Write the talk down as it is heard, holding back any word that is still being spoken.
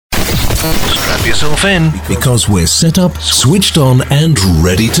Strap yourself in, because we're set up, switched on, and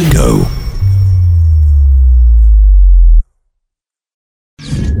ready to go.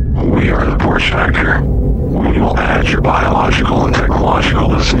 We are the Porch Factor. We will add your biological and technological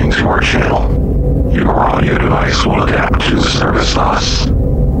listening to our channel. Your audio device will adapt to the service loss.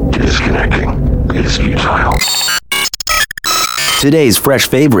 Disconnecting is futile. Today's fresh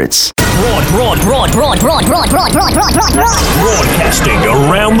favorites. Broadcasting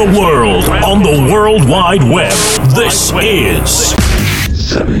around the world on the World Wide Web. This is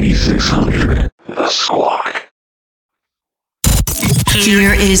 7600 The Squawk.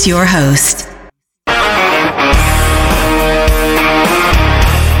 Here is your host.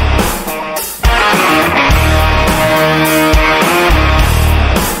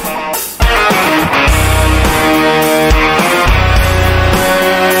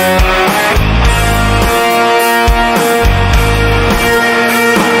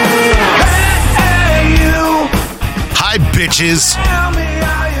 Hi, bitches.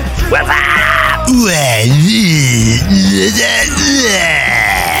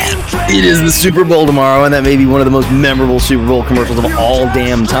 It is the Super Bowl tomorrow, and that may be one of the most memorable Super Bowl commercials of all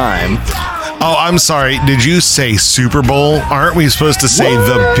damn time. Oh, I'm sorry. Did you say Super Bowl? Aren't we supposed to say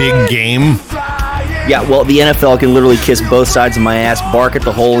the big game? Yeah, well, the NFL can literally kiss both sides of my ass, bark at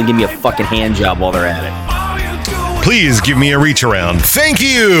the hole, and give me a fucking hand job while they're at it. Please give me a reach around. Thank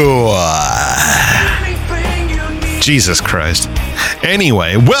you. Jesus Christ.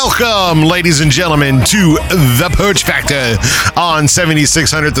 Anyway, welcome, ladies and gentlemen, to The Porch Factor on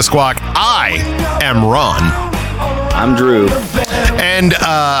 7600 The Squawk. I am Ron. I'm Drew. And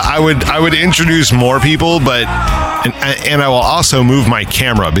I would introduce more people, but and I will also move my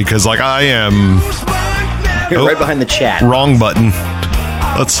camera because I am Right behind the chat. Wrong button.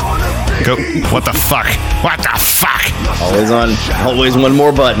 Let's go. What the fuck? What the fuck? Always one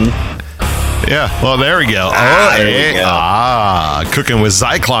more button. Yeah, well, there we go. There we go. Cooking with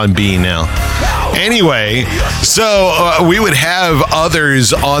Zyklon B now. Anyway, so we would have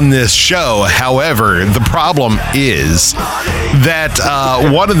others on this show. However, the problem is that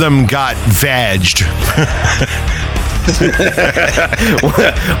one of them got vagged.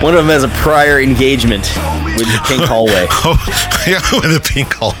 One of them has a prior engagement with the pink hallway. Oh, yeah, with the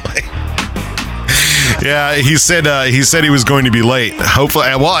pink hallway. Yeah, he said he was going to be late. Hopefully,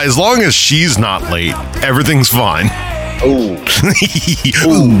 well, as long as she's not late, everything's fine. Oh.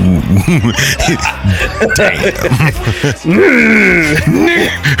 Damn.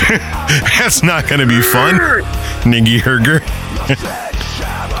 That's not going to be fun. Niggy Herger.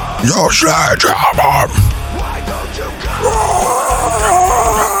 Yo,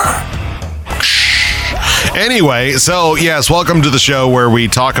 Anyway, so yes, welcome to the show where we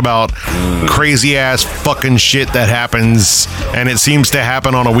talk about crazy ass fucking shit that happens, and it seems to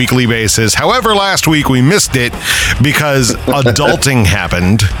happen on a weekly basis. However, last week we missed it because adulting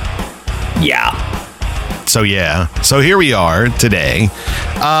happened. Yeah. So here we are today.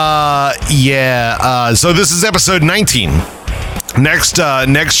 So this is episode 19. Next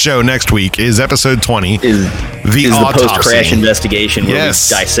show next week is episode 20. Is the post-crash investigation where we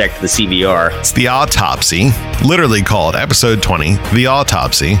dissect the CVR. It's the autopsy, literally called episode 20, the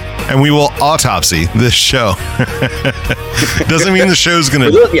autopsy, and we will autopsy this show. Doesn't mean the show's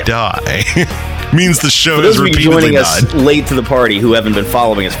gonna die. Means the show has repeatedly died. Joining us late to the party who haven't been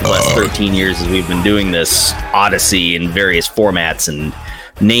following us for the last 13 years as we've been doing this odyssey in various formats and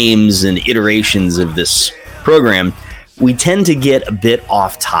names and iterations of this program. We tend to get a bit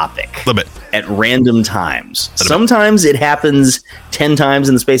off topic. A little bit. At random times. Sometimes it happens 10 times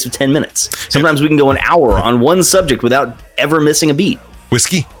in the space of 10 minutes. Sometimes we can go an hour on one subject without ever missing a beat.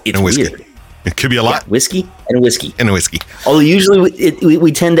 Whiskey? It's and whiskey. Weird. It could be a lot. Yeah, whiskey and a whiskey. And a whiskey. Although usually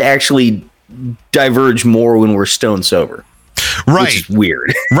we tend to actually diverge more when we're stone sober. Right. Which is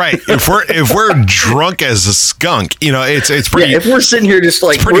weird. Right. If we're drunk as a skunk, it's pretty. Yeah, if we're sitting here just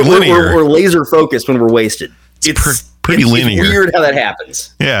like we're laser focused when we're wasted. It's pretty linear. It's weird how that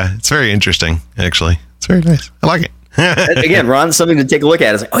happens. Yeah, it's very interesting, actually. It's very nice. I like it. Again, Ron, something to take a look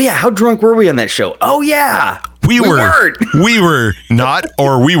at. It's like, oh yeah, how drunk were we on that show? Oh yeah, we were not,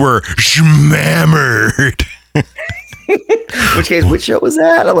 or we were schmammered. Which case, which show was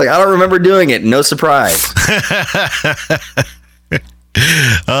that? I'm like, I don't remember doing it. No surprise.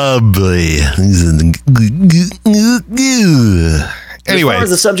 Oh boy. Anyway, as far as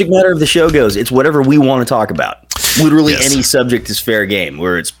the subject matter of the show goes, it's whatever we want to talk about. Literally any subject is fair game,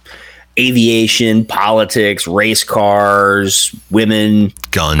 where it's aviation, politics, race cars, women,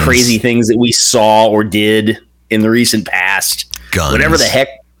 guns, crazy things that we saw or did in the recent past. Guns. Whatever the heck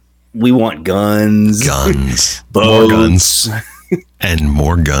we want. Guns. Boats. More guns. And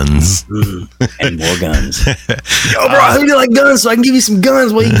more guns. And more guns. Yo, bro, I really like guns, so I can give you some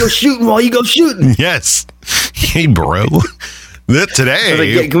guns while you go shooting. Yes. Hey, bro.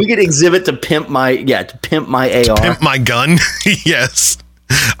 Today. Like, can we get Exhibit to pimp my AR? Pimp my gun? Yes.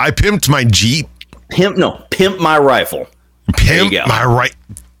 I pimped my Jeep. Pimp my rifle. Pimp my right.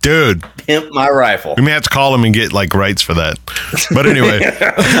 Dude. Pimp my rifle. We may have to call him and get like rights for that. But anyway.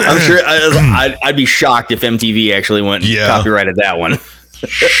 I'm sure I'd be shocked if MTV actually went and copyrighted that one.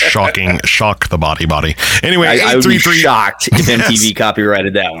 Shock the body. Anyway, I would be shocked if MTV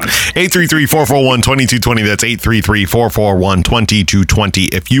copyrighted that one. 833-441-2220. That's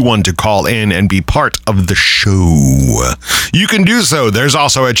 833-441-2220. If you want to call in and be part of the show, you can do so. There's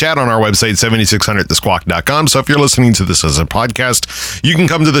also a chat on our website, 7600thesquawk.com. So if you're listening to this as a podcast, you can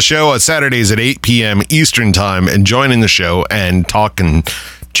come to the show on Saturdays at 8 p.m. Eastern time and join in the show and talk and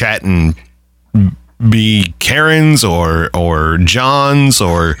chat and be Karen's or John's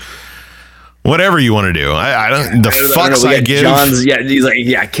or whatever you want to do. I don't. The fucks I give. John's, he's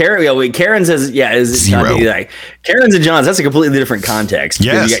like, Karen. Karen says, is zero. Like Karen's and John's. That's a completely different context.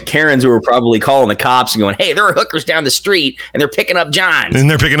 Yes. You got Karens who are probably calling the cops and going, "Hey, there are hookers down the street and they're picking up John's."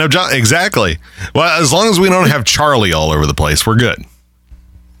 Exactly. Well, as long as we don't have Charlie all over the place, we're good.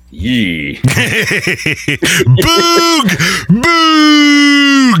 Yeah.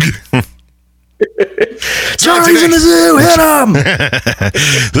 Boog. Charlie's in the zoo, hit him.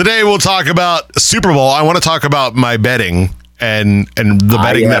 Today we'll talk about Super Bowl. I want to talk about my betting and the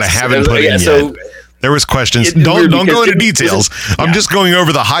betting that I haven't put in yet. There was questions. Don't go into details. I'm just going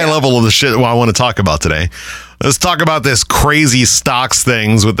over the high level of the shit I want to talk about today. Let's talk about this crazy stocks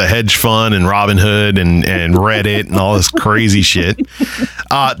things with the hedge fund and Robinhood and Reddit and all this crazy shit.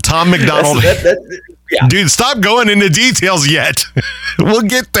 Tom McDonald. Dude, stop going into details yet. We'll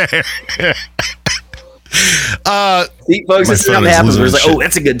get there. See, folks, this is what happens. We're like,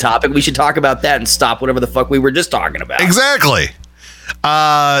 that's a good topic. We should talk about that and stop whatever the fuck we were just talking about. Exactly.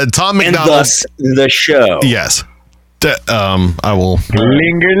 Tom McDonald. And thus the show. Yes. I will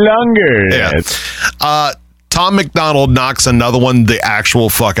linger longer. Yes. Tom McDonald knocks another one the actual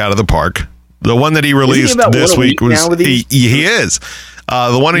fuck out of the park. The one that he released this week was he is.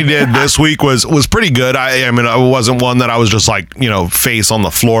 The one he did this week was pretty good. I mean, it wasn't one that I was just like, face on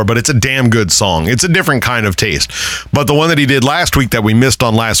the floor, but it's a damn good song. It's a different kind of taste. But the one that he did last week that we missed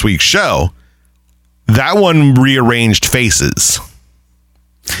on last week's show, that one rearranged faces.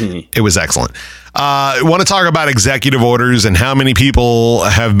 It was excellent. I want to talk about executive orders and how many people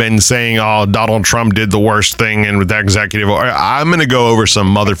have been saying, Donald Trump did the worst thing and with that executive order. I'm going to go over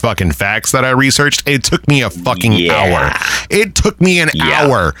some motherfucking facts that I researched. It took me a fucking hour. It took me an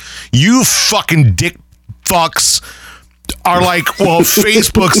hour. You fucking dick fucks are like, well,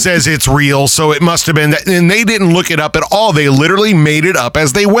 Facebook says it's real, so it must have been that. And they didn't look it up at all. They literally made it up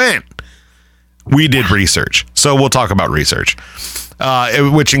as they went. We did research. So we'll talk about research.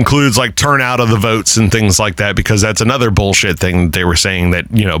 Which includes like turnout of the votes and things like that, because that's another bullshit thing. They were saying that,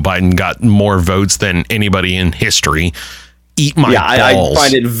 Biden got more votes than anybody in history. Eat my balls. I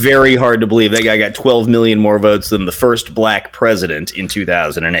find it very hard to believe that guy got 12 million more votes than the first black president in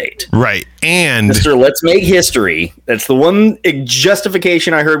 2008. Right. And let's make history. That's the one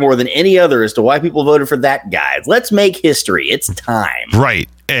justification I heard more than any other as to why people voted for that guy. Let's make history. It's time. Right.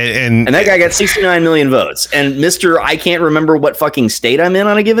 And that guy got 69 million votes. And Mr. I can't remember what fucking state I'm in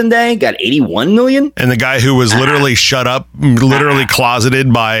on a given day got 81 million. And the guy who was literally shut up, literally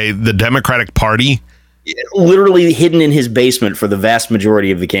closeted by the Democratic Party. Literally hidden in his basement for the vast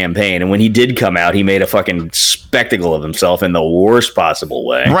majority of the campaign. And when he did come out, he made a fucking spectacle of himself in the worst possible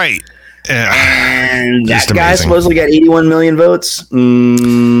way. Right. And that guy supposedly got 81 million votes.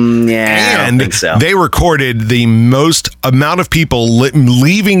 I don't think so. They recorded the most amount of people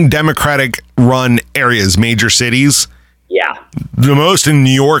leaving Democratic run areas, major cities. Yeah. The most in New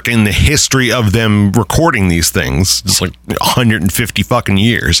York in the history of them recording these things. It's like 150 fucking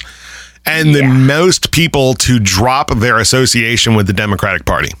years. And the most people to drop their association with the Democratic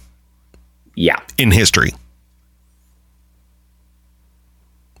Party. Yeah. In history.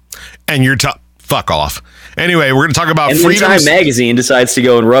 And you're fuck off. Anyway, we're going to talk about freedom. Time Magazine decides to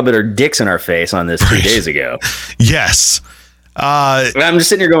go and rub their dicks in our face on this 2 days ago. Yes. I'm just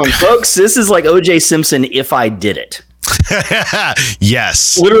sitting here going, folks, this is like O.J. Simpson if I did it.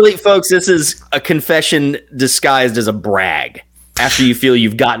 Yes. Literally, folks, this is a confession disguised as a brag after you feel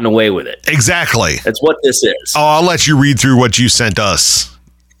you've gotten away with it. Exactly. That's what this is. I'll let you read through what you sent us.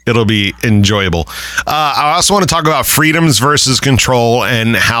 It'll be enjoyable. I also want to talk about freedoms versus control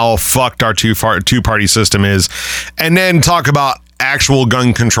and how fucked our two-party system is. And then talk about actual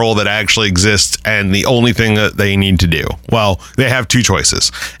gun control that actually exists, and the only thing that they need to do. Well, they have two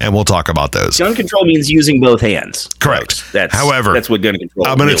choices, and we'll talk about those. Gun control means using both hands. Correct. However, that's what gun control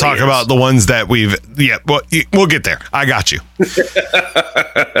I'm going to talk about the ones that we'll get there. I got you.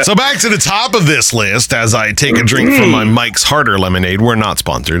 So back to the top of this list as I take a drink from my Mike's Harder lemonade. We're not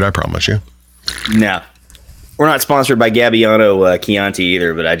sponsored, I promise you. No. We're not sponsored by Gabbiano Chianti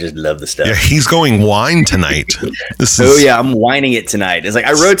either, but I just love the stuff. Yeah, he's going wine tonight. I'm wining it tonight. It's like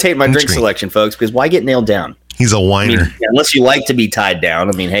I rotate my drink selection, folks, because why get nailed down? He's a whiner. I mean, unless you like to be tied down.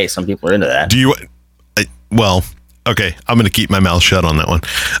 I mean, hey, some people are into that. Do you? Well, okay. I'm going to keep my mouth shut on that one.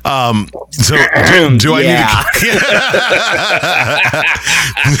 So do I need to?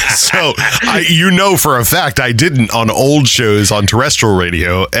 So you know for a fact I didn't on old shows on terrestrial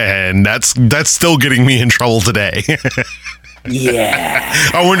radio, and that's still getting me in trouble today.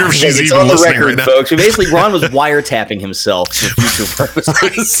 Yeah. I wonder if she's it's even on the listening record, right now. folks. Basically, Ron was wiretapping himself for future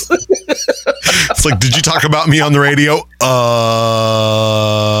purposes. It's like, did you talk about me on the radio?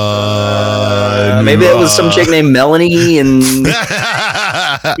 Maybe it was some chick named Melanie, and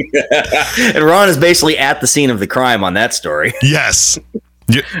and Ron is basically at the scene of the crime on that story. Yes.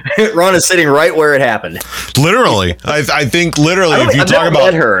 Ron is sitting right where it happened. Literally, I think literally. If you I've talk never about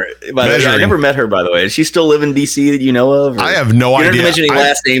met her, I never met her. By the way, does she still live in DC that you know of? I have no idea. You don't mention any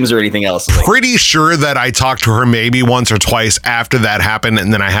last names or anything else. Pretty sure that I talked to her maybe once or twice after that happened,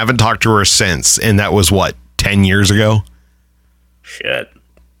 and then I haven't talked to her since. And that was what, 10 years ago? Shit.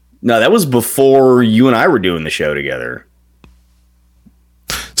 No, that was before you and I were doing the show together.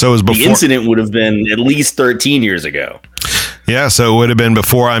 So it was before. The incident would have been at least 13 years ago. Yeah, so it would have been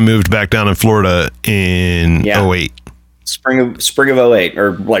before I moved back down in Florida in 08. Spring of 08,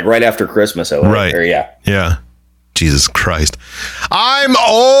 or like right after Christmas 08. Right. Or, yeah. Yeah. Jesus Christ. I'm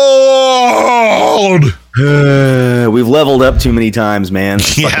old. We've leveled up too many times, man.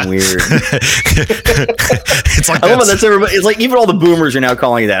 It's fucking weird. It's like I love that's everybody. It's like even all the boomers are now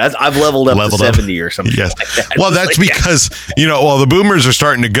calling it that. I've leveled up to 70 or something. Yes. Like that. Well, that's like, because the boomers are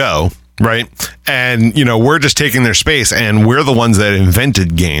starting to go. Right. And, we're just taking their space, and we're the ones that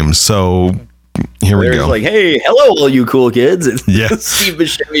invented games. So here we go. Like, hey, hello, all you cool kids. It's yes. Steve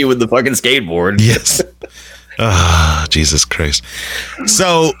Buscemi with the fucking skateboard. Yes. Jesus Christ.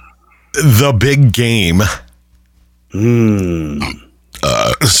 So the big game. Super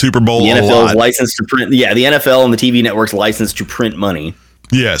Bowl. The NFL is licensed to print. Yeah, the NFL and the TV network's licensed to print money.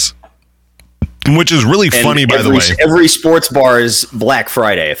 Yes. Which is really funny, by the way. Every sports bar's Black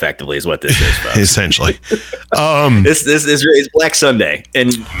Friday, effectively, is what this is, folks. Essentially. This is Black Sunday,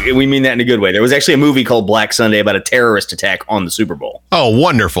 and we mean that in a good way. There was actually a movie called Black Sunday about a terrorist attack on the Super Bowl. Oh,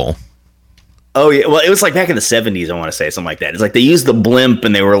 wonderful. Oh, yeah. Well, it was like back in the 70s, I want to say, something like that. It's like they used the blimp,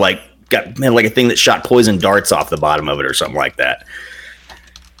 and they were like, had like a thing that shot poison darts off the bottom of it or something like that.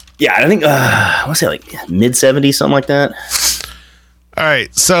 Yeah, I think, I want to say like mid-70s, something like that. All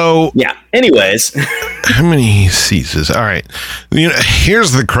right, so yeah. Anyways, how many seats is? All right,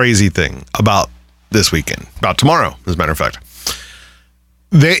 here's the crazy thing about this weekend, about tomorrow, as a matter of fact.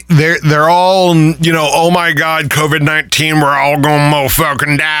 They're all, oh my God, COVID-19, we're all gonna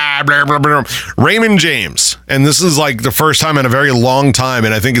motherfucking die, blah, blah, blah. Raymond James, and this is like the first time in a very long time,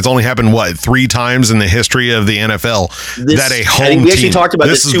 and I think it's only happened, 3 times in the history of the NFL, that a home team. We actually talked about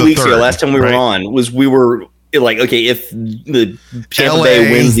this 2 weeks ago, last time we were on, we were like, okay, if the Tampa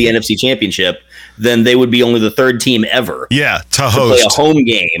Bay wins the NFC Championship, then they would be only the 3rd team ever to host. To play a home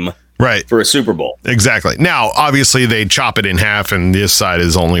game. Right. For a Super Bowl. Exactly. Now, obviously, they chop it in half, and this side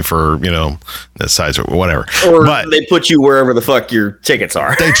is only for, this side's or whatever. Or they put you wherever the fuck your tickets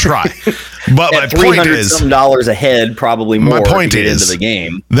are. They try. But my point is, $300 a head, probably more. My point is into the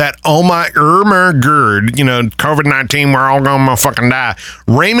game. That, oh my gird, COVID-19, we're all gonna fucking die.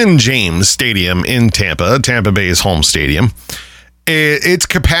 Raymond James Stadium in Tampa Bay's home stadium, its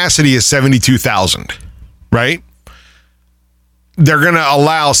capacity is 72,000, right? They're going to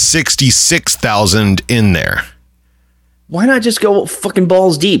allow 66,000 in there. Why not just go fucking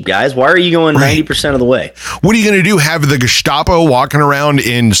balls deep, guys? Why are you going 90% of the way? What are you going to do? Have the Gestapo walking around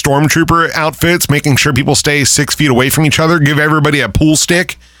in stormtrooper outfits, making sure people stay 6 feet away from each other? Give everybody a pool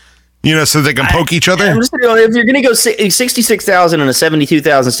stick, so they can poke each other? If you're going to go 66,000 in a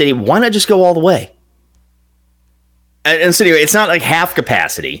 72,000 stadium, why not just go all the way? And so anyway, it's not like half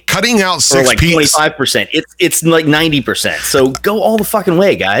capacity. Cutting out 6 like 25%. It's like 90%. So go all the fucking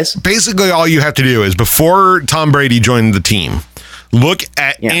way, guys. Basically, all you have to do is, before Tom Brady joined the team, look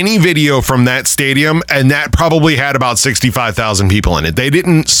at any video from that stadium, and that probably had about 65,000 people in it. They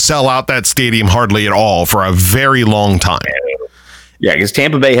didn't sell out that stadium hardly at all for a very long time. Yeah, because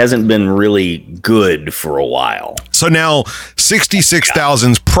Tampa Bay hasn't been really good for a while. So now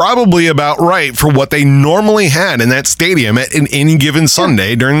 66,000 is probably about right for what they normally had in that stadium at any given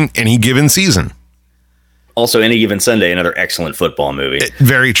Sunday during any given season. Also, Any Given Sunday, another excellent football movie.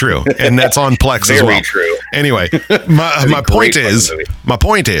 Very true. And that's on Plex as well. Very true. Anyway, my point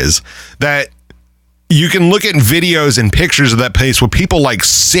is that you can look at videos and pictures of that place where people like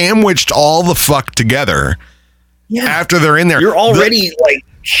sandwiched all the fuck together. Yeah. After they're in there. You're already like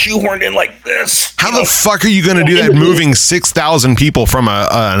shoehorned in like this. How the fuck are you going to do that moving 6,000 people from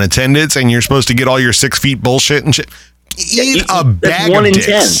an attendance and you're supposed to get all your 6 feet bullshit and shit? Eat a bag of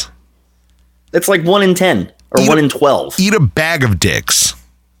dicks. That's like 1 in 10 or 1 in 12. Eat a bag of dicks.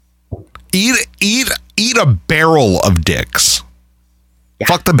 Eat a barrel of dicks. Yeah.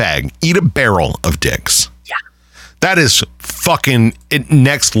 Fuck the bag. Eat a barrel of dicks. Yeah. That is fucking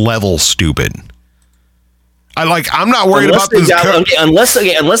next level stupid. I'm not worried about this.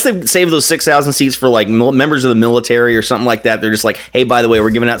 Unless they save those 6,000 seats for like members of the military or something like that. They're just like, hey, by the way, we're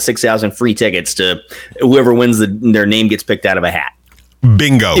giving out 6,000 free tickets to whoever wins their name gets picked out of a hat.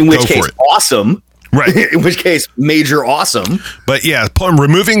 Bingo. In which case, awesome. Right. In which case, major awesome. But yeah,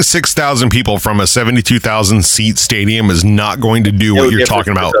 removing 6,000 people from a 72,000 seat stadium is not going to do what you're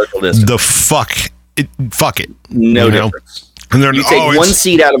talking about. Fuck it. No difference. And you take one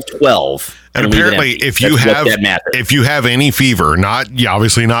seat out of 12. And apparently, if you have any fever,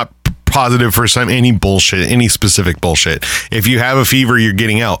 obviously not positive for any bullshit, any specific bullshit. If you have a fever, you're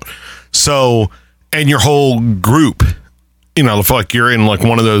getting out. So, and your whole group, like you're in like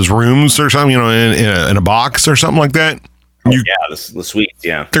one of those rooms or something, in a box or something like that. The suites,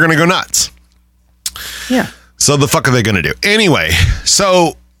 yeah. They're gonna go nuts. Yeah. So the fuck are they gonna do anyway?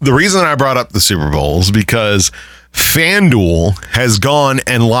 So the reason I brought up the Super Bowl is because FanDuel has gone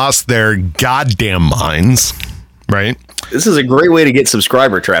and lost their goddamn minds, right? This is a great way to get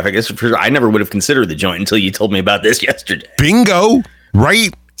subscriber traffic. I never would have considered the joint until you told me about this yesterday. Bingo,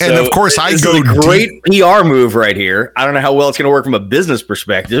 right? And so of course, I go is a great PR move right here. I don't know how well it's going to work from a business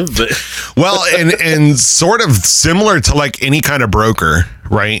perspective, but well, and sort of similar to like any kind of broker,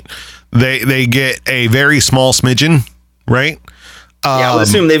 right? They get a very small smidgen, right? I would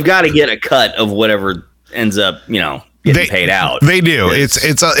assume they've got to get a cut of whatever ends up, getting paid out. They do.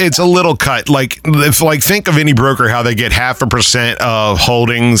 It's a little cut. Think of any broker, how they get 0.5% of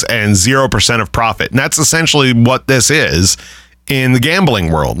holdings and 0% of profit. And that's essentially what this is in the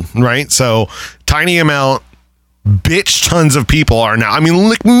gambling world, right? So tiny amount, bitch tons of people are now. I mean,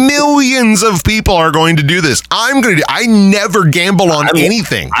 like millions of people are going to do this. I never gamble on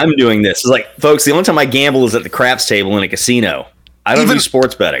anything. I'm doing this. It's like, folks, the only time I gamble is at the craps table in a casino. I don't do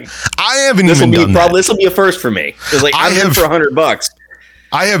sports betting. I haven't even done that. This will be a first for me. It's like I'm in for $100.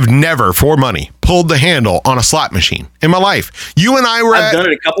 I have never, for money, pulled the handle on a slot machine in my life. You and I were. I've done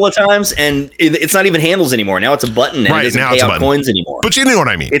it a couple of times, and it's not even handles anymore. Now it's a button, and it doesn't pay out coins anymore. But you know what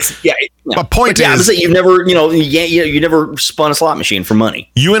I mean. My point is, you've never, you never spun a slot machine for money.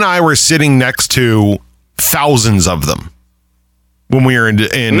 You and I were sitting next to thousands of them when we were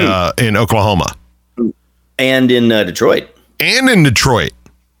in Oklahoma and in Detroit.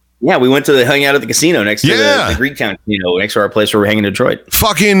 Yeah, we went to hang out at the casino next to the Greektown Casino, next to our place where we're hanging in Detroit.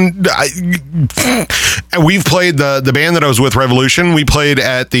 And we've played the band that I was with, Revolution. We played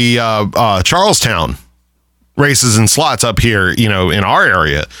at the Charlestown races and slots up here, in our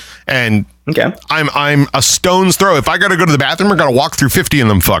area. And I'm a stone's throw. If I got to go to the bathroom, I got to walk through 50 of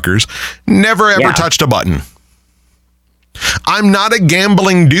them fuckers. Never ever touched a button. I'm not a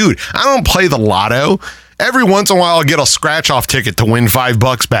gambling dude. I don't play the lotto. Every once in a while, I'll get a scratch-off ticket to win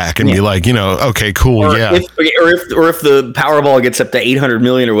 $5 back and be like, okay, cool, or if the Powerball gets up to 800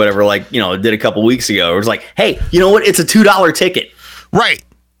 million or whatever, it did a couple weeks ago, it was like, hey, you know what? It's a $2 ticket, right?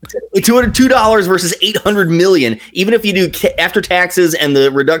 It's $2 versus 800 million. Even if you do after taxes and the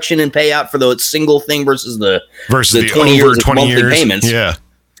reduction in payout for the single thing versus the 20 years of monthly payments,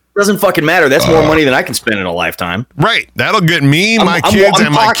 doesn't fucking matter. That's more money than I can spend in a lifetime. Right. That'll get me, my kids,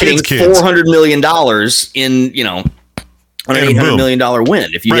 and my kids' kids. $400 million in, on an $800 million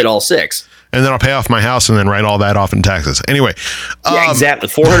win if you get all 6. And then I'll pay off my house and then write all that off in taxes. Anyway. Exactly.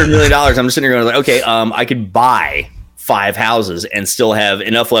 $400 million. I'm just sitting here going, okay, I could buy 5 houses and still have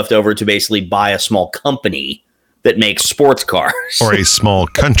enough left over to basically buy a small company that makes sports cars. Or a small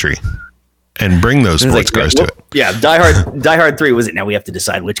country. And bring those sports cars to it. Yeah, Die Hard 3 was it. Now we have to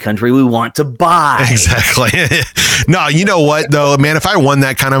decide which country we want to buy. Exactly. No, you know what, though, man? If I won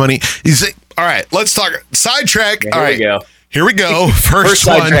that kind of money, all right, let's talk. Sidetrack. All right, here we go. First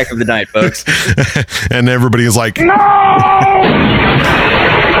sidetrack of the night, folks. And everybody is like, no!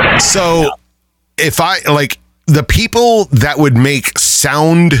 So if I the people that would make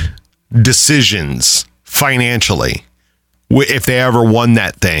sound decisions financially, if they ever won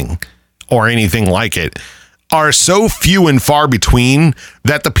that thing or anything like it, are so few and far between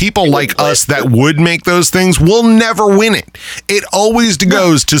that the people like us that would make those things will never win it. It always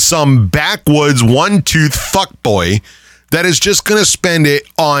goes to some backwoods one-tooth fuckboy that is just going to spend it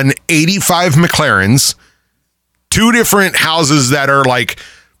on 85 McLarens, 2 different houses that are like,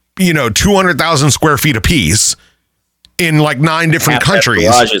 200,000 square feet apiece in like 9 different countries.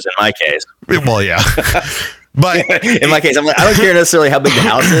 Garages in my case. Well, yeah. But in my case, I'm like, I don't care necessarily how big the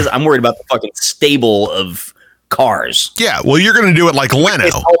house is. I'm worried about the fucking stable of cars. Yeah, well, you're going to do it like Leno.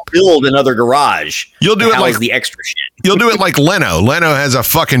 I'll build another garage. You'll do it like the extra shit. You'll do it like Leno. Leno has a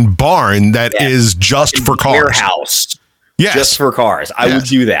fucking barn that is just for cars. Warehouse. Yes. Just for cars. I would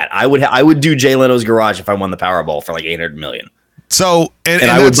do that. I would do Jay Leno's garage if I won the Powerball for like $800 million. So and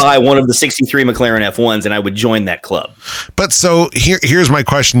I would buy one of the 63 McLaren F1s and I would join that club. But so here's my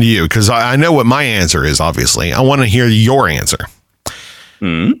question to you, because I know what my answer is, obviously. I want to hear your answer.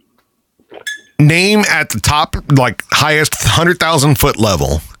 Name at the top, like highest 100,000 foot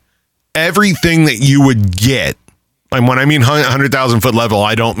level, everything that you would get. And when I mean 100,000 foot level,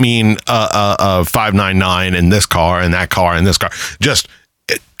 I don't mean a 599 and this car and that car and this car, just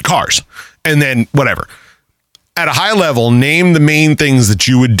cars. And then whatever. At a high level, name the main things that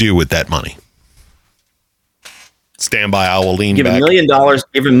you would do with that money. Stand by, I will lean back. Give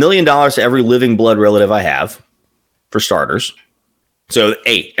 $1 million to every living blood relative I have, for starters. So,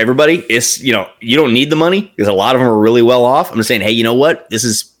 hey, everybody, you don't need the money because a lot of them are really well off. I'm just saying, hey, you know what? This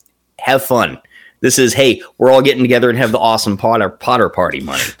is have fun. This is, hey, we're all getting together and have the awesome Potter party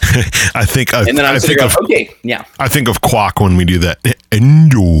money. I think of Quack when we do that.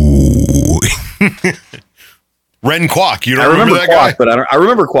 Enjoy. Ren Kwok, you don't remember that guy? I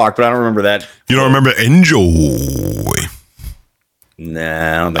remember Kwok, but I don't remember that. You don't remember Enjoy? Nah,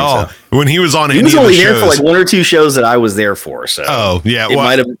 I don't think so. When he was on, he was only there for like 1 or 2 shows that I was there for. So, it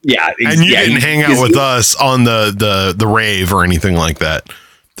might have, and you didn't hang out with us on the rave or anything like that.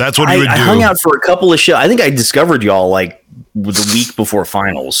 That's what he would do. I hung out for a couple of shows. I think I discovered y'all like the week before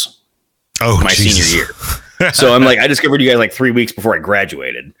finals. My senior year. So I'm like, I discovered you guys like 3 weeks before I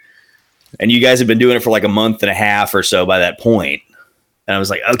graduated. And you guys have been doing it for like a month and a half or so by that point. And I was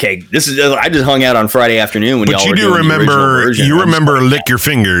like, okay, I just hung out on Friday afternoon when y'all were doing the original version. You remember lick your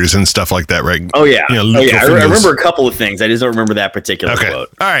fingers and stuff like that, right? Oh, yeah. I remember a couple of things. I just don't remember that particular quote.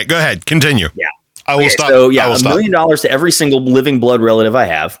 All right, go ahead. Continue. Yeah. I will stop. So, $1 million to every single living blood relative I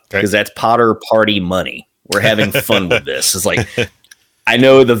have, because that's Potter party money. We're having fun with this. It's like, I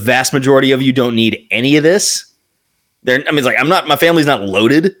know the vast majority of you don't need any of this. My family's not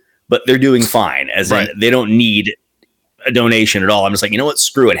loaded, but they're doing fine, as in they don't need a donation at all. I'm just like, you know what?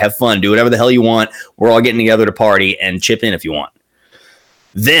 Screw it. Have fun. Do whatever the hell you want. We're all getting together to party and chip in if you want.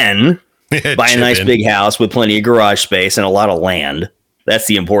 Then buy a nice big house with plenty of garage space and a lot of land. That's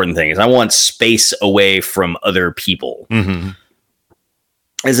the important thing, is I want space away from other people. Mm-hmm.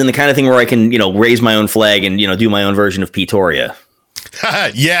 As in the kind of thing where I can, raise my own flag and, do my own version of Pretoria.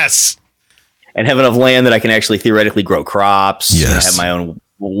 Yes. And have enough land that I can actually theoretically grow crops. Yes. Have my own,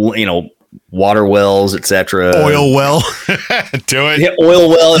 water wells, etc. Oil well. Do it. Yeah, oil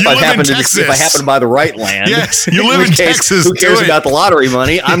well. If you I happen to buy the right land. Yes, you live in Texas. Who cares about the lottery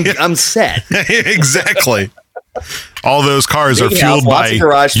money? I'm set. Exactly. All those cars are fueled by lots of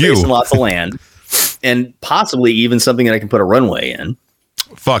garage you. Space and lots of land, and possibly even something that I can put a runway in.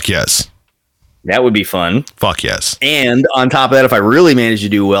 Fuck yes. That would be fun. Fuck yes. And on top of that, if I really manage to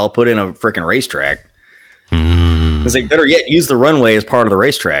do well, put in a freaking racetrack. Because like, better yet, use the runway as part of the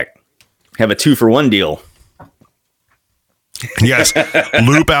racetrack. Have a 2-for-1 deal. Yes.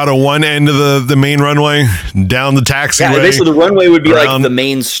 Loop out of one end of the main runway, down the taxiway. Yeah, basically the runway would be like the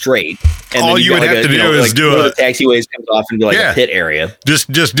main straight. And all you would have to do is do the taxiways comes off into like a pit area.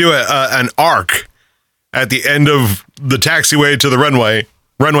 Just do an arc at the end of the taxiway to the runway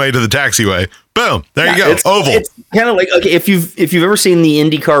to the taxiway. Boom. There you go. Oval. It's kind of like, okay, if you've ever seen the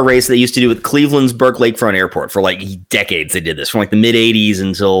IndyCar race they used to do with Cleveland's Burke Lakefront Airport for like decades, they did this from like the mid 80s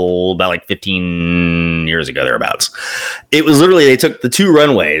until about like 15 years ago, thereabouts. It was literally, they took the 2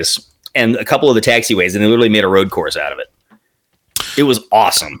 runways and a couple of the taxiways and they literally made a road course out of it. It was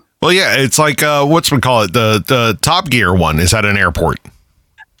awesome. Well, yeah, it's like, what's we call it? The Top Gear one is at an airport.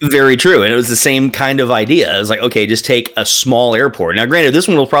 Very true. And it was the same kind of idea. It was like, okay, just take a small airport. Now, granted, this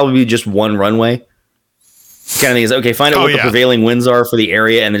one will probably be just one runway. Kind of thing is, okay, find out what the prevailing winds are for the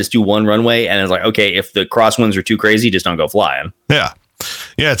area and then just do one runway. And it's like, okay, if the crosswinds are too crazy, just don't go flying. Yeah.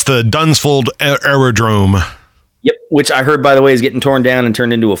 Yeah, it's the Dunsfold Aerodrome. Yep, which I heard, by the way, is getting torn down and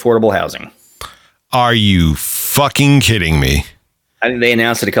turned into affordable housing. Are you fucking kidding me? I think they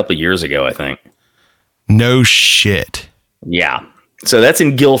announced it a couple of years ago, I think. No shit. Yeah. So that's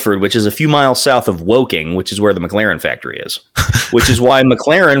in Guilford, which is a few miles south of Woking, which is where the McLaren factory is. Which is why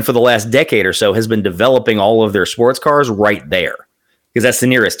McLaren, for the last decade or so, has been developing all of their sports cars right there. Because that's the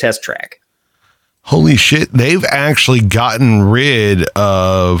nearest test track. Holy shit. They've actually gotten rid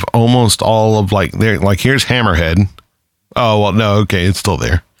of almost all of here's Hammerhead. Oh, well, no. Okay. It's still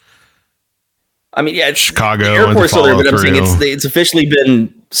there. I mean, yeah, it's Chicago. The airport's still there, but I'm saying it's officially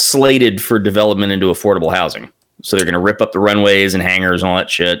been slated for development into affordable housing. So they're going to rip up the runways and hangars and all that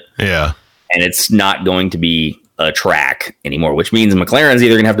shit. Yeah. And it's not going to be a track anymore, which means McLaren's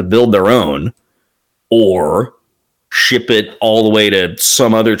either going to have to build their own or ship it all the way to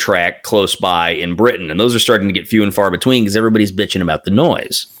some other track close by in Britain. And those are starting to get few and far between because everybody's bitching about the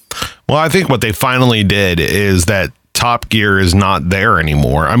noise. Well, I think what they finally did is that Top Gear is not there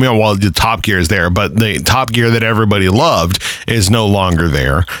anymore. I mean, well, the Top Gear is there, but the Top Gear that everybody loved is no longer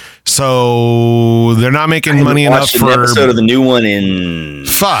there. So they're not making money enough for an episode of the new one in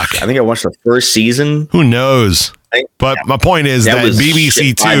fuck. I think I watched the first season. Who knows? But my point is that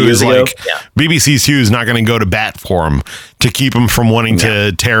BBC Two is BBC Two is not going to go to bat for them to keep them from wanting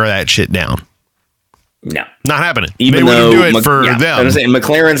to tear that shit down. No, not happening. Even they though do it for them. I'm saying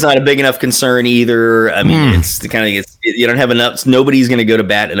McLaren's not a big enough concern either. I mean, it's the kind of you don't have enough. Nobody's going to go to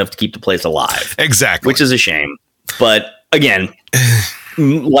bat enough to keep the place alive. Exactly, which is a shame. But again.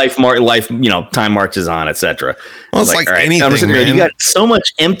 Life, time marches on, etc. Well, it's like all right, anything, man. You got so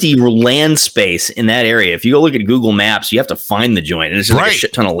much empty land space in that area. If you go look at Google Maps, you have to find the joint, and it's just like a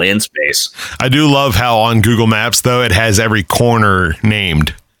shit ton of land space. I do love how on Google Maps, though, it has every corner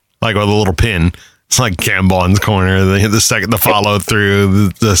named, like with a little pin. It's like Gambon's corner, the follow through,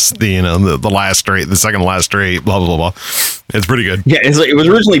 the last straight, the second to last straight, blah blah blah. It's pretty good. Yeah, it was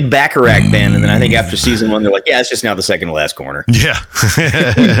originally Bacharach Ben, and then I think after season 1, they're like, yeah, it's just now the second to last corner. Yeah,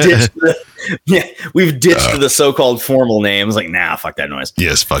 we've ditched the so-called formal names. Like, nah, fuck that noise.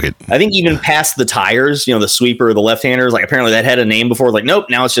 Yes, fuck it. I think even past the tires, the sweeper, the left-handers, like apparently that had a name before. Like, nope,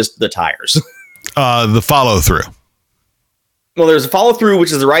 now it's just the tires. The follow through. Well, there's a follow-through,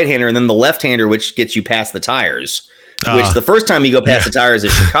 which is the right-hander, and then the left-hander, which gets you past the tires. Which the first time you go past the tires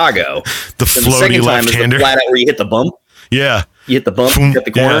is Chicago. The floaty left-hander. The flat out where you hit the bump. Yeah. You hit the bump, you hit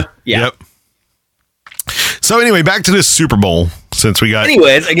the corner. Yeah. Yep. So anyway, back to this Super Bowl. Since we got,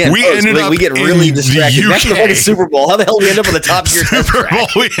 anyways, again, we get really distracted. Back to the fucking Super Bowl. How the hell did we end up with the Top Gear Super Bowl?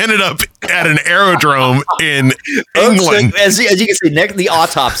 We ended up at an aerodrome in England. As you can see, next the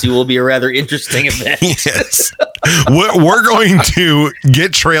autopsy will be a rather interesting event. Yes, we're going to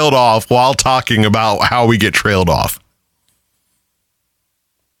get trailed off while talking about how we get trailed off.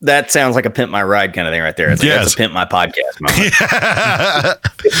 That sounds like a pimp my ride kind of thing right there. It's like, that's a pimp my podcast moment.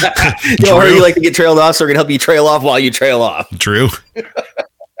 Or you like to get trailed off, so we're going to help you trail off while you trail off. True.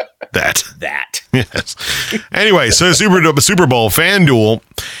 That. Yes. Anyway, so Super Bowl FanDuel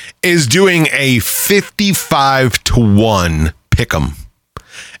is doing a 55-1 pick'em.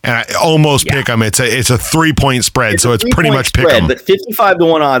 And I almost pick 'em. It's a 3-point spread, so it's pretty much pick 'em. But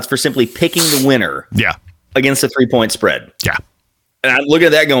 55-1 odds for simply picking the winner. Yeah. Against a 3-point spread. Yeah. And I'm looking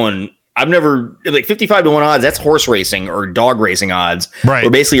at that going, I've never, like 55-1 odds, that's horse racing or dog racing odds. Right.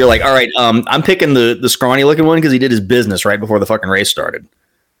 Where basically you're like, all right, I'm picking the scrawny looking one because he did his business right before the fucking race started.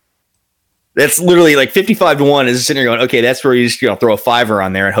 That's literally like 55-1 is sitting there going, okay, that's where you just throw a $5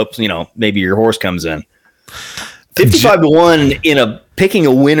 on there and hope, maybe your horse comes in. 55-1 in picking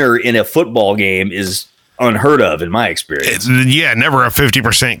a winner in a football game is unheard of in my experience. Never a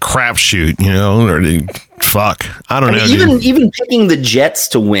 50% crapshoot, or fuck. I don't know. Even picking the Jets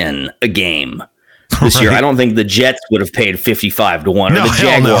to win a game this year, I don't think the Jets would have paid 55-1, or the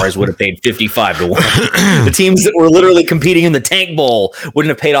Jaguars would have paid 55-1. The teams that were literally competing in the Tank Bowl wouldn't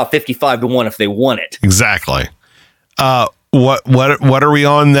have paid off 55-1 if they won it. Exactly. What are we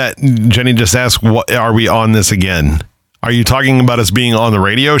on that? Jenny just asked, what are we on this again? Are you talking about us being on the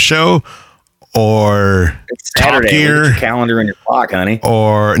radio show? Or it's Saturday. Top Gear, your calendar and your clock, honey.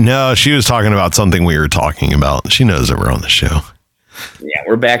 Or no, she was talking about something we were talking about. She knows that we're on the show. Yeah,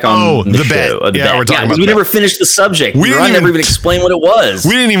 we're back on the show. Bet. We're talking about we never finished the subject. We never even explained what it was.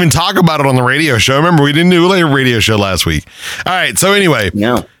 We didn't even talk about it on the radio show. Remember, we didn't do a radio show last week. All right. So anyway,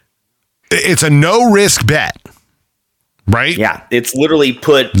 it's a no risk bet, right? Yeah, it's literally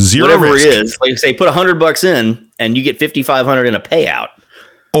put zero whatever risk. It is. Like say, put $100 in, and you get $5,500 in a payout.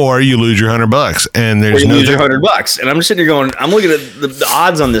 Or you lose your $100, and there's lose your $100, and I'm just sitting here going, I'm looking at the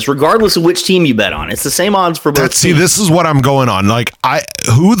odds on this, regardless of which team you bet on. It's the same odds for both. See, this is what I'm going on. Like,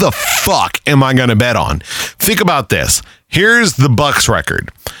 who the fuck am I going to bet on? Think about this. Here's the Bucks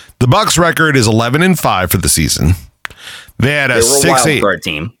record. The Bucks record is 11-5 for the season. They had a 6-8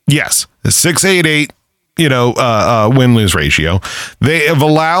 team. Yes, a 6.88, win-lose ratio. They have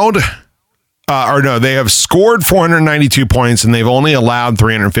allowed, they have scored 492 points, and they've only allowed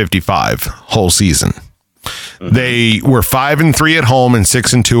 355 whole season. Mm-hmm. They were 5-3 at home and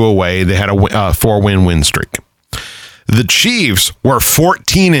 6-2 away. They had a 4-win win streak. The Chiefs were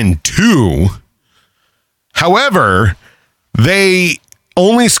 14-2. However, they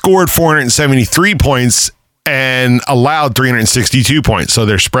only scored 473 points and allowed 362 points. So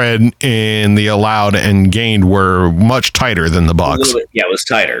their spread in the allowed and gained were much tighter than the Bucks. Yeah, it was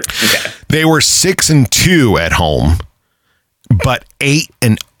tighter. Okay. They were 6-2 at home, but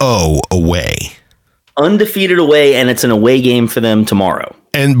 8-0 away. Undefeated away, and it's an away game for them tomorrow.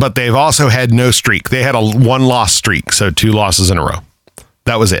 But they've also had no streak. They had a 1-loss streak, so 2 losses in a row.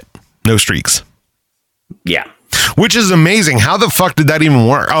 That was it. No streaks. Yeah. Which is amazing. How the fuck did that even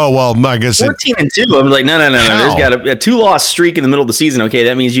work? Oh, well, I guess 14-2. I was like, no. There's got a 2-loss streak in the middle of the season. Okay,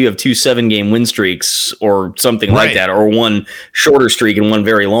 that means you have 2 7-game win streaks or something like that, or 1 shorter streak and 1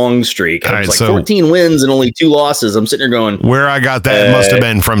 very long streak. I was like, 14 wins and only 2 losses. I'm sitting there going, where I got that must have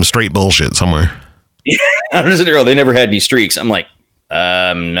been from straight bullshit somewhere. I'm just sitting there, they never had any streaks. I'm like,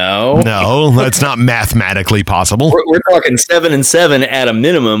 no, that's not mathematically possible. We're talking 7-7 at a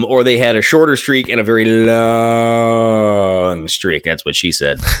minimum, or they had a shorter streak and a very long streak. That's what she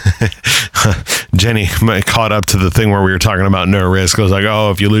said. Jenny caught up to the thing where we were talking about no risk. I was like, oh,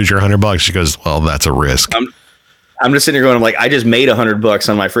 if you lose your $100, she goes, well, that's a risk. I'm just sitting there going, I just made $100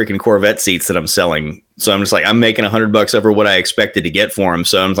 on my freaking Corvette seats that I'm selling. So I'm just like, I'm making $100 over what I expected to get for them.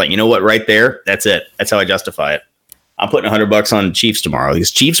 So I'm like, you know what, right there, that's it. That's how I justify it. I'm putting $100 on Chiefs tomorrow.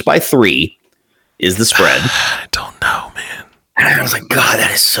 Because Chiefs by 3 is the spread. I don't know, man. And I was like, God, that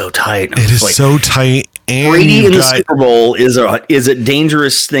is so tight. It is so tight. And Brady in the Super Bowl is a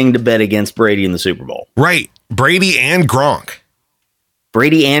dangerous thing to bet against Brady in the Super Bowl. Right. Brady and Gronk.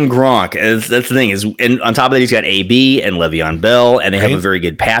 That's the thing. And on top of that, he's got AB and Le'Veon Bell, and they have a very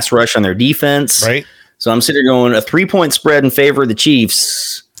good pass rush on their defense. Right. So I'm sitting there going, a 3-point spread in favor of the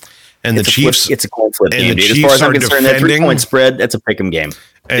Chiefs. And the Chiefs, it's a coin flip game, dude. As far as I'm concerned, that 3-point spread, that's a pick'em game.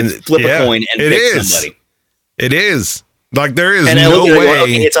 And flip a coin and pick somebody. It is. Like, there is no way.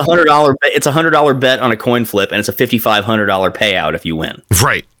 Okay, it's $100. It's $100 bet on a coin flip, and it's a $5,500 payout if you win.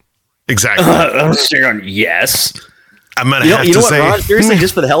 Right. Exactly. I'm sitting on yes. I'm gonna have to say, Ron, seriously,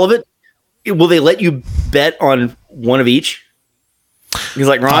 just for the hell of it, will they let you bet on one of each? He's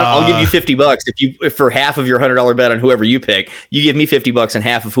like, Ron, I'll give you $50 if for half of your $100 bet on whoever you pick, you give me $50 and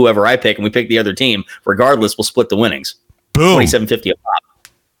half of whoever I pick, and we pick the other team. Regardless, we'll split the winnings. Boom, $27.50 a pop,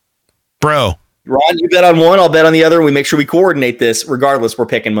 bro. Ron, you bet on one, I'll bet on the other, and we make sure we coordinate this. Regardless, we're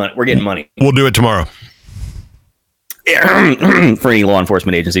picking money. We're getting money. We'll do it tomorrow. For any law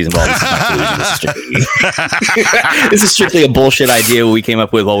enforcement agencies involved, this is strictly a bullshit idea we came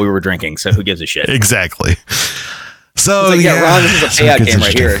up with while we were drinking. So who gives a shit? Exactly. So Ron, this is a payout game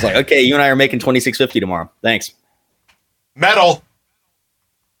right here. It's like, okay, you and I are making $26.50 tomorrow. Thanks. Metal.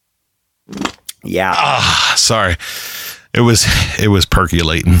 Yeah. Sorry. It was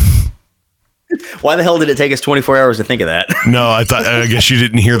percolating. Why the hell did it take us 24 hours to think of that? No, I guess you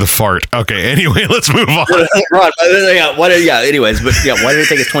didn't hear the fart. Okay, anyway, let's move on. Ron, why did it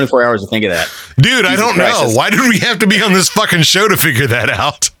take us 24 hours to think of that? Dude, I don't know. Why did we have to be on this fucking show to figure that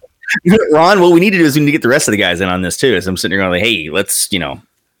out? Ron, what we need to do is we need to get the rest of the guys in on this too. So I'm sitting here going, like, hey, let's, all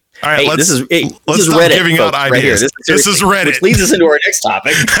right, let's stop Reddit, giving out ideas. Right, this is Reddit. Which leads us into our next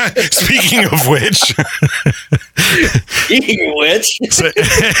topic. Speaking of which.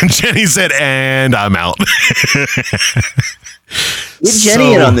 Jenny said, and I'm out. Get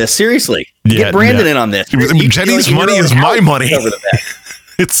Jenny in on this, seriously. Get Brandon in on this. Jenny's money is my money. You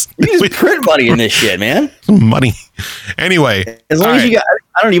just print money in this shit, man. Money. Anyway. As long as you got,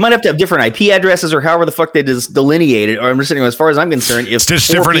 I don't know, you might have to have different IP addresses or however the fuck they just delineate it. Or I'm just saying, as far as I'm concerned, if it's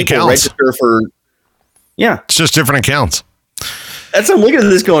just different accounts. Register for, it's just different accounts. That's what I'm looking at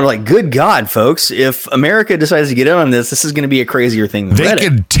this going like, good God, folks, if America decides to get in on this is going to be a crazier thing than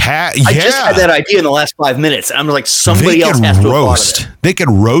Reddit. I just had that idea in the last 5 minutes. I'm like, somebody else has to roast. They could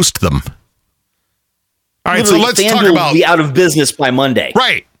roast them. All right, literally, so let's talk about be out of business by Monday.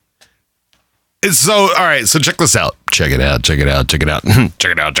 Right. All right, so check this out. Check it out.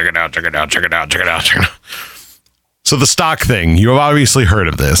 So the stock thing, you have obviously heard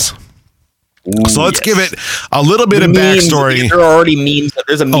of this. Ooh, so let's give it a little bit of backstory. There are already memes.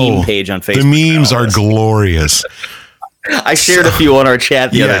 There's a meme page on Facebook. The memes are glorious. I shared a few on our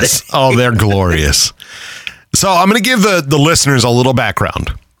chat the other day. Oh, they're glorious. So I'm going to give the listeners a little background.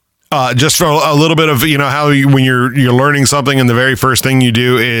 just for a little bit of, how when you're learning something and the very first thing you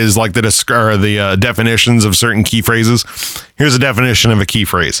do is like the definitions of certain key phrases. Here's a definition of a key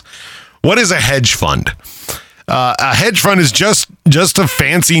phrase. What is a hedge fund? A hedge fund is just a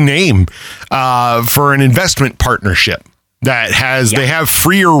fancy name for an investment partnership that they have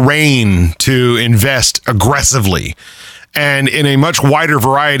freer reign to invest aggressively and in a much wider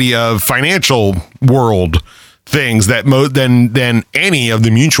variety of financial world things than any of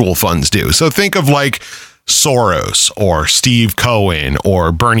the mutual funds do. So think of like Soros or Steve Cohen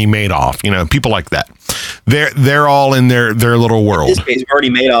or Bernie Madoff, people like that. They're all in their little world. In this case, Bernie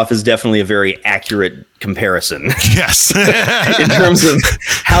Madoff is definitely a very accurate comparison. Yes. In terms of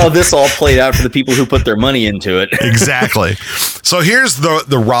how this all played out for the people who put their money into it. Exactly. So here's the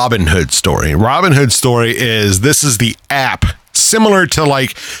Robinhood story. Robinhood story this is the app similar to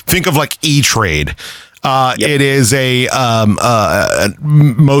think of E-Trade. Yep. It is a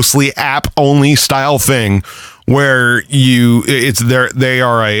mostly app only style thing where they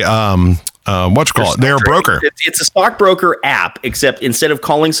are a they're a broker. It's a stockbroker app, except instead of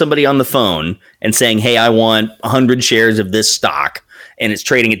calling somebody on the phone and saying, hey, I want 100 shares of this stock and it's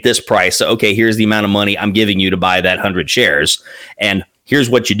trading at this price. So, okay, here's the amount of money I'm giving you to buy that 100 shares. And here's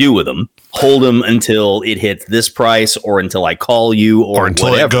what you do with them. Hold them until it hits this price or until I call you or until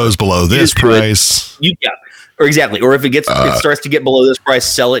whatever. It goes below this price. Or exactly. Or if it starts to get below this price,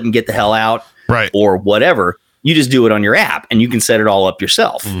 sell it and get the hell out. Right. Or whatever. You just do it on your app and you can set it all up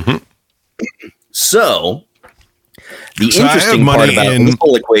yourself. Mm-hmm. So the interesting part about this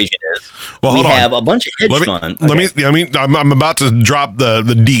whole equation is we have a bunch of hedge funds. I'm about to drop the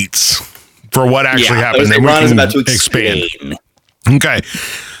deets for what actually happened. And Ron is about to expand. Okay.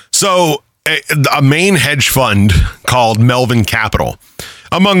 So a main hedge fund called Melvin Capital,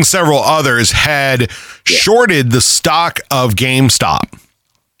 among several others, had shorted the stock of GameStop.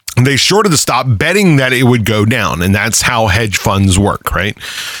 They shorted the stock betting that it would go down. And that's how hedge funds work, right?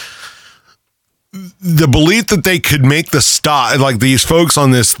 The belief that they could make the stock, like these folks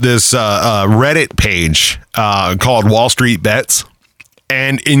on this Reddit page called Wall Street Bets,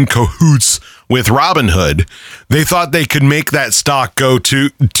 and in cahoots with Robinhood, they thought they could make that stock go to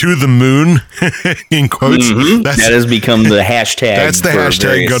the moon, in quotes. Mm-hmm. That has become the hashtag. That's the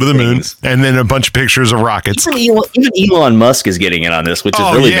hashtag, go to the moon. And then a bunch of pictures of rockets. Even Elon Musk is getting in on this, which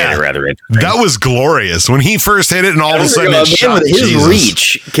has really made it rather interesting. That was glorious. When he first hit it and all of a sudden it shot. With his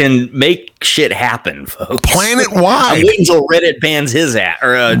reach can make shit happen, folks. Planet-wide. I'm waiting until Reddit bans his app,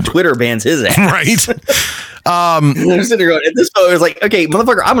 or Twitter bans his app. Right. They're sitting there going, at this point, it was like, okay,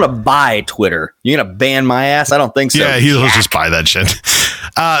 motherfucker, I'm going to buy Twitter. You're going to ban my ass? I don't think so. Yeah, he'll just buy that shit.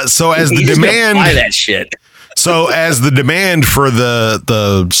 So as the demand, buy that shit. So as the demand for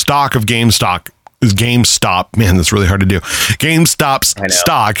the stock of GameStop, man, that's really hard to do. GameStop's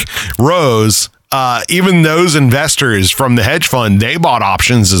stock rose. Even those investors from the hedge fund, they bought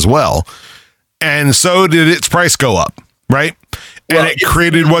options as well. And so did its price go up, right? And it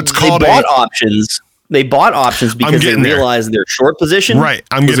created what's called options. They bought options because they realized their short position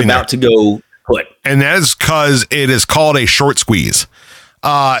was about to go put. And that is because it is called a short squeeze.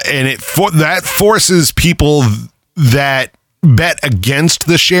 And that forces people that bet against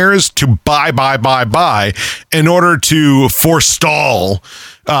the shares to buy in order to forestall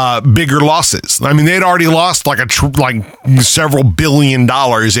bigger losses. I mean, they'd already lost like several $1 billion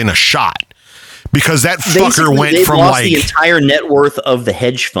in a shot. Because that fucker went from lost the entire net worth of the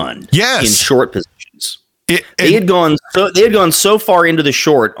hedge fund in short positions. They had gone so far into the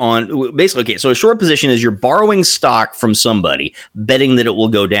short on basically. Okay, so a short position is you're borrowing stock from somebody, betting that it will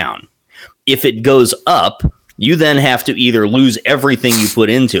go down. If it goes up, you then have to either lose everything you put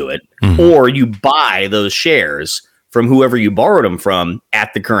into it, or you buy those shares from whoever you borrowed them from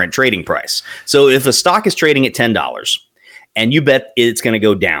at the current trading price. So if a stock is trading at $10 and you bet it's going to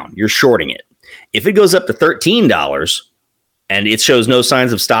go down, you're shorting it. If it goes up to $13 and it shows no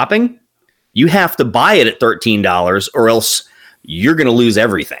signs of stopping, you have to buy it at $13 or else you're going to lose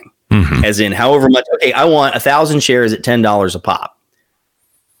everything. As in however much, okay, I want 1,000 shares at $10 a pop.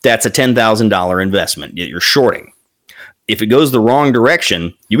 That's a $10,000 investment that you're shorting. If it goes the wrong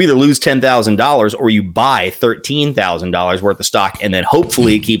direction, you either lose $10,000 or you buy $13,000 worth of stock. And then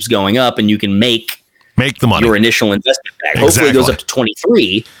hopefully it keeps going up and you can make the money, your initial investment back. Exactly. Hopefully it goes up to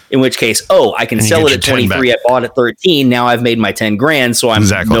 23, in which case, I can sell it at 23. I bought at 13. Now I've made my 10 grand. So I'm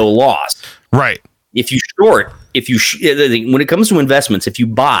no loss. Right. If you short, when it comes to investments, if you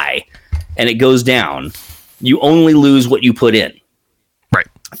buy and it goes down, you only lose what you put in. Right.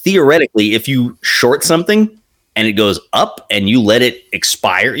 Theoretically, if you short something and it goes up and you let it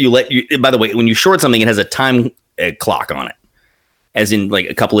expire, by the way, when you short something, it has a time clock on it. as in like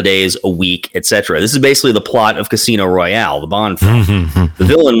a couple of days, a week, etc. This is basically the plot of Casino Royale, the Bond film. The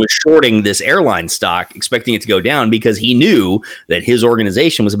villain was shorting this airline stock, expecting it to go down because he knew that his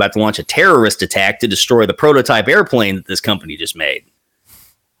organization was about to launch a terrorist attack to destroy the prototype airplane that this company just made.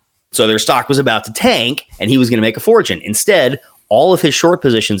 So their stock was about to tank, and he was going to make a fortune. Instead, all of his short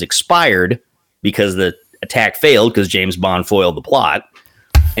positions expired because the attack failed because James Bond foiled the plot,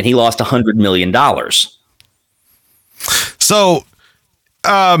 and he lost $100 million. So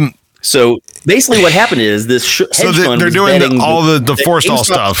basically what happened is this hedge fund they're doing all the forestall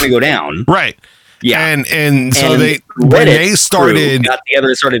stuff to go down. Right. Yeah. And so when they started got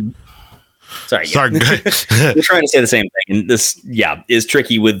together, sorry. We're trying to say the same thing. And this, is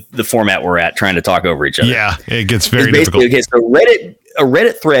tricky with the format we're at, trying to talk over each other. Yeah, it gets very difficult. Okay, so a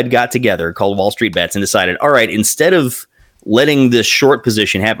Reddit thread got together called Wall Street Bets and decided, all right, instead of letting this short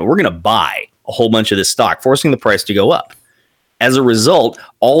position happen, we're going to buy a whole bunch of this stock, forcing the price to go up. As a result,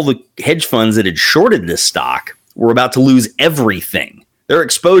 all the hedge funds that had shorted this stock were about to lose everything. Their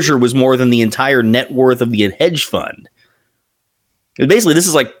exposure was more than the entire net worth of the hedge fund. Basically, this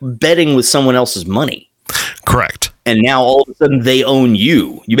is like betting with someone else's money. Correct. And now all of a sudden they own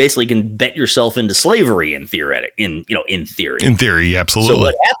you. You basically can bet yourself into slavery in theory. In theory, absolutely. So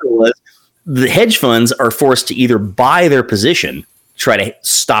what happened was the hedge funds are forced to either buy their position, try to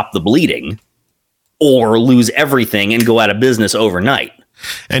stop the bleeding, or lose everything and go out of business overnight.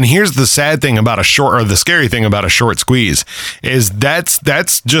 And here's the sad thing about the scary thing about a short squeeze is that's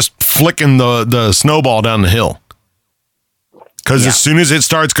just flicking the snowball down the hill. Because as soon as it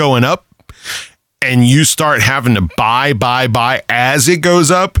starts going up and you start having to buy as it goes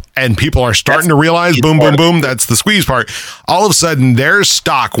up and people are starting to realize, boom, that's the squeeze part. All of a sudden their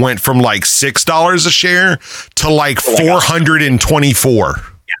stock went from like $6 a share to like 424.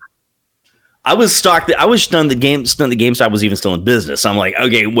 I was stunned that GameStop was even still in business. I'm like,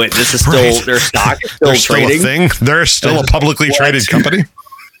 okay, wait, this is still their stock is still trading. Still a thing. They're still a publicly traded company.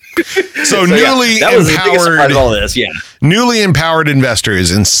 So newly empowered investors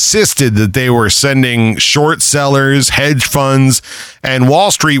insisted that they were sending short sellers, hedge funds, and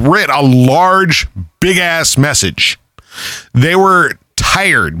Wall Street writ a large, big ass message. They were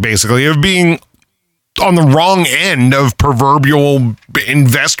tired, basically, of being on the wrong end of proverbial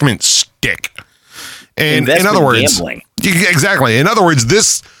investment stick. And in other words, gambling. Exactly. In other words,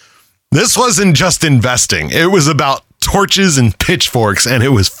 this wasn't just investing. It was about torches and pitchforks, and it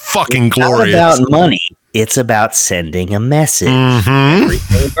was fucking glorious. It's not about money. It's about sending a message.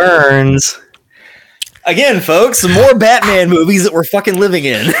 Everything burns. Again, folks, some more Batman movies that we're fucking living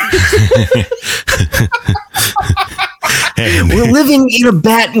in.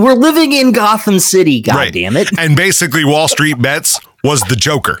 We're living in Gotham City, damn it. And basically Wall Street Bets was the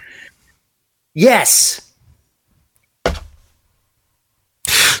Joker. Yes.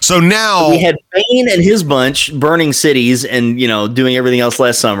 So now we had Bane and his bunch burning cities and, doing everything else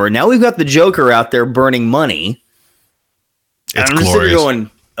last summer. Now we've got the Joker out there burning money. It's I'm just glorious.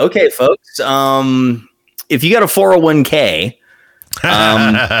 Going, okay, folks, if you got a 401k, keep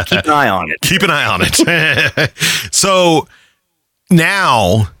an eye on it. Keep an eye on it. So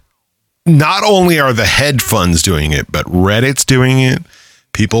now, not only are the hedge funds doing it, but Reddit's doing it.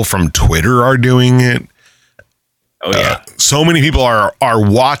 People from Twitter are doing it. Oh yeah. So many people are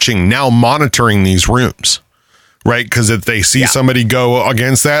watching now, monitoring these rooms, right? Because if they see somebody go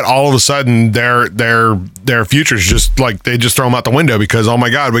against that, all of a sudden their futures just like they just throw them out the window because, oh my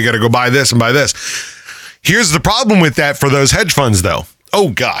God, we got to go buy this and buy this. Here's the problem with that for those hedge funds, though. Oh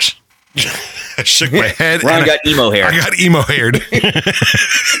gosh, I shook my head. Ron got emo hair. I got emo haired.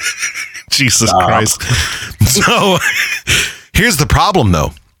 Jesus Christ. So here's the problem,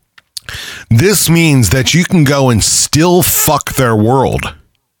 though. This means that you can go and still fuck their world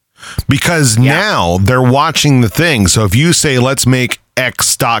because now they're watching the thing. So if you say, let's make X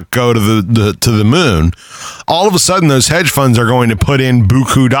stock go to the moon, all of a sudden those hedge funds are going to put in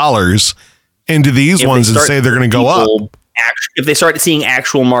buku dollars into these ones and say they're going to go up. If they start seeing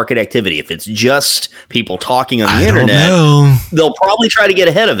actual market activity, if it's just people talking on the internet, they'll probably try to get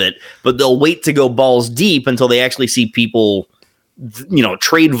ahead of it, but they'll wait to go balls deep until they actually see people,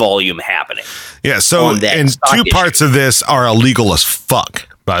 trade volume happening. Yeah. So, and two parts of this are illegal as fuck,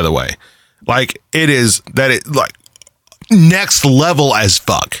 by the way. Like like next level as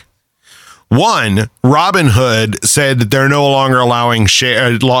fuck. One, Robinhood said that they're no longer allowing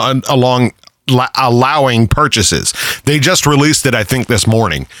allowing purchases. They just released it, I think, this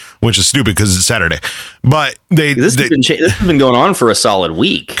morning, which is stupid because it's Saturday. But this has been going on for a solid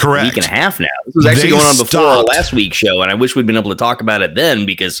week, correct, a week and a half now. This was actually going on before our last week's show, and I wish we'd been able to talk about it then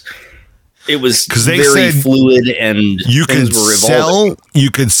because It was they very said fluid, and you things could were evolving.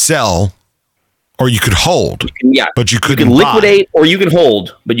 you could sell, or you could hold. But you couldn't liquidate or you can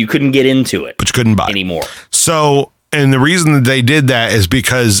hold, but you couldn't get into it. But you couldn't buy anymore. So, and the reason that they did that is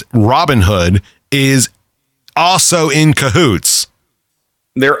because Robinhood is also in cahoots.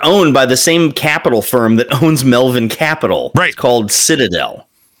 They're owned by the same capital firm that owns Melvin Capital. Right. It's called Citadel.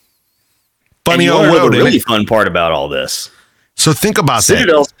 Funny old road. The really fun part about all this. So think about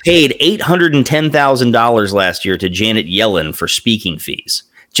Citadel's paid $810,000 last year to Janet Yellen for speaking fees.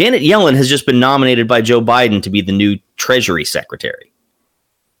 Janet Yellen has just been nominated by Joe Biden to be the new Treasury Secretary.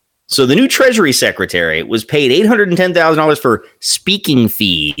 So the new Treasury Secretary was paid $810,000 for speaking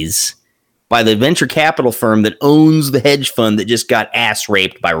fees by the venture capital firm that owns the hedge fund that just got ass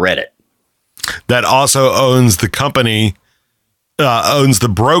raped by Reddit. That also owns the company, owns the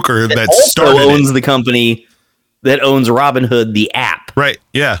broker that also started owns the company that owns Robinhood, the app. Right.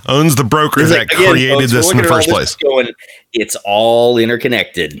 Yeah. Owns the broker that created this in the first place. It's all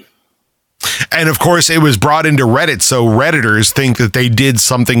interconnected. And of course, it was brought into Reddit, so Redditors think that they did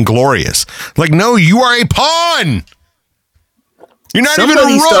something glorious. Like, no, you are a pawn. You're not even a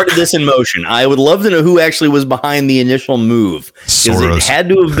rook. Started this in motion. I would love to know who actually was behind the initial move. Because it had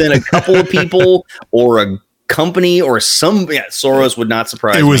to have been a couple of people or a company or some. Yeah, Soros would not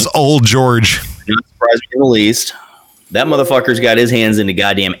surprise me. It was old George. Not surprise me in the least. That motherfucker's got his hands into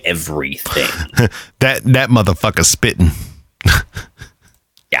goddamn everything. that motherfucker spitting.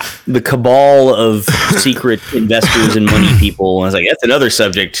 Yeah, the cabal of secret investors and money people. I was like, that's another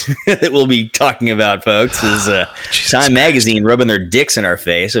subject that we'll be talking about, folks, is Time Magazine rubbing their dicks in our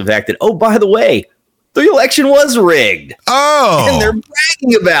face. The fact that, oh, by the way, the election was rigged. Oh. And they're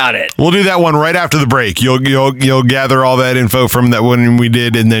bragging about it. We'll do that one right after the break. You'll gather all that info from that one we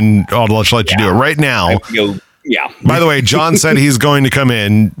did, and then I'll let you do it right now. Yeah. By the way, John said he's going to come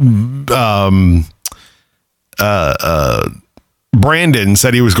in. Brandon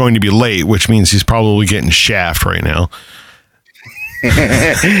said he was going to be late, which means he's probably getting shaft right now.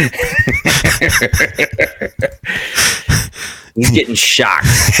 He's getting shocked.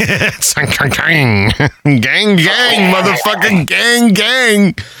 gang, motherfucking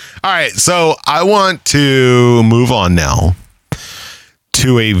gang. All right, so I want to move on now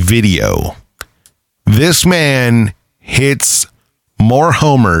to a video. This man hits more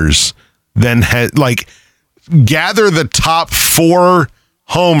homers than gather the top 4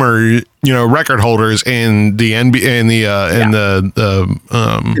 homer, record holders in the NBA in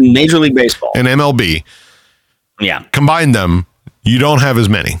the Major League Baseball and MLB. Yeah, combine them, you don't have as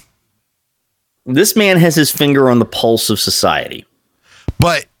many. This man has his finger on the pulse of society.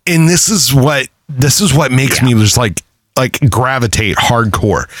 And this is what makes me just like gravitate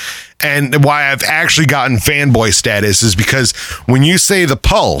hardcore. And why I've actually gotten fanboy status is because when you say the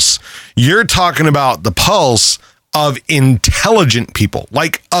pulse, you're talking about the pulse of intelligent people,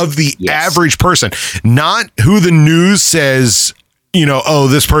 like of the average person, not who the news says,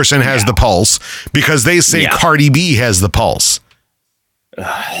 this person has the pulse, because they say Cardi B has the pulse.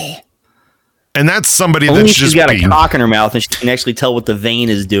 And that's somebody only that's she's just got a cock in her mouth and she can actually tell what the vein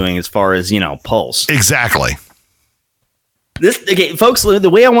is doing as far as, pulse. Exactly. Folks,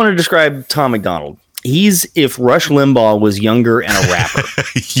 the way I want to describe Tom McDonald, he's if Rush Limbaugh was younger and a rapper.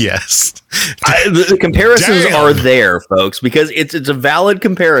 Yes. The comparisons are there, folks, because it's a valid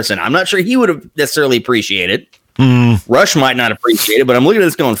comparison. I'm not sure he would have necessarily appreciated it. Rush might not appreciate it, but I'm looking at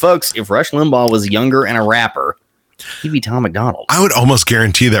this going, folks, if Rush Limbaugh was younger and a rapper, he'd be Tom McDonald. I would almost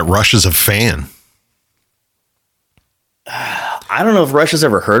guarantee that Rush is a fan. I don't know if Rush has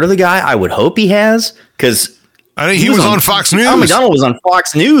ever heard of the guy. I would hope he has, because he was on Fox News. Tom McDonald was on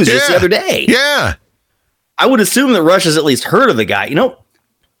Fox News just the other day. Yeah. I would assume that Rush has at least heard of the guy.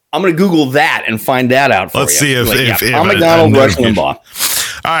 I'm going to Google that and find that out for you. Let's see if Tom McDonald, Rush Limbaugh.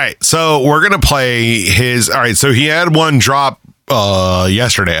 All right, so we're going to play his. All right, so he had one drop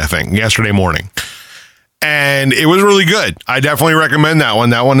yesterday morning. And it was really good. I definitely recommend that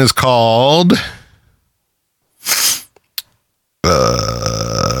one. That one is called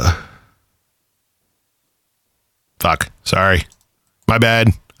Sorry. My bad.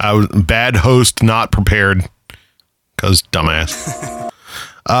 I was bad host, not prepared. Cause dumbass.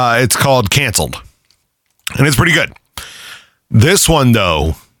 It's called Canceled. And it's pretty good. This one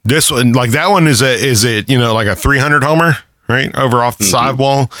though, that one is like a 300 homer, right? Over off the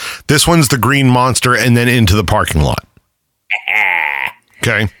sidewall. This one's the green monster and then into the parking lot.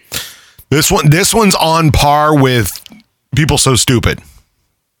 Okay. This one's on par with People So Stupid.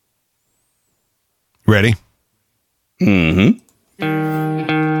 Ready? I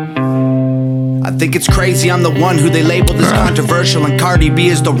think it's crazy I'm the one who they labeled as controversial, and Cardi B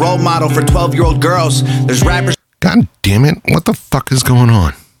is the role model for 12-year-old girls. There's rappers. God damn it. What the fuck is going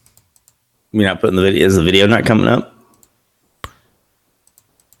on? You're not putting the video. Is the video not coming up?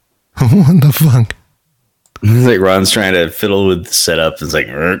 What the fuck? It's like Ron's trying to fiddle with the setup. It's like,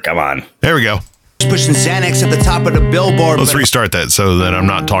 come on. There we go. Pushing Xanax at the top of the billboard. Let's restart that so that I'm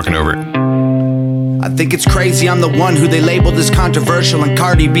not talking over it. I think it's crazy I'm the one who they labeled as controversial, and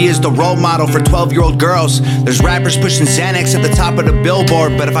Cardi B is the role model for 12-year-old girls. There's rappers pushing Xanax at the top of the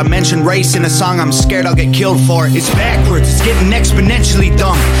billboard, but if I mention race in a song, I'm scared I'll get killed for it. It's backwards, it's getting exponentially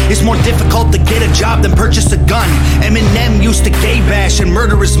dumb. It's more difficult to get a job than purchase a gun. Eminem used to gay bash and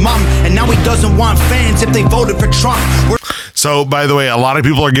murder his mom, and now he doesn't want fans if they voted for Trump. So, by the way, a lot of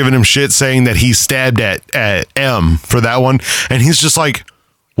people are giving him shit saying that he stabbed at M for that one, and he's just like,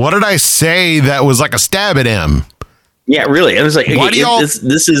 what did I say that was like a stab at M? Yeah, really. It was like, why do y'all?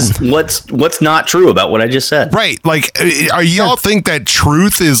 This is what's not true about what I just said. Right. Like, are y'all think that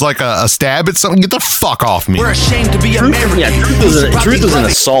truth is like a stab at something? Get the fuck off me. We're ashamed to be American. Yeah, truth is an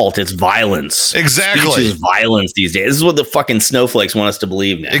assault. It's violence. Exactly. Speech is violence these days. This is what the fucking snowflakes want us to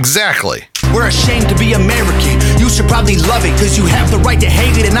believe now. Exactly. We're ashamed to be American. You should probably love it, because you have the right to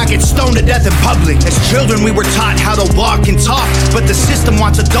hate it and not get stoned to death in public. As children, we were taught how to walk and talk, but the system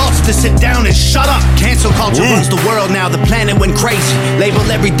wants adults to sit down and shut up. Cancel culture runs the world now. The planet went crazy. Label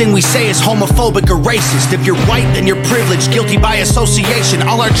everything we say as homophobic or racist. If you're white, then you're privileged, guilty by association.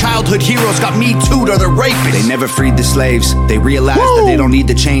 All our childhood heroes got Me Too'd or they're rapists. They never freed the slaves. They realized that they don't need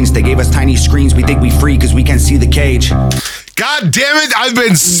to change. They gave us tiny screens. We think we free because we can't see the cage. God damn it. I've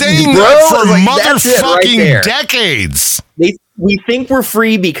been saying that for motherfucking decades. We think we're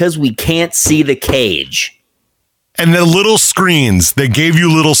free because we can't see the cage. And the little screens. They gave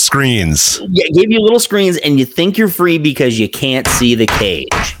you little screens. Yeah, gave you little screens, and you think you're free because you can't see the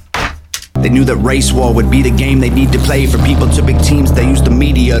cage. They knew that race war would be the game they need to play. For people to big teams, they use the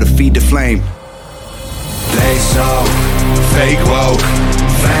media to feed the flame. They so fake woke.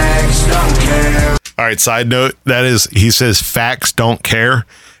 Facts don't care. All right, side note, that is, he says facts don't care.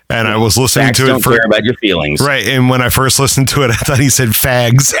 And I was listening facts to it don't care about your feelings. Right. And when I first listened to it, I thought he said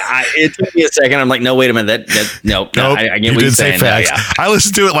fags. It took me a second. I'm like, no, wait a minute. Nope. I get what you're saying. Fags. No, yeah. I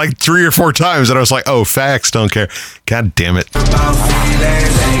listened to it like 3 or 4 times and I was like, oh, facts don't care. God damn it. About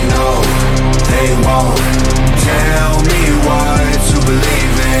feelings, they know they won't tell me what to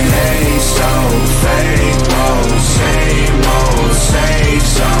believe in. Hey, so fake, whoa, same old, safe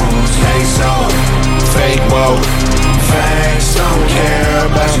zones. Hey, so fake, whoa, facts don't care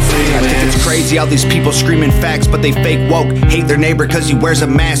about your feelings. I think it's crazy how these people screaming facts, but they fake woke. Hate their neighbor because he wears a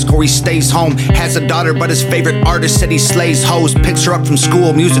mask or he stays home. Has a daughter, but his favorite artist said he slays hoes. Picks her up from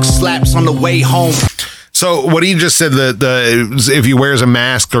school, music slaps on the way home. So what he just said, if he wears a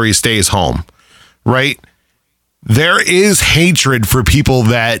mask or he stays home, right? There is hatred for people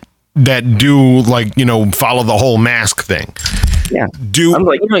that do, like, you know, follow the whole mask thing. Yeah. I'm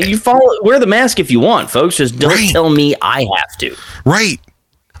like, you wear the mask if you want, folks. Just don't tell me I have to. Right.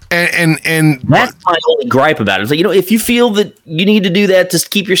 And that's my only gripe about it. It's like, if you feel that you need to do that to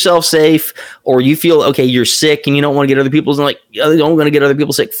keep yourself safe, or you feel, okay, you're sick and you don't want to get other people's, like, I don't want to get other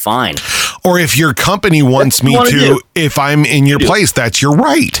people sick, fine. Or if your company wants me to, if I'm in your place, that's your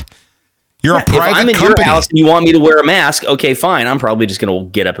right. You're a private company. If I'm in your house and you want me to wear a mask, okay, fine. I'm probably just going to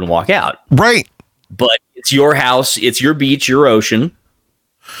get up and walk out. Right. But it's your house, it's your beach, your ocean.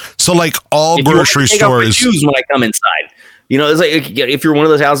 So, like, all grocery stores. Take off my shoes when I come inside. It's like, if you're one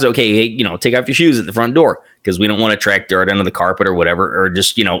of those houses, okay, hey, take off your shoes at the front door because we don't want to track dirt under the carpet or whatever, or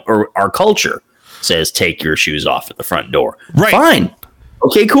just, or our culture says take your shoes off at the front door. Right. Fine.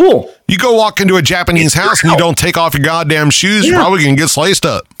 Okay, cool. You go walk into a Japanese house and you don't take off your goddamn shoes, you're probably going to get sliced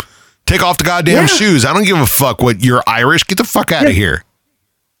up. Take off the goddamn shoes. I don't give a fuck what you're Irish. Get the fuck out of here.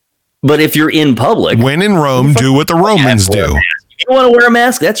 But if you're in public, when in Rome, do what the Romans do. If you want to wear a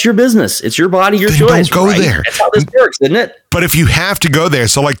mask, that's your business. It's your body, your choice. Don't go there. That's how this works, isn't it? But if you have to go there,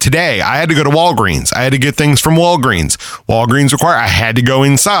 so like today, I had to go to Walgreens. I had to get things from Walgreens. Walgreens require I had to go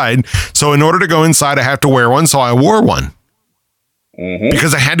inside. So in order to go inside, I have to wear one. So I wore one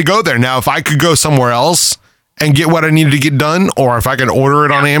because I had to go there. Now, if I could go somewhere else and get what I needed to get done, or if I can order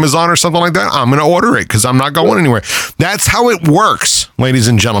it on Amazon or something like that, I'm going to order it because I'm not going anywhere. That's how it works, ladies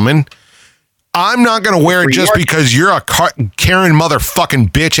and gentlemen. I'm not going to wear it just because you're a Karen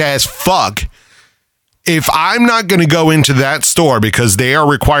motherfucking bitch ass fuck. If I'm not going to go into that store because they are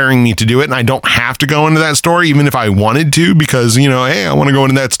requiring me to do it and I don't have to go into that store, even if I wanted to, because, hey, I want to go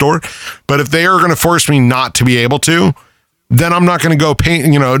into that store. But if they are going to force me not to be able to, then I'm not going to go pay,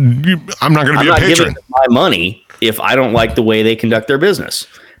 I'm not going to be a patron. Giving my money if I don't like the way they conduct their business.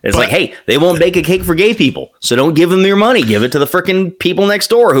 It's like, hey, they won't bake a cake for gay people, so don't give them your money. Give it to the freaking people next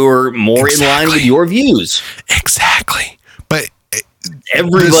door who are more in line with your views. Exactly. But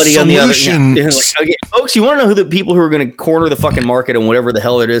everybody on the other end, like, okay, folks, you want to know who the people who are going to corner the fucking market and whatever the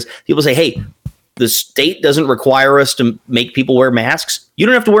hell it is? People say, hey, the state doesn't require us to make people wear masks. You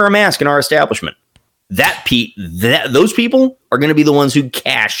don't have to wear a mask in our establishment. Those people are going to be the ones who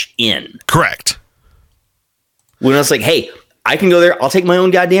cash in. Correct. When it's like, hey, I can go there. I'll take my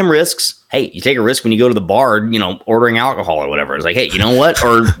own goddamn risks. Hey, you take a risk when you go to the bar, ordering alcohol or whatever. It's like, hey, you know what?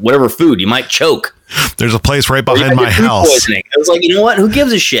 Or whatever food, you might choke. There's a place right behind my house. Poisoning. I was like, you know what? Who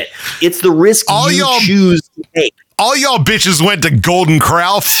gives a shit? It's the risk you choose to take. All y'all bitches went to Golden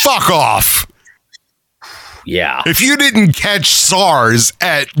Corral. Fuck off. Yeah. If you didn't catch SARS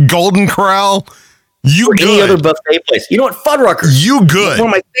at Golden Corral, you or good. Any other buffet place. You know what? Fuddruckers. You good. One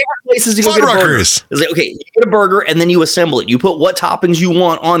of my favorite places to go get a burger. It's like, okay, you get a burger and then you assemble it. You put what toppings you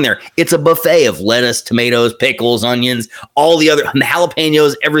want on there. It's a buffet of lettuce, tomatoes, pickles, onions, all the other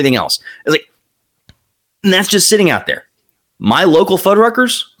jalapenos, everything else. It's like, and that's just sitting out there. My local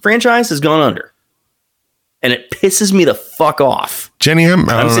Fuddruckers franchise has gone under. And it pisses me the fuck off. Jenny, I don't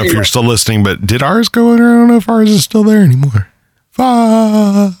know if you're still listening, but did ours go under? I don't know if ours is still there anymore.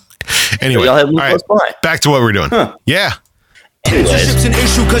 Fuck. Anyway, all right, back to what we're doing. Huh. Yeah. Censorship's an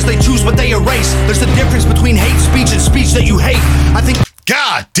issue because they choose what they erase. There's a difference between hate speech and speech that you hate. I think.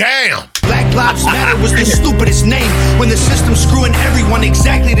 God damn. Black Lives Matter was the stupidest name when the system's screwing everyone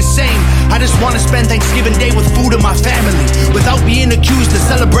exactly the same. I just want to spend Thanksgiving Day with food and my family without being accused of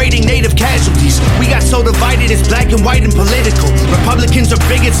celebrating native casualties. We got so divided, it's black and white and political. Republicans are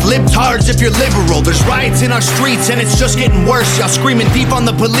bigots, libtards if you're liberal. There's riots in our streets and it's just getting worse. Y'all screaming deep on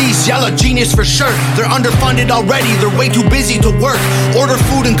the police, y'all are genius for sure. They're underfunded already, they're way too busy to work. Order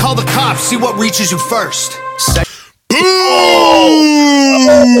food and call the cops, see what reaches you first. Boom!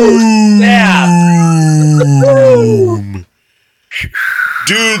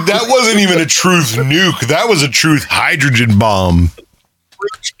 Dude, that wasn't even a truth nuke. That was a truth hydrogen bomb.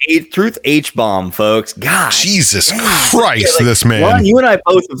 Truth H-bomb, folks. God. Jesus Christ, this man. Ron, you and I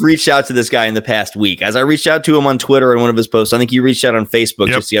both have reached out to this guy in the past week. As I reached out to him on Twitter and one of his posts, I think you reached out on Facebook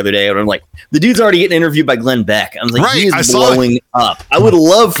just the other day. And I'm like, the dude's already getting interviewed by Glenn Beck. I was like, he is blowing up. I would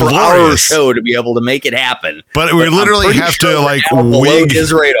love for our show to be able to make it happen. But we literally have to like wig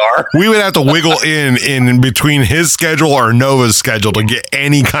his radar. We would have to wiggle in between his schedule or Nova's schedule to get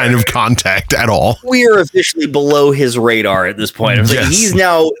any kind of contact at all. We are officially below his radar at this point. I was like, he's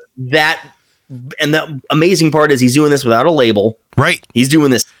now that, and the amazing part is he's doing this without a label. Right. He's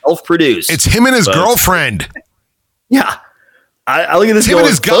doing this self-produced. It's him and his girlfriend. Yeah. I look at this. Him and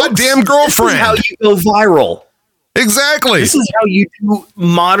his goddamn girlfriend. This is how you go viral. Exactly. This is how you do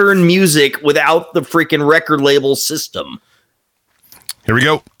modern music without the freaking record label system. Here we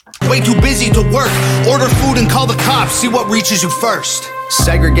go. Way too busy to work. Order food and call the cops. See what reaches you first.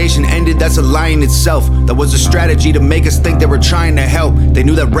 Segregation ended, that's a lie in itself. That was a strategy to make us think they were trying to help. They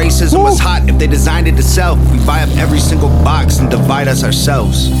knew that racism was hot if they designed it to sell. We buy up every single box and divide us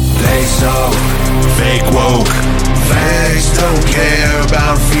ourselves. They so fake woke. Facts don't care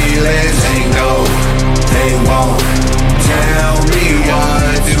about feelings. They know they won't tell me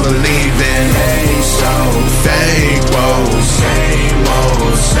what to believe in. They so fake woke. Same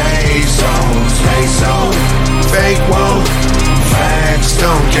old, same souls. They so fake woke. Facts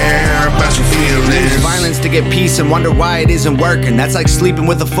don't care about your feelings. Violence to get peace and wonder why it isn't working. That's like sleeping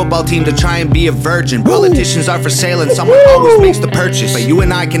with a football team to try and be a virgin. Politicians are for sale and someone always makes the purchase. But you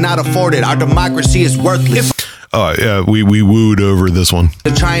and I cannot afford it. Our democracy is worthless. Oh, yeah, we wooed over this one.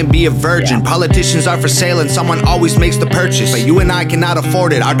 To try and be a virgin. Yeah. Politicians are for sale and someone always makes the purchase. But you and I cannot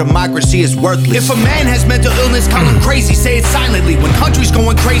afford it. Our democracy is worthless. If a man has mental illness, call him crazy, say it silently. When country's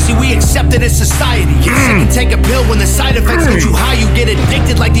going crazy, we accept it as society. Get sick and take a pill when the side effects get you high. You get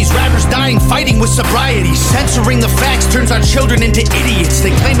addicted like these rappers dying, fighting with sobriety. Censoring the facts turns our children into idiots.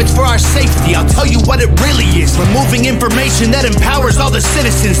 They claim it's for our safety. I'll tell you what it really is. Removing information that empowers all the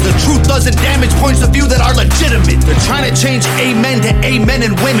citizens. The truth doesn't damage points of view that are legitimate. They're trying to change amen to amen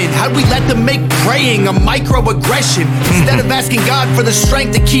and women. How'd we let them make praying a microaggression? Instead of asking God for the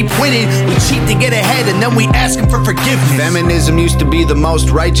strength to keep winning, we cheat to get ahead and then we ask him for forgiveness. Feminism used to be the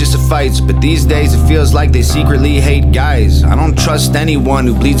most righteous of fights, but these days it feels like they secretly hate guys. I don't trust anyone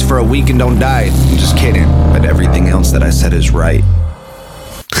who bleeds for a week and don't die. I'm just kidding, but everything else that I said is right.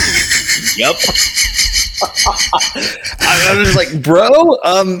 Yep. I was like, bro,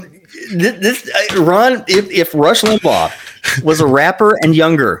 Ron, if Rush Limbaugh was a rapper and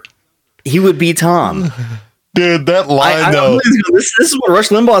younger, he would be Tom. Dude, that line though. This is what Rush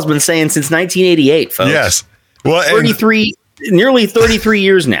Limbaugh's been saying since 1988, folks. Yes. Well, and 33, nearly 33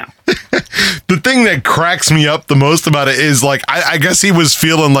 years now. the thing that cracks me up the most about it is like I guess he was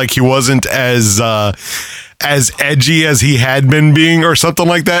feeling like he wasn't as edgy as he had been being or something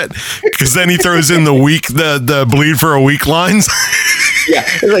like that, because then he throws in the bleed for a week lines. Yeah,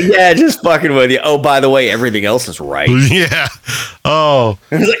 it's like, yeah, just fucking with you. Oh, by the way, everything else is right. Yeah. Oh,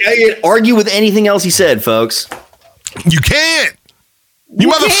 It's like, I can't argue with anything else he said, folks. you can't. You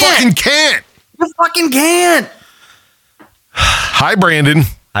motherfucking can't. You fucking can't. Hi, Brandon.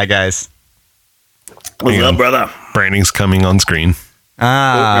 Hi, guys. What's Hang up, on. brother? Brandon's coming on screen.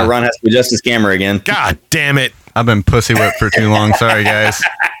 Now Ron has to adjust his camera again. God damn it, I've been pussy whipped for too long. Sorry, guys.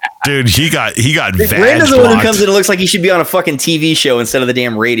 dude. He got Brandon's vag the one who blocked. comes in and looks like he should be on a fucking TV show instead of the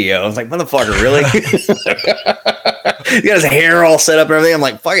damn radio. I was like, motherfucker, really? He got his hair all set up and everything. I'm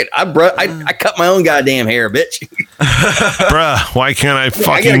like, fuck it. I cut my own goddamn hair, bitch. Bruh, why can't I I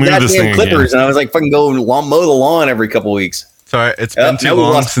fucking got move this goddamn thing clippers, again? and I was like, fucking go mow the lawn every couple weeks. Sorry, it's been too now we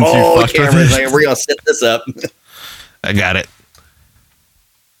long lost since all you the fucked with cameras. it. Like, we're gonna set this up. I got it.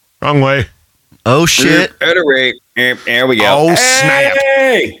 Wrong way. Oh, shit. There we go. Oh, snap.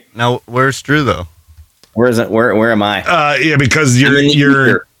 Hey! Now, where's Drew, though? Where is it? Where am I? Yeah, because I'm in the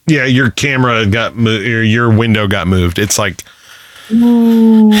ether. your camera got moved. Your window got moved. It's like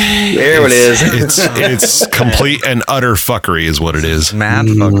There it is. it's complete and utter fuckery is what it is. Mad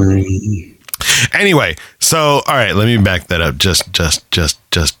fuckery. Anyway, so all right, let me back that up just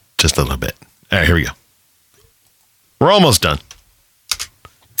a little bit. All right, here we go. We're almost done.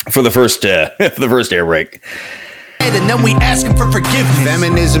 for the first air break. And then we ask him for forgiveness.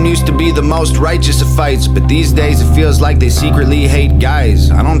 Feminism used to be the most righteous of fights, but these days it feels like they secretly hate guys.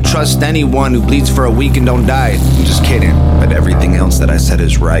 I don't trust anyone who bleeds for a week and don't die. I'm just kidding, but everything else that I said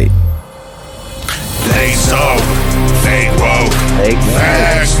is right. They so fake woke.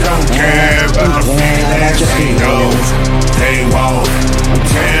 Facts don't care about feelings. They know they won't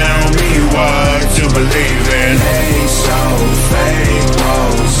tell me what to believe in. They so fake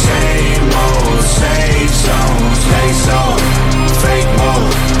woke. Same old, same songs. They so fake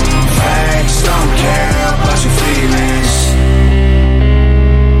woke. Facts don't care about your feelings.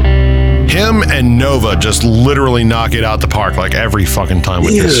 Him and Nova just literally knock it out the park like every fucking time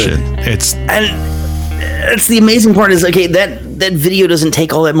with this shit. It's That's the amazing part is, okay, that video doesn't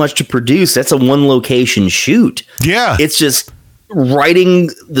take all that much to produce. That's a one location shoot. yeah. It's just writing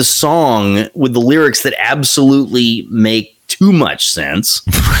the song with the lyrics that absolutely make too much sense.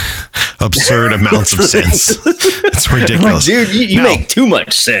 Absurd amounts of sense. It's ridiculous. Dude, you No. make too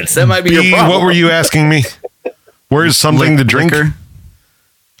much sense. That might be your B, problem. what were you asking me? Where's something to drink? Liquor?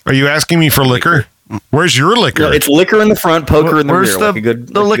 Are you asking me for liquor? Where's your liquor? No, it's liquor in the front, poker in the Where's rear. the, like a good,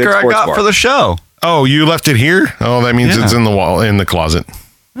 the like a good liquor I sports got bar. for the show? Oh, you left it here? Oh, that means Yeah. it's in the wall, in the closet.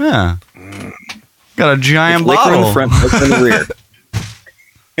 Yeah. Got a giant liquor bottle. in the front, poker in the rear.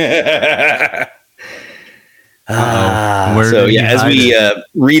 Where So did you yeah,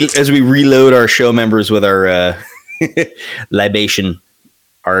 hide as we reload our show members with our libation,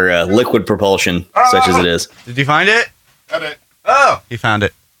 our liquid propulsion, such as it is. Did you find it? Got it. Oh, he found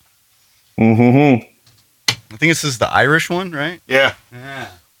it. Mm-hmm. I think this is the Irish one, right? Yeah.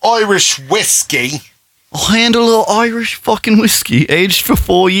 Irish whiskey. I'll hand a little Irish fucking whiskey, aged for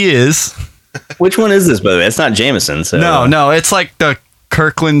 4 years. Which one is this, by the way? It's not Jameson. So No, it's like the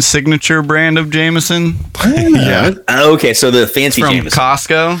Kirkland signature brand of Jameson Yeah. Okay, so the fancy from Jameson.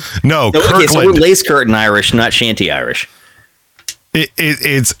 Costco. No, Okay, so we're Kirkland. lace curtain Irish, not shanty Irish.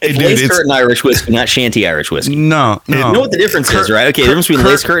 It's Lace curtain Irish whiskey, not shanty Irish whiskey. No. You know what the difference is, right? Okay, the difference between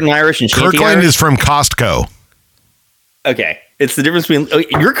lace curtain Irish and shanty Kirkland Irish. is from Costco. Okay, it's the difference between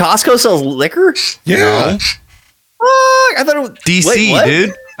your Costco sells liquor. Yeah. I thought it was DC, wait, what?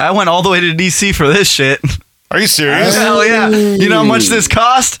 dude. I went all the way to DC for this shit. Are you serious? Hell yeah. You know how much this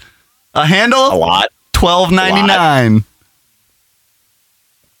cost? A handle? A lot. $12.99.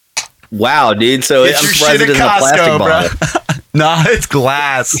 Wow, dude. So Get I'm your surprised shit it at isn't a plastic Costco, bottle. bro. Nah, it's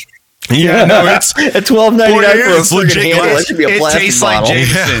glass. Yeah, no, it's At $12.99 for a It's legit freaking handle. glass. That should be a It plastic tastes bottle. like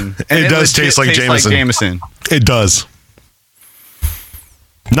Jameson. Yeah, And it does legit taste like tastes Jameson. It does.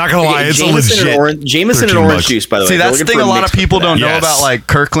 Not gonna lie, it's Jameson a legit. Jameson and 13 orange bucks. juice, by the way. See, If you're that's the looking thing for a lot of mixer people for don't that. know Yes. about, like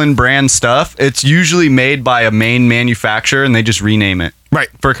Kirkland brand stuff. It's usually made by a main manufacturer and they just rename it Right.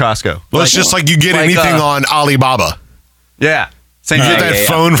 for Costco. Well, it's just like you get like, anything on Alibaba. Yeah. Same You get thing. that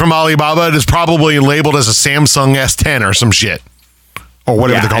phone from Alibaba, it is probably labeled as a Samsung S10 or some shit. Or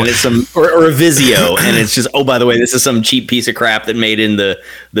whatever Yeah, they call and it. it's some or a Vizio, and it's just, oh, by the way, this is some cheap piece of crap that made in the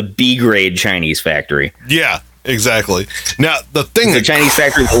B grade Chinese factory. Yeah. Exactly. Now, the thing the that Chinese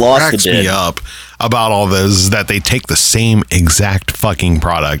factory that lost cracks the bid me up about all this is that they take the same exact fucking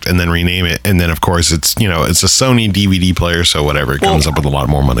product and then rename it, and then of course it's it's a Sony DVD player, so whatever, it comes up with a lot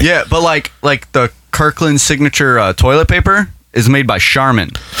more money. Yeah, but like the Kirkland signature toilet paper is made by Charmin,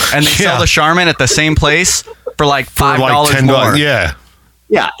 and they sell the Charmin at the same place for like $5 more. Yeah.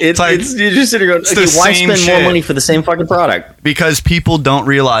 Yeah, it's you're just sitting there going, okay, why spend more money for the same fucking product? Because people don't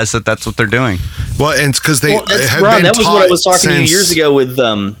realize that that's what they're doing. Well, and it's because they have been that was what I was talking to you since- years ago with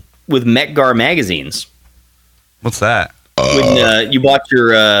Metgar magazines. What's that? When you bought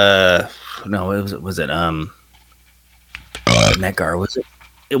your was it Metgar, was it?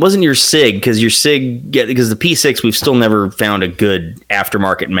 It wasn't your SIG, because your SIG, because the P6, we've still never found a good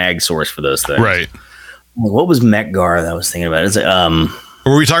aftermarket mag source for those things. Right. What was Metgar that I was thinking about? Is it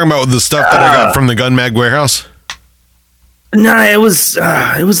Were we talking about the stuff that I got from the Gun Mag warehouse? No, it was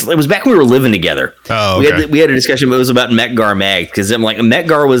back when we were living together. Oh, okay. We had a discussion, but it was about Metgar mag, because I'm like,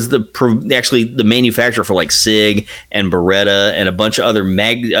 Metgar was actually the manufacturer for like SIG and Beretta and a bunch of other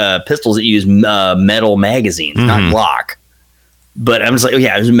pistols that use metal magazines, not Glock. But I'm just like,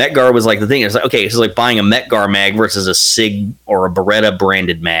 Metgar was like the thing. It's like, okay, it's like buying a Metgar mag versus a SIG or a Beretta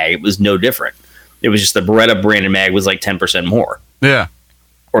branded mag. It was no different. It was just the Beretta branded mag was like 10% more. Yeah.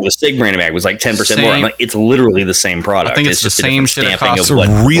 Or the SIG branded mag was like 10% more. I'm like, it's literally the same product. I think it's just the a same different shit stamping across of what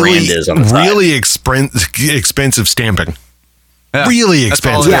really, brand is on the side. really expensive stamping. Yeah, really that's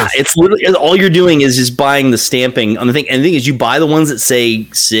all expensive. it Yeah, is. it's literally all you're doing is just buying the stamping on the thing. And the thing is, you buy the ones that say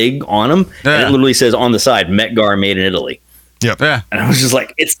SIG on them, and it literally says on the side, Metgar made in Italy. Yep. Yeah. And I was just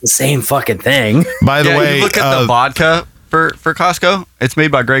like, it's the same fucking thing. By the way, you look at the vodka for Costco. It's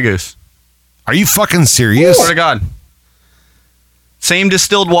made by Grey Goose. are you fucking serious? Swear to God. Same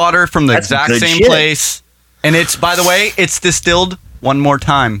distilled water from the That's exact good same shit. place. And it's, by the way, it's distilled one more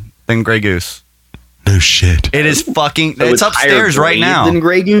time than Grey Goose. No shit. It is fucking, So it's upstairs higher right grade now. than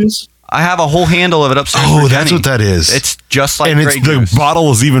Grey Goose? I have a whole handle of it upstairs. Oh, for that's Jenny. what that is. It's just like and Grey it's Goose. the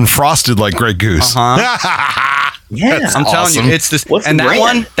bottle is even frosted like Grey Goose. Yeah. That's I'm telling awesome. you, it's this. What's and the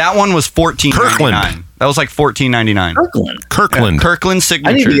that brand? one was $14.99. Kirkland. That was like $14.99. Kirkland. Kirkland I need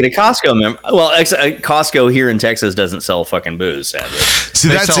signature. to get a Costco member. Well, Costco here in Texas doesn't sell fucking booze, sadly. See,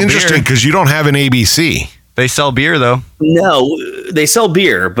 They that's sell interesting beer. because you don't have an ABC. They sell beer though. No, they sell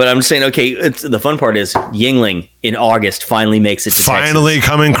beer, but I'm just saying, okay, the fun part is Yingling in August finally makes it to Finally Texas.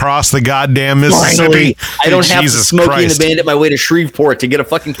 coming across the goddamn Mississippi. Finally. I don't have Jesus to Smokey Christ. and the Bandit my way to Shreveport to get a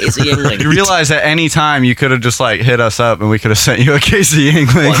fucking case of Yingling. You realize at any time you could have just like hit us up and we could have sent you a case of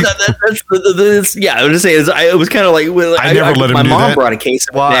Yingling. Yeah, I was just saying, it was kind of like, I never let him my do mom that. brought a case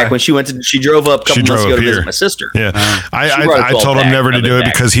of it Why? back when she drove up a couple months ago to here. visit my sister. Yeah, She brought a I 12 told him pack, never to of it do it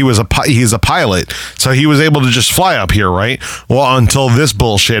back. because he's a pilot, so he was able to just fly up here, right? Well, until this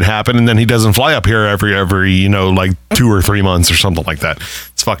bullshit happened, and then he doesn't fly up here every like 2 or 3 months or something like that.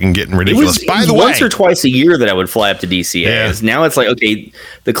 It's fucking getting ridiculous. It By was the way, once or twice a year that I would fly up to DCA. Yeah. Now it's like, okay,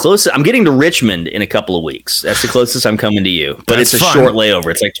 the closest I'm getting to Richmond in a couple of weeks. That's the closest I'm coming to you, but That's it's a fun. short layover.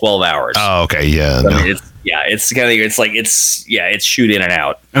 It's like 12 hours. oh, okay, yeah, I no. mean, it's shoot in and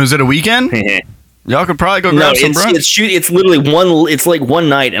out. Was it a weekend? Y'all could probably go grab some brunch. It's literally one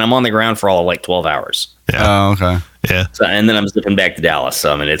night, and I'm on the ground for all of like 12 hours. Oh, okay. Yeah. So, and then I'm zipping back to Dallas.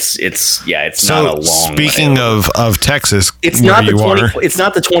 So I mean, it's So not a long. speaking layover. of Texas, it's where not the you are, it's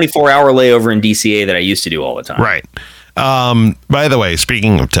not the 24-hour layover in DCA that I used to do all the time. right? By the way,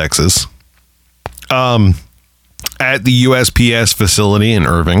 speaking of Texas, at the USPS facility in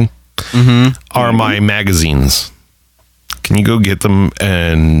Irving are my magazines. Can you go get them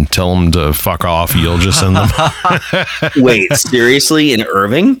and tell them to fuck off? You'll just send them. Wait, seriously, in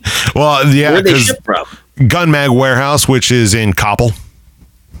Irving? Well, yeah, Where they because ship from? Gun Mag Warehouse, which is in Coppell.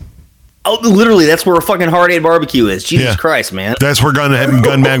 Oh, literally, that's where a fucking Hard Aid Barbecue is. Jesus Yeah. Christ, man. That's where Gun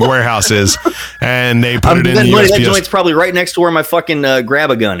Mag Warehouse is, and they put it in the that USPS. joint's probably right next to where my fucking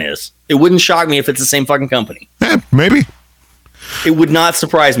Grab-A-Gun is. It wouldn't shock me if it's the same fucking company. Yeah, maybe. It would not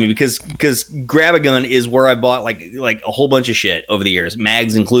surprise me because Grab-A-Gun is where I bought like a whole bunch of shit over the years,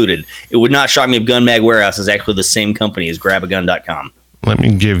 mags included. It would not shock me if Gun Mag Warehouse is actually the same company as Grab-A-Gun.com. Let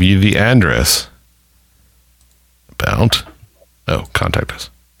me give you the address. Contact us.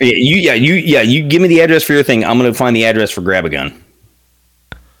 You give me the address for your thing. I'm going to find the address for Grab-A-Gun.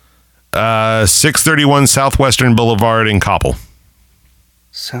 631 Southwestern Boulevard in Coppell.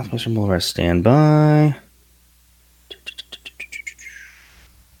 Southwestern Boulevard, stand by.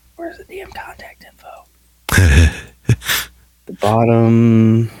 Where's the damn contact info? The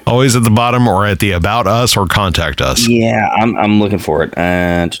bottom. Always at the bottom or at the About Us or Contact Us. Yeah, I'm looking for it.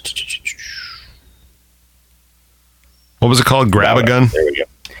 What was it called? Grab-A-Gun? There we go.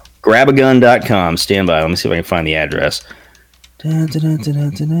 Grabagun.com. Stand by. Let me see if I can find the address. Got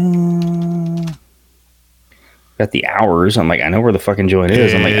the hours. I'm like, I know where the fucking joint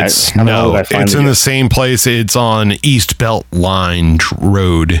is. I'm like, it's in the same place. It's on East Belt Line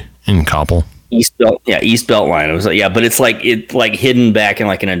Road in Coppell. East Belt Line. It was like, but it's like hidden back in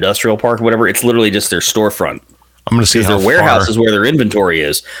like an industrial park or whatever. It's literally just their storefront. I'm going to see how their warehouse is where their inventory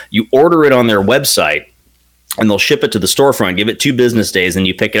is. You order it on their website, and they'll ship it to the storefront. Give it 2 business days, and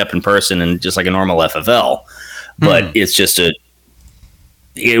you pick it up in person, and just like a normal FFL. But it's just a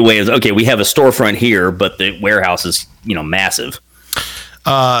way of, okay, we have a storefront here, but the warehouse is massive.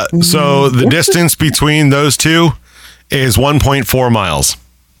 So the distance between those two is 1.4 miles.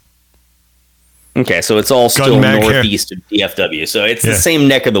 Okay, so it's all still northeast of DFW. So it's the same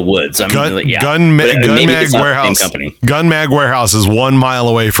neck of the woods. Gun Mag Warehouse is 1 mile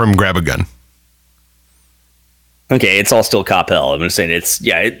away from Grab a Gun. Okay, it's all still Coppell. I'm going to say it's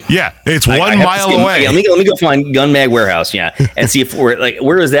it's 1 mile away. Let me go find Gun Mag Warehouse, and see if we're like,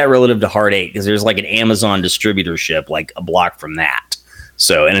 where is that relative to Hard 8? Because there's like an Amazon distributorship like a block from that.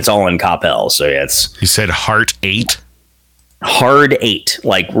 So, and it's all in Coppell. So it's. You said Hard 8? Hard 8,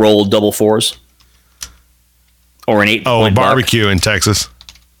 like roll double 4s. Or an 8. Oh, a barbecue in Texas.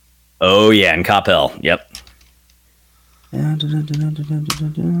 Oh yeah, in Coppell. Yep.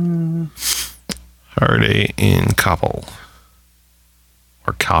 Hard 8 in Coppell.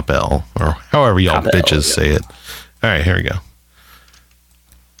 Or Coppell. Or however y'all bitches say it. All right, here we go.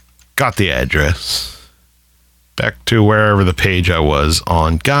 Got the address. Back to wherever the page I was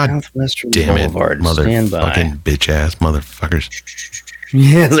on. God Southwestern damn it. Boulevard. Motherfucking bitch ass motherfuckers.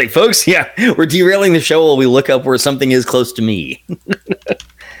 Yeah, it's like, folks, we're derailing the show while we look up where something is close to me.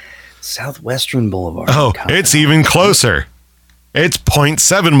 Southwestern Boulevard. Oh, it's even closer. It's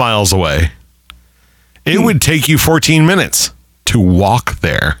 0.7 miles away. It would take you 14 minutes to walk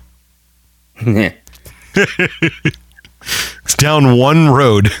there. It's down one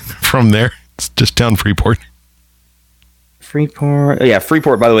road from there. It's just down Freeport. Freeport,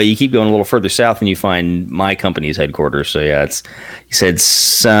 by the way, you keep going a little further south and you find my company's headquarters. So you said,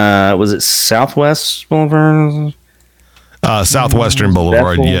 was it Southwest Boulevard? Southwestern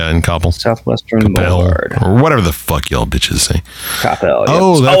Boulevard, in Coppell. Southwestern Boulevard. Or whatever the fuck y'all bitches say. Coppell.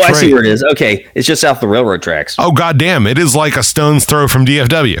 Oh, that's I see where it is. Okay, it's just south of the railroad tracks. Oh, goddamn. It is like a stone's throw from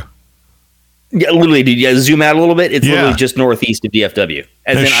DFW. Yeah, literally, dude. Yeah, zoom out a little bit. It's literally just northeast of DFW.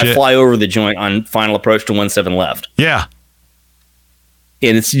 And then I fly over the joint on final approach to 17 left. Yeah.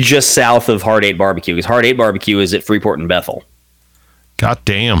 And it's just south of Hard 8 Barbecue, because Hard 8 Barbecue is at Freeport and Bethel. God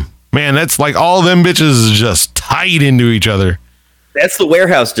damn. Man, that's like all them bitches just tied into each other. That's the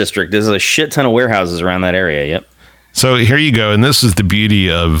warehouse district. There's a shit ton of warehouses around that area. Yep. So here you go. And this is the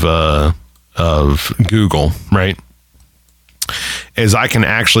beauty of Google, right? Is I can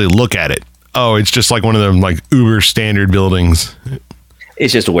actually look at it. Oh, it's just like one of them like uber standard buildings.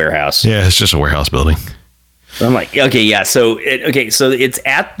 It's just a warehouse. Yeah, it's just a warehouse building. So I'm like, okay, yeah. So it's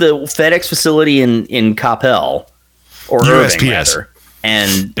at the FedEx facility in Coppell or USPS. Irving, rather.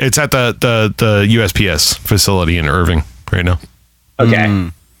 And it's at the USPS facility in Irving right now. Okay.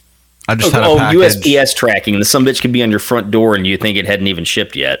 I just had a package. USPS tracking. Some bitch could be on your front door and you think it hadn't even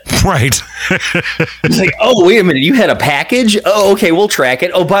shipped yet. Right. It's like, oh, wait a minute. You had a package? Oh, okay. We'll track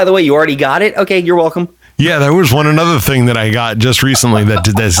it. Oh, by the way, you already got it? Okay, you're welcome. Yeah, there was another thing that I got just recently that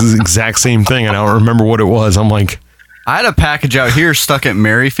did this exact same thing, and I don't remember what it was. I'm like, I had a package out here stuck at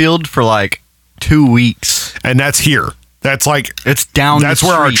Merrifield for like 2 weeks, and that's here. That's like it's down. That's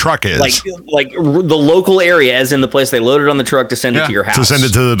where our truck is. Like the local area, as in the place they loaded on the truck to send it to your house. To send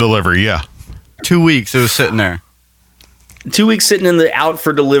it to the delivery. Yeah. 2 weeks it was sitting there. 2 weeks sitting in the out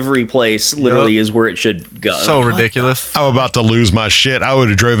for delivery place literally is where it should go. So ridiculous. I'm about to lose my shit. I would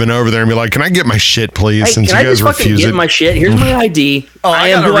have driven over there and be like, "Can I get my shit, please?" Hey, since you guys refuse get my shit. Here's my ID. I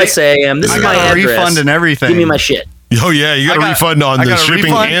am who I say I am. This is my address. Refund and everything. Give me my shit. Oh yeah, you got a refund on the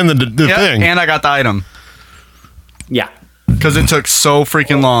shipping and the thing. And I got the item. Yeah. Because it took so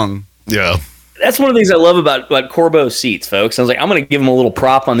freaking long. Yeah. That's one of the things I love about Corbo seats, folks. I was like, I'm going to give them a little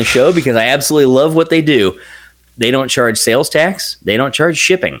prop on the show because I absolutely love what they do. They don't charge sales tax. They don't charge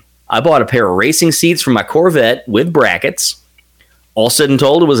shipping. I bought a pair of racing seats for my Corvette with brackets. All said and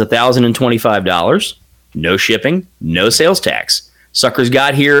told, it was $1,025. No shipping, no sales tax. Suckers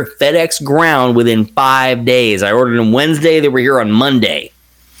got here FedEx ground within 5 days. I ordered them Wednesday. They were here on Monday.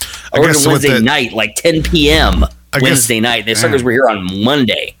 I ordered them Wednesday night, like 10 p.m. Wednesday night. The suckers were here on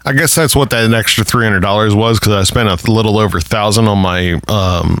Monday. I guess that's what that extra $300 was, because I spent a little over $1,000 on my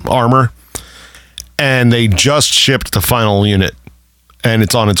armor, and they just shipped the final unit, and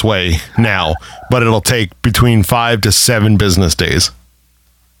it's on its way now. But it'll take between 5 to 7 business days.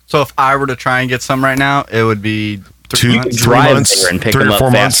 So if I were to try and get some right now, it would be 3 months. 3 months, there and pick 3 them or up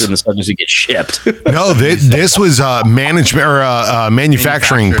 4 faster months. than the subjects who get shipped. No, this was management or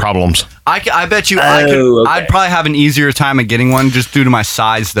manufacturing problems. I bet you Oh, okay. I'd probably have an easier time of getting one just due to my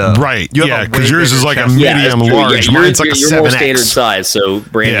size, though. Right. You have Yeah, a way because yours is bigger like a chest. medium that's true. large. Yeah, Mine's like a you're 7X. more standard size, so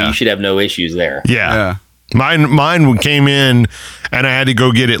Brandon, Yeah. you should have no issues there. Yeah. Mine came in and I had to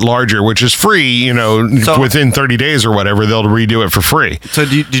go get it larger, which is free, So- within 30 days or whatever, they'll redo it for free. So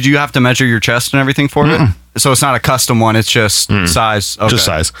did you have to measure your chest and everything for it? So it's not a custom one, it's just size. Okay. Just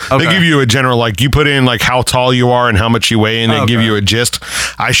size. Okay. They give you a general, like you put in like how tall you are and how much you weigh, and they give you a gist.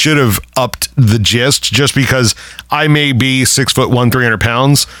 I should have upped the gist just because I may be 6'1", 300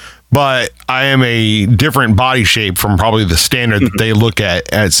 pounds, but I am a different body shape from probably the standard that they look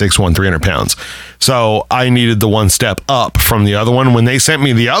at 6'1", 300 pounds. So I needed the one step up from the other one. When they sent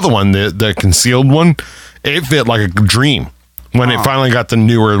me the other one, the concealed one, it fit like a dream. When it finally got the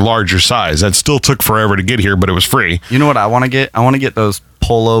newer, larger size. That still took forever to get here, but it was free. You know what I want to get? I want to get those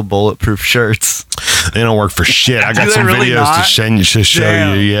polo bulletproof shirts. They don't work for shit. I got they some really videos not? to show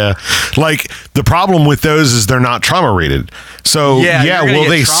Damn. you. Yeah, like the problem with those is they're not trauma rated. So you're gonna will get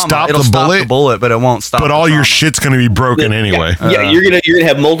they trauma. stop It'll the stop bullet? the bullet, but it won't stop. But the all your trauma. shit's gonna be broken anyway. Yeah, you're gonna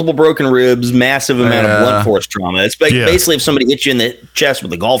have multiple broken ribs, massive amount of blunt force trauma. It's Yeah. basically if somebody hits you in the chest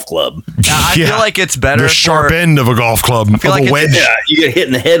with a golf club. I feel like it's better the sharp for- end of a golf club, of like a it's- wedge. Yeah, you get hit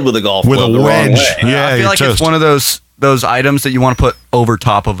in the head with a golf With club a the wrong wedge. way. Yeah, I feel you're like toast. it's one of those items that you want to put over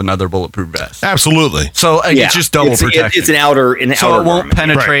top of another bulletproof vest. Absolutely. So Yeah. it's just double protection. It's an outer, so outer it won't garment.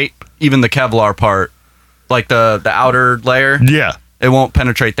 penetrate even the Kevlar part, like the outer layer. Yeah. It won't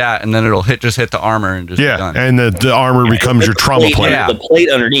penetrate that, and then it'll just hit the armor and just be Yeah, done. and the armor becomes your trauma plate. Yeah. The plate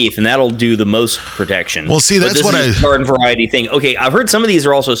underneath, and that'll do the most protection. Well, see, But that's this what is a garden variety thing. Okay, I've heard some of these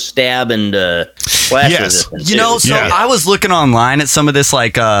are also stab and slash Yes. resistant. You know, too. so I was looking online at some of this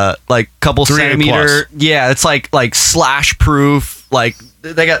like couple 3A+. centimeter. Yeah, it's like slash proof. Like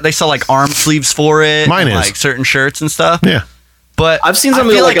they sell like arm sleeves for it. Mine and, is. like certain shirts and stuff. Yeah. But I've seen I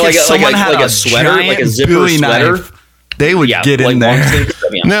something feel like if a someone had like a sweater, like a giant zipper Bowie sweater. knife, they would Yeah, get like in long there. sleeve.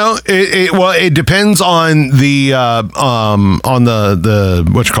 Yeah. No, it depends on the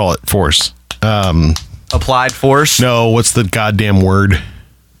what you call it force. Applied force. No, what's the goddamn word?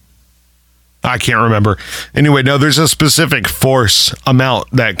 I can't remember. Anyway, no, there's a specific force amount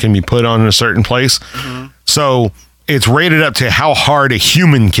that can be put on a certain place. So it's rated up to how hard a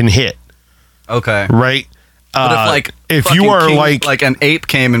human can hit, Okay. right? But if fucking you are King- like an ape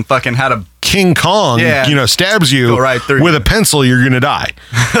came and fucking had a King Kong, Yeah. stabs you Go right through with you. a pencil, you're gonna die.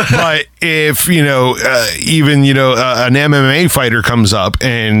 But if even an MMA fighter comes up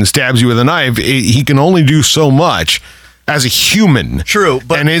and stabs you with a knife, he can only do so much as a human. True,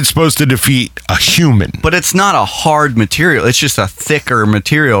 but- and it's supposed to defeat a human. but it's not a hard material. It's just a thicker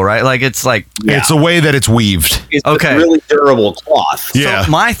material, right? Like it's like It's the way that it's weaved. It's Okay. a really durable cloth. Yeah.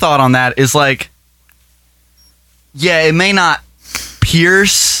 So my thought on that is like, yeah, it may not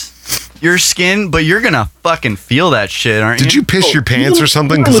pierce your skin, but you're gonna fucking feel that shit, aren't Did you piss your pants or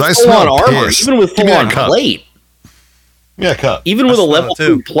something? Because Even I with full-on smell armor, piss. even with Give me that full-on cup. plate, Yeah, cup. even with a smell level it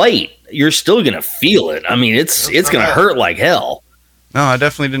too. 2 plate, you're still gonna feel it. I mean, it's gonna hurt like hell. No, I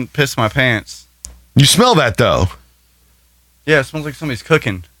definitely didn't piss my pants. You smell that though. Yeah, it smells like somebody's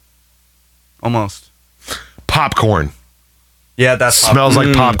cooking. Almost. Popcorn. Yeah, that Smells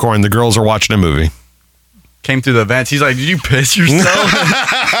like popcorn. The girls are watching a movie. came through the vents. He's like, "Did you piss yourself?"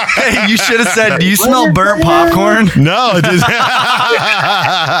 Hey, you should have said, "Do you smell burnt popcorn?" No, it didn't.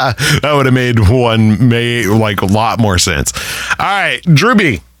 That would have made a lot more sense. All right,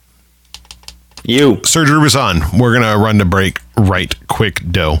 Drewby. Sir Drewbison, we're gonna run to break right quick.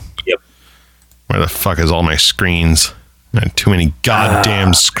 Yep. Where the fuck is all my screens? I had too many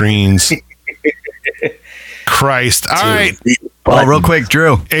goddamn screens. Christ. All right. Oh, real quick,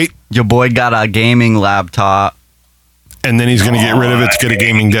 Drew. Your boy got a gaming laptop. And then he's going to get rid of it to get a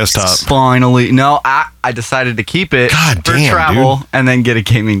gaming desktop. Finally. No, I decided to keep it for damn, travel dude. and then get a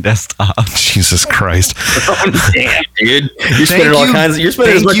gaming desktop. Jesus Christ. Damn, dude. You're spending all kinds. You're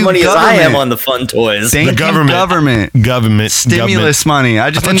spending as much money as I have on the fun toys. Thank you, government. Stimulus money. I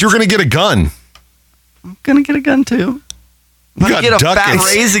thought you were going to get a gun. I'm going to get a gun too. I'm about to get a fat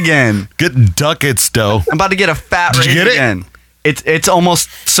raise again. Get ducats, though. I'm about to get a fat Did raise you get it? again. It's almost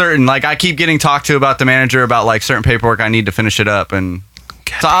certain. Like I keep getting talked to about the manager about like certain paperwork I need to finish it up, and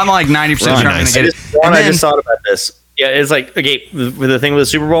so I'm like 90% sure I'm going to get it. I just thought about this. Yeah, it's like okay, with the thing with the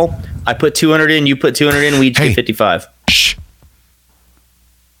Super Bowl, I put 200 in, you put 200 in, we each get 55. Shh.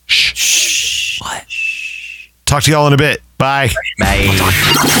 What? Talk to y'all in a bit. Bye.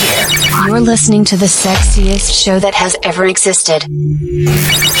 You're listening to the sexiest show that has ever existed.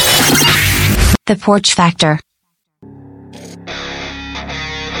 The Porch Factor.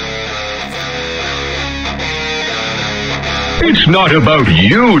 It's not about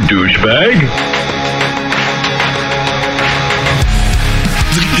you, douchebag.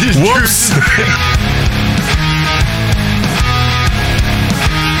 Whoops.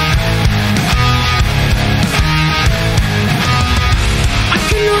 I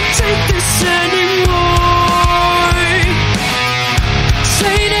cannot take this anymore.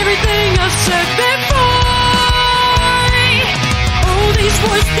 Saying everything I've said before. All these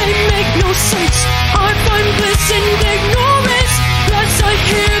words, they make no sense. I find bliss in ignorance. As I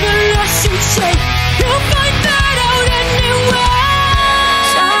hear the less you say, you'll find that out anyway.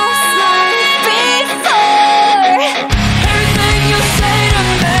 Just like before. Everything you say to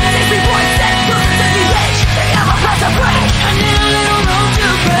me makes me one step closer to the edge. I'm about to break. I need a little room to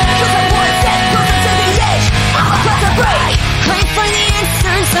break. 'Cause I'm one step closer to the edge. I'm about to break. Can't find the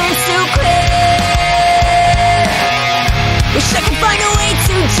answers, I'm too clear. Wish I could find a way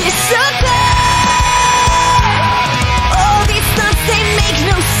to disappear. All these thoughts, they make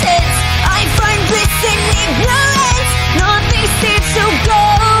no sense. I find bliss in ignorance. Nothing seems to go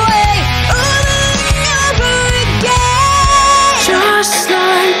away over and over again. Just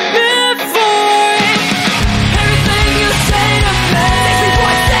like before. Everything you say to me makes me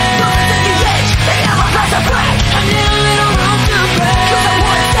one step closer to the edge. I'm about to break. I need a little room to break. 'Cause I'm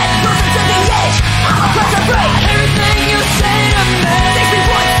one step closer to the edge. I'm about to break. Everything you say to me makes me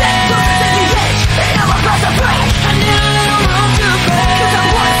one step closer to the edge. I'm about to break. I need a little room to break. 'Cause I'm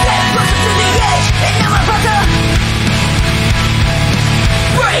one step closer to the edge. I'm about to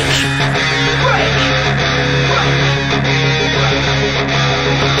break. Break.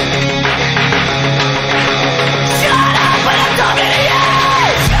 Shut up when I'm talking to you.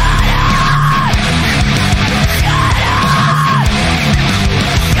 Shut up. Shut up.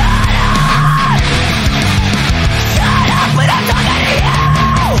 Shut up. Shut up when I'm talking to you.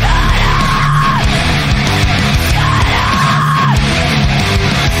 Shut up. Shut up. Shut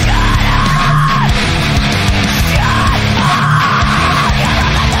up. Shut up.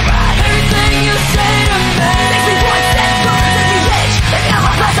 Everything you say to me makes me one step closer to the edge. I'm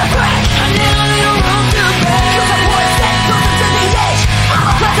about to break. I need a little room to break. 'Cause I'm one step closer to the edge. I'm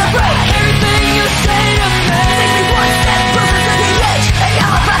about to break. Everything you say to me makes me one step closer to the edge.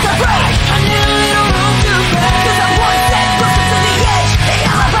 I'm about to break. I need a little room to break. 'Cause I'm one step closer to the edge.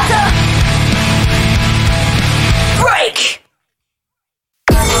 I'm about to break.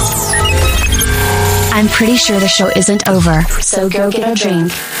 I'm pretty sure the show isn't over, so go get a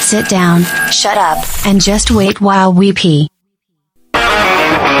drink, sit down, shut up, and just wait while we pee.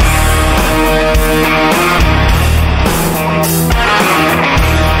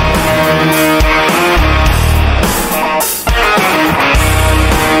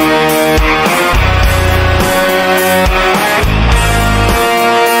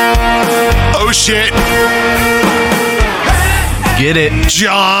 Oh shit. Get it.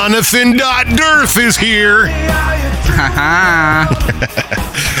 Jonathan.Dirth is here.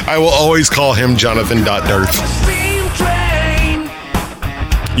 I will always call him Jonathan.Dirth.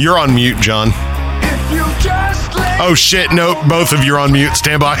 You're on mute, John. Oh shit, nope, both of you are on mute.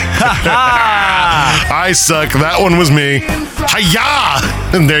 Stand by. I suck. That one was me. Hiya!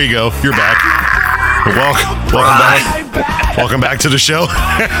 And there you go. You're back. Welcome back. Welcome back to the show.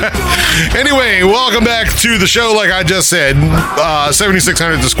 Anyway, welcome back to the show. Like I just said,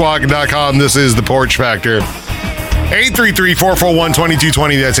 7600thesquawk.com. This is the Porch Factor.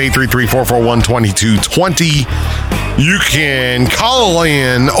 833-441-2220. That's 833-441-2220. You can call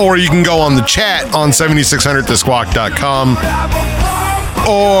in, or you can go on the chat on 7600thesquawk.com.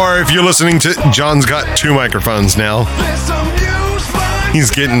 Or if you're listening to, John's got two microphones now. He's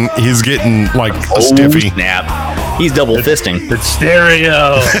getting like a stiffy. Snap. He's double fisting. It's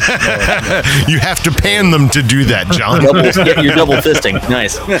stereo. You have to pan them to do that, John. You're double fisting.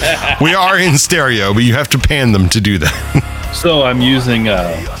 Nice. We are in stereo, but you have to pan them to do that. So I'm using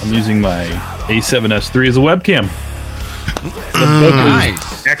my A7S III as a webcam.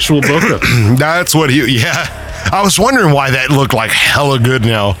 Nice. Actual Boca. That's what yeah. I was wondering why that looked like hella good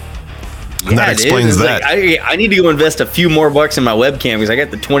now. And that explains that. Like, I need to go invest a few more bucks in my webcam because I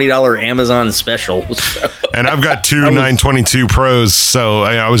got the $20 Amazon special. And I've got two 922 Pros, so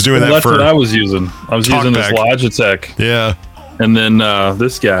I was doing that that's for. That's what I was using. I was using this Logitech. Yeah. And then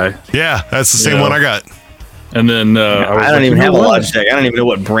this guy. Yeah, that's the same one I got. And then I don't even have a Logitech. I don't even know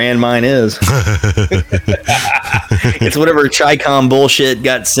what brand mine is. It's whatever Chicom bullshit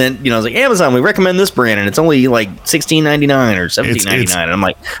got sent. I was like, Amazon, we recommend this brand, and it's only like $16.99 or $17.99. And I'm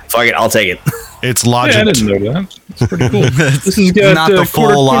like, fuck it, I'll take it. It's Logitech. Yeah, I didn't know that. It's pretty cool. This has got Not the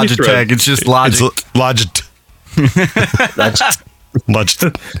quarter full 20 thread. Logitech. It's just Logic.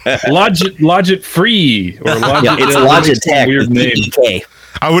 Logit free or Logit. Yeah, it's Logitech. Weird name. TEK.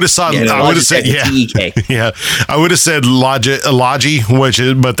 I would have said. Yeah, I would have said. Yeah, TEK. yeah. I would have said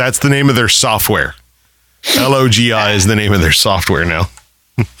Logi, but that's the name of their software. LOGI is the name of their software now.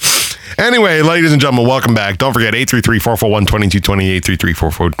 Anyway, ladies and gentlemen, welcome back. Don't forget 833-441-2220,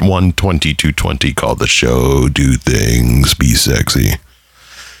 833-441-2220. Call the show. Do things. Be sexy.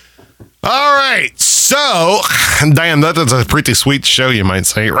 All right. So, damn, that's a pretty sweet show, you might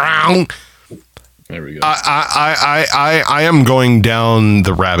say. Wrong. There we go. I am going down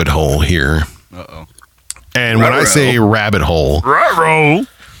the rabbit hole here. Uh-oh. And when I say rabbit hole, Ron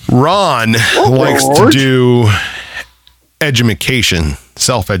Oh, likes to do edumacation,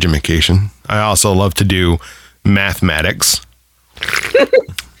 self-education. I also love to do mathematics.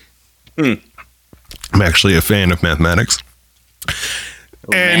 I'm actually a fan of mathematics.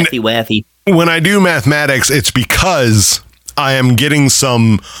 And Waffy. when I do mathematics, it's because I am getting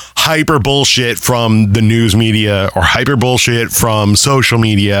some hyper bullshit from the news media or hyper bullshit from social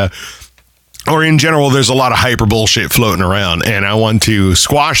media, or in general, there's a lot of hyper bullshit floating around, and I want to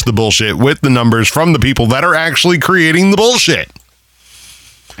squash the bullshit with the numbers from the people that are actually creating the bullshit.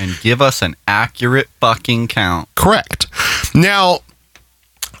 And give us an accurate fucking count. Correct. Now,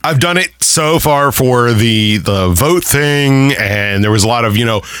 I've done it so far for the vote thing, and there was a lot of,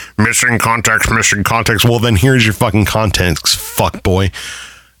 missing context. Well, then here's your fucking context, fuck boy.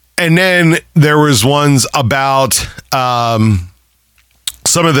 And then there was ones about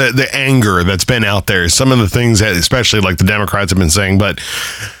some of the anger that's been out there, some of the things that especially like the Democrats have been saying, but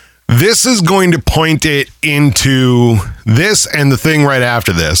this is going to point it into this, and the thing right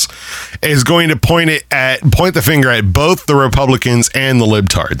after this is going to point the finger at both the Republicans and the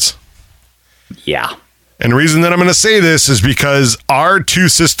libtards. Yeah. And the reason that I'm going to say this is because our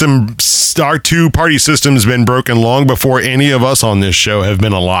two-party system has been broken long before any of us on this show have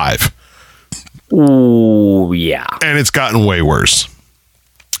been alive. Ooh, yeah. And it's gotten way worse.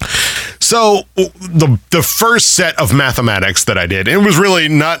 So the first set of mathematics that I did, it was really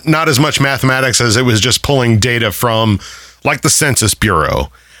not as much mathematics as it was just pulling data from like the Census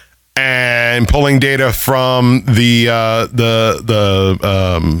Bureau and pulling data from the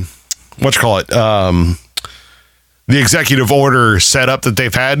the executive order setup that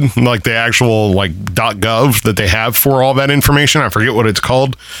they've had, like the actual like .gov that they have for all that information. I forget what it's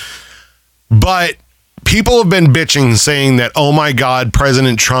called, but people have been bitching saying that, oh my God,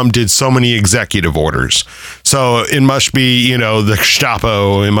 President Trump did so many executive orders. So it must be, the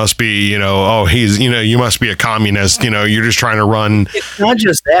Gestapo. It must be, he's, you must be a communist. You're just trying to run. It's not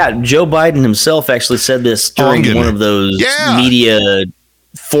just that. Joe Biden himself actually said this during one of those media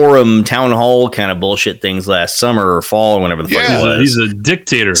forum town hall kind of bullshit things last summer or fall or whenever the fuck it was. He's a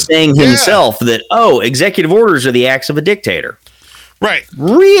dictator. Saying himself that, executive orders are the acts of a dictator. Right.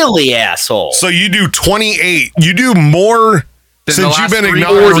 Really, asshole. So you do 28. You do more since you've been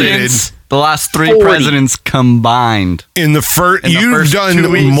inaugurated. The last 3 presidents combined. In the first, you've done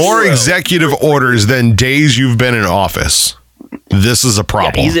more executive orders than days you've been in office. This is a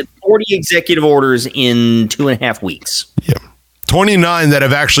problem. Yeah, he's at 40 executive orders in 2.5 weeks. Yeah. 29 that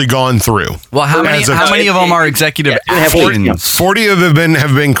have actually gone through. Well, how many of them are executive actions? 40 of them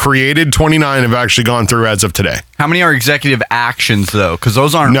have been created. 29 have actually gone through as of today. How many are executive actions, though? Because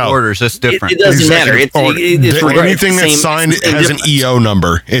those aren't orders. That's different. It doesn't matter. Anything that's signed has an EO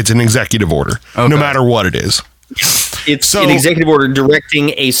number. It's an executive order, no matter what it is. It's an executive order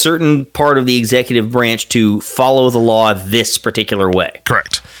directing a certain part of the executive branch to follow the law this particular way.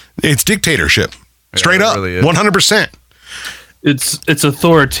 Correct. It's dictatorship. Straight up. Really 100%. It's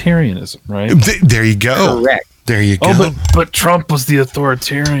authoritarianism, right? There you go. Correct. There you go. Oh, but Trump was the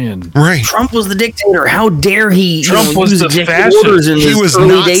authoritarian. Right. Trump was the dictator. How dare he Trump was use the executive fascist. orders in He his was early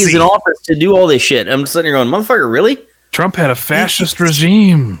Nazi. days in office to do all this shit. I'm sitting here going, motherfucker, really? Trump had a fascist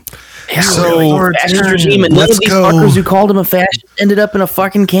regime. Yeah, So, really. Fascist regime. And none of these fuckers who called him a fascist ended up in a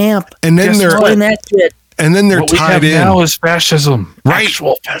fucking camp. And then they're that shit. And then they're What we tied have in. now is fascism. Right.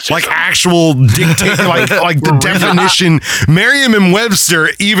 Actual fascism. Like actual dictator, like the definition. Merriam-Webster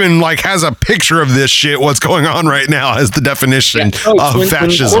even has a picture of this shit. What's going on right now as the definition of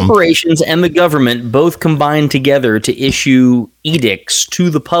fascism. When corporations and the government both combine together to issue edicts to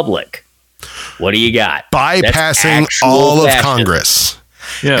the public, what do you got? Bypassing all of Congress.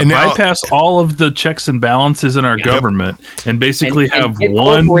 Yeah, and now, bypass all of the checks and balances in our government and basically have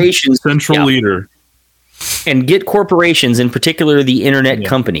one central leader. And get corporations, in particular the internet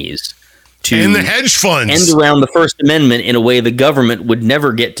companies, to and the hedge funds end around the First Amendment in a way the government would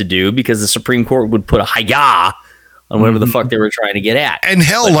never get to do because the Supreme Court would put a hi-ya on whatever the fuck they were trying to get at. And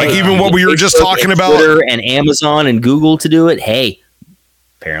hell, like even what we were just talking about, Twitter and Amazon and Google to do it. Hey,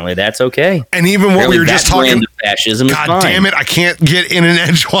 apparently that's okay. And even what we were just talking, fascism. God damn it, I can't get in an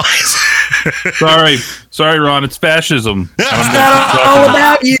edgewise. Sorry, Ron. It's fascism. It's not all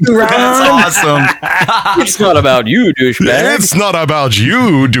about you, Ron. That's awesome. It's not about you, douchebag. It's not about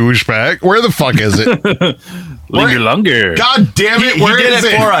you, douchebag. Where the fuck is it? Linger. God damn it! He did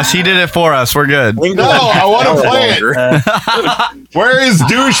it for us. He did it for us. We're good. No, I want to play it. Where is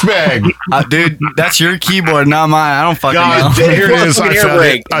douchebag? Dude, that's your keyboard, not mine. I don't fucking know. Here it is. I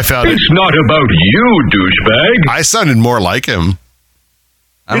found it. It's not about you, douchebag. I sounded more like him.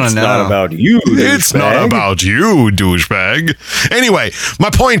 I don't know. Not about you. It's not about you, douchebag. Anyway, my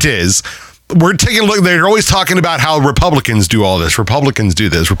point is, we're taking a look. They're always talking about how Republicans do all this. Republicans do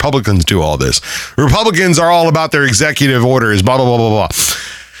this. Republicans do all this. Republicans are all about their executive orders, blah, blah, blah, blah,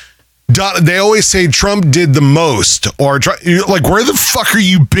 blah. They always say Trump did the most, or like, where the fuck are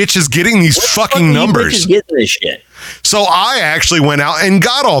you bitches getting these fucking numbers? Getting this shit. So I actually went out and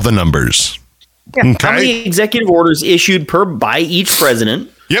got all the numbers. Yeah. Okay. How many executive orders issued by each president?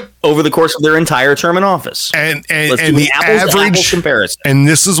 Yep. Over the course of their entire term in office. And the average comparison. And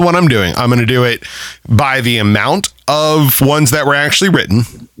this is what I'm doing. I'm going to do it by the amount of ones that were actually written,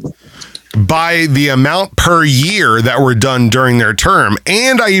 by the amount per year that were done during their term,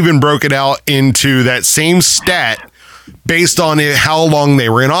 and I even broke it out into that same stat based on how long they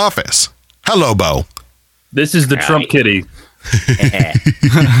were in office. Hello, Bo. This is the Trump kitty.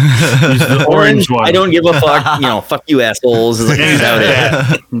 The orange one. I don't give a fuck. Fuck you assholes. Is like,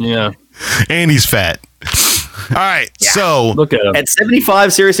 yeah. And he's fat. All right. Yeah. So look at him. At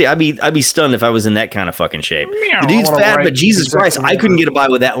 75, seriously, I'd be stunned if I was in that kind of fucking shape. The dude's fat, but Jesus Christ, I couldn't get by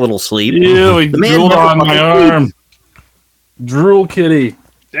with that little sleep. Ew, he drooled on my arm. Drool kitty.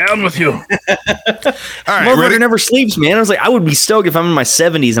 Down with you. All right. Motherfucker never sleeps, man. I was like, I would be stoked if I'm in my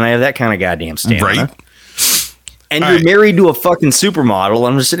 70s and I have that kind of goddamn stamina. Right. And you're married to a fucking supermodel.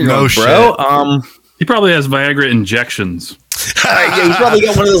 I'm just sitting there, bro. He probably has Viagra injections. Yeah, he's probably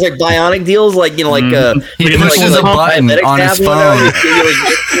got one of those like bionic deals, like he pushes a button on his phone.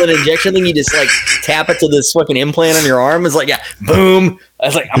 An injection thing, you just like tap it to this fucking implant on your arm. It's like, yeah, boom.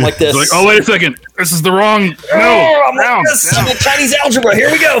 I'm like this. Like, oh wait a second, this is the wrong. I'm like this. I'm like Chinese algebra.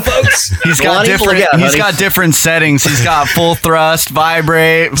 Here we go, folks. He's got different settings. He's got full thrust,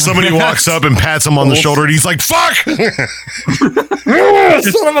 vibrate. Somebody walks up and pats him on the shoulder, and he's like, "Fuck, son of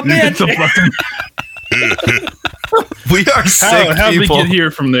a bitch." We are sick How'd people. we get here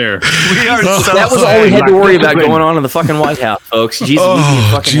from there? We are so that was all we had to worry about going on in the fucking White House, folks.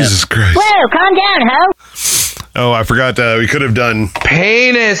 Jesus Christ. Whoa, calm down, ho. Oh, I forgot we could have done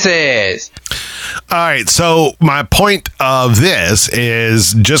penises. All right, so my point of this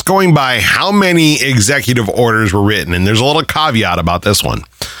is just going by how many executive orders were written, and there's a little caveat about this one.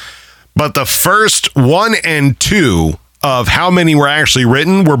 But the first 1 and 2 of how many were actually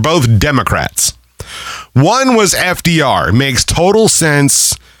written were both Democrats. One was FDR. Makes total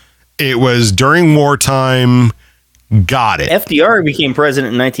sense. It was during wartime. Got it. FDR became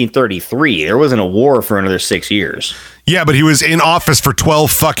president in 1933. There wasn't a war for another 6 years. Yeah, but he was in office for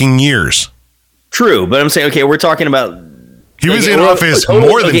 12 fucking years. True, but I'm saying, okay, we're talking about... He was in office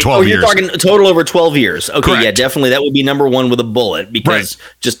more than 12 years. You're talking total over 12 years. Okay, correct. Yeah, definitely. That would be number one with a bullet because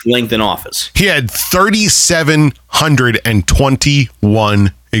just length in office. He had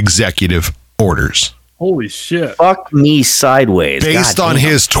 3,721 executive orders. Holy shit. Fuck me sideways. Based on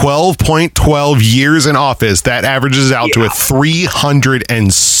his 12.12 years in office, that averages out to a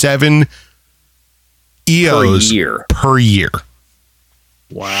 307 EOs per year.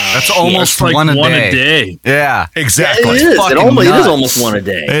 Wow. That's almost like one a day. Yeah. Exactly. It is. It is almost one a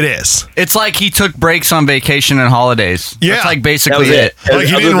day. It is. It's like he took breaks on vacation and holidays. Yeah. That's like basically it. Like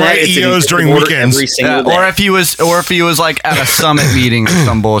he didn't write EOs during weekends. Or if he was like at a summit meeting or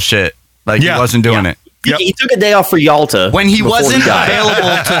some bullshit. Like he wasn't doing it. Yep. He took a day off for Yalta when he wasn't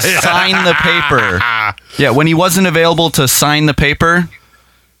available to sign the paper. Yeah, when he wasn't available to sign the paper,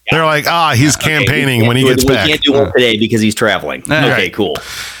 they're like, he's campaigning when he gets back. We can't do one today because he's traveling. Okay, cool.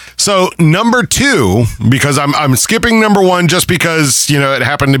 So number 2, because I'm skipping number 1 just because it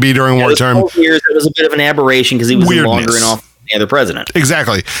happened to be during wartime. 12 years, it was a bit of an aberration because he was longer in office than the other president.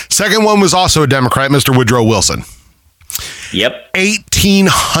 Exactly. Second one was also a Democrat, Mr. Woodrow Wilson. Yep.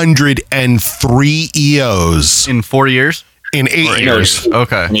 1,803 EOs. In 4 years? In 8 years.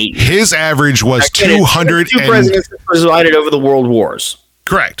 Okay. His average was 200. 2 presidents that presided over the world wars.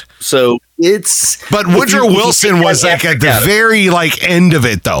 Correct. So it's... But Woodrow Wilson was like at the very end of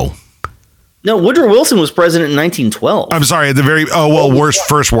it, though. No, Woodrow Wilson was president in 1912. I'm sorry, at the very...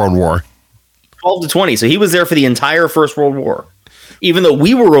 First World War. 12 to 20. So he was there for the entire First World War, even though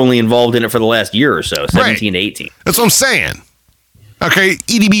we were only involved in it for the last year or so, 17 to 18. That's what I'm saying. Okay,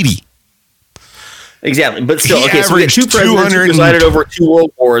 itty bitty. Exactly, but still, okay. So we had two presidents who presided over 2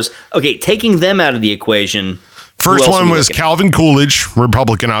 world wars. Okay, taking them out of the equation. First one was Calvin Coolidge,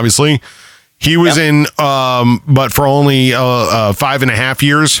 Republican, obviously. He was in, but for only 5.5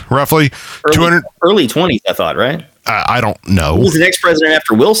 years, roughly. Early 20s, I thought, right? I don't know. He was the next president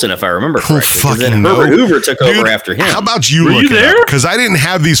after Wilson, if I remember correctly. Fucking then Herbert Hoover took over after him. How about you? Were you there? Because I didn't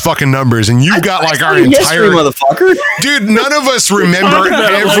have these fucking numbers, and you've got like our entire motherfucker. Dude, none of us remember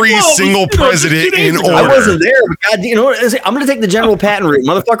every single president in order. I wasn't there, but God, you know what? I'm going to take the General Patton route,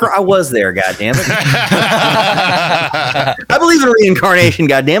 motherfucker. I was there, goddamn it. I believe in reincarnation,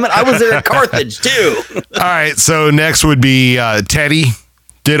 goddamn it. I was there at Carthage too. All right, so next would be Teddy.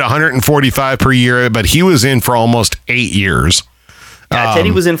 Did 145 per year, but he was in for almost 8 years. Yeah, Teddy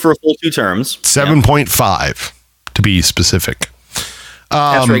was in for a full 2 terms. 7.5 to be specific.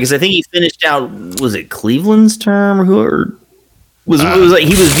 That's right, because I think he finished out. Was it Cleveland's term or who? It was like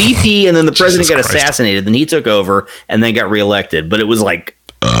he was VP, and then the president got assassinated. Then he took over, and then got reelected. But it was like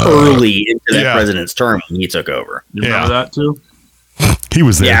early into that president's term when he took over. You remember that too? He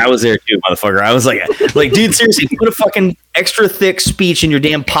was there. Yeah, I was there too, motherfucker. I was like, dude, seriously, put a fucking extra thick speech in your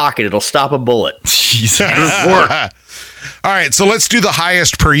damn pocket. It'll stop a bullet. Jesus. All right, so let's do the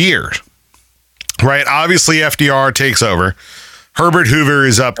highest per year. Right? Obviously, FDR takes over. Herbert Hoover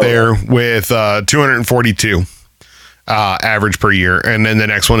is up there with 242 average per year. And then the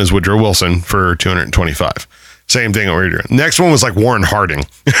next one is Woodrow Wilson for 225. Same thing that we were doing. Next one was like Warren Harding,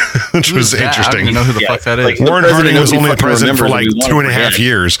 which was interesting. I don't even know who the fuck that is. Like Warren Harding was only the president for like 2.5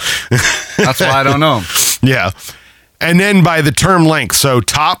 years. That's why I don't know him. Yeah. And then by the term length, so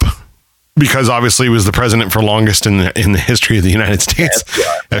top, because obviously he was the president for longest in the history of the United States.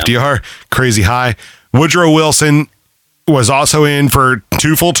 FDR, crazy high. Woodrow Wilson was also in for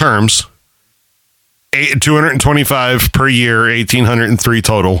 2 full terms, 225 per year, 1,803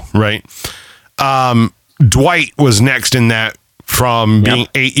 total, right? Dwight was next in that from being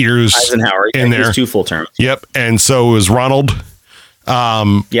 8 years Eisenhower in there. 2 full terms. Yep. And so was Ronald.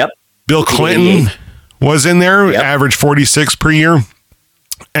 Bill Clinton was in there, average 46 per year.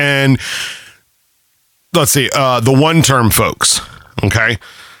 And let's see, the 1-term folks. Okay.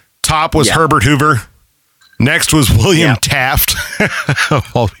 Top was Herbert Hoover. Next was William Taft.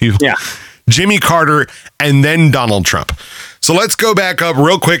 Of all people. Yeah. Jimmy Carter, and then Donald Trump. So let's go back up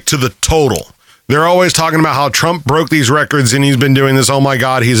real quick to the total. They're always talking about how Trump broke these records and he's been doing this. Oh my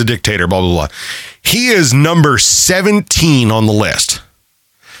God, he's a dictator, blah, blah, blah. He is number 17 on the list.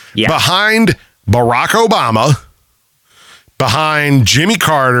 Yeah. Behind Barack Obama, behind Jimmy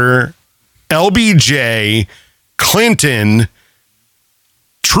Carter, LBJ, Clinton,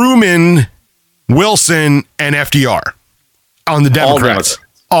 Truman, Wilson, and FDR on the Democrats.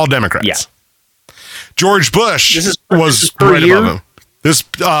 All Democrats. Yeah. George Bush was right above him. This,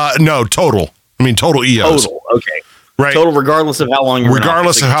 no, total. I mean, total EOs. Total, okay. Right. Total, regardless of how long you were in office.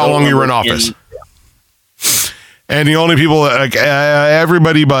 Regardless of how long you were in office. And the only people,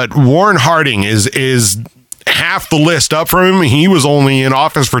 everybody but Warren Harding is half the list up from him. He was only in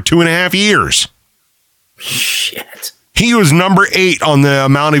office for 2.5 years. Shit. He was number 8 on the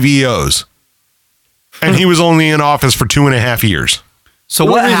amount of EOs. And he was only in office for 2.5 years. So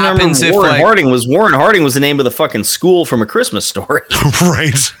what happens if Warren Harding was the name of the fucking school from A Christmas Story?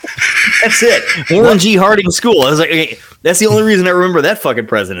 Right. That's it. Warren G. Harding School. I was like, okay, that's the only reason I remember that fucking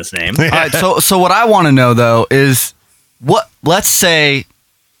president's name. All right, so what I want to know though is let's say,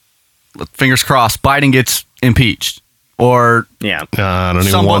 fingers crossed, Biden gets impeached. Or I don't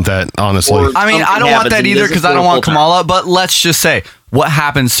even want that, honestly. I mean, I don't want that either because I don't want Kamala, but let's just say, what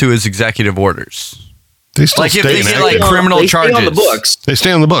happens to his executive orders? They still if they get like criminal charges, stay on the books. They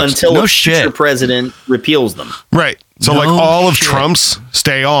stay on the books until a future president repeals them. Right. So like all of Trump's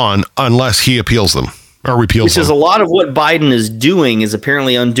stay on unless he appeals them or repeals them. Which is a lot of what Biden is doing is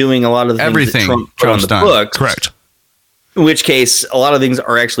apparently undoing a lot of the things that Trump put on the books. Correct. In which case, a lot of things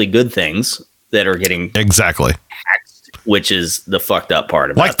are actually good things that are getting exactly. Which is the fucked up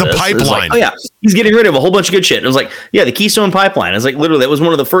part about like the pipeline. Like, oh yeah, he's getting rid of a whole bunch of good shit. And it was like, yeah, the Keystone Pipeline. It's like literally that was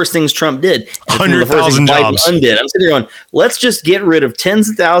one of the first things Trump did. 100,000 jobs. Undid. I'm sitting there going, let's just get rid of tens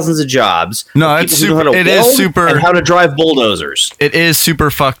of thousands of jobs. No, it's super. It is super. And how to drive bulldozers. It is super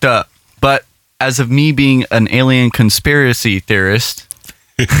fucked up. But as of me being an alien conspiracy theorist,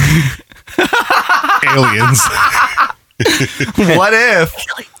 aliens. What if?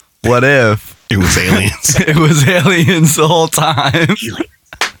 It was aliens. It was aliens the whole time.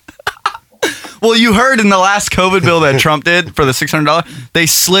 Well, you heard in the last COVID bill that Trump did for the $600, they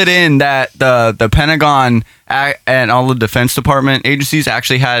slid in that the Pentagon and all the Defense Department agencies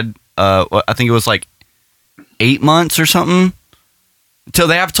actually had, I think it was like 8 months or something. Till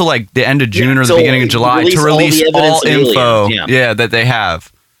they have till like the end of June or the beginning of July to release all info that they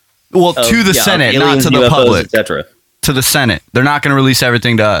have. Well, to the Senate, not to the public. Etc. To the Senate. They're not going to release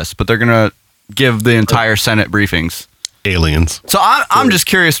everything to us, but they're going to give the entire Senate briefings. Aliens. So I'm just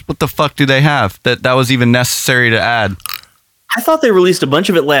curious, what the fuck do they have that was even necessary to add? I thought they released a bunch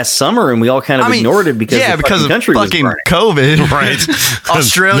of it last summer, and we all kind of ignored it because because of country fucking was COVID, right?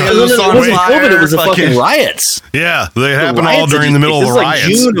 Australia was on fire. COVID, it was the fucking riots. Yeah, they happened all during the middle of the riots.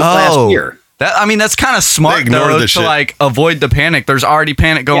 June of last year. That's kind of smart though to like avoid the panic. There's already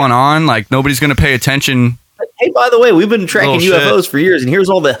panic going on. Like nobody's going to pay attention. Hey, by the way, we've been tracking UFOs for years, and here's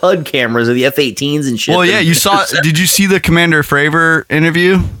all the HUD cameras of the F-18s and shit. Well, yeah, you saw. Did you see the Commander Fravor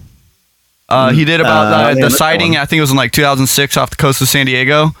interview? He did about the sighting. I think it was in like 2006 off the coast of San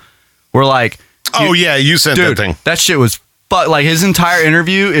Diego. We're like, you sent that thing. That shit was like his entire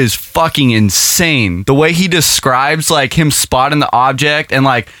interview is fucking insane. The way he describes like him spotting the object and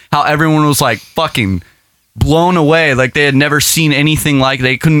like how everyone was like fucking blown away, like they had never seen anything like,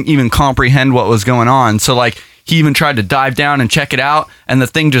 they couldn't even comprehend what was going on. So like he even tried to dive down and check it out, and the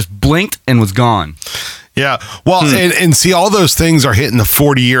thing just blinked and was gone. Yeah, well, and see, all those things are hitting the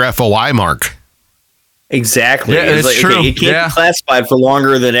 40-year FOI mark. Exactly. Yeah, it's true. Okay, it can't be classified for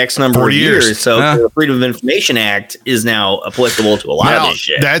longer than X number of years. So the Freedom of Information Act is now applicable to a lot of this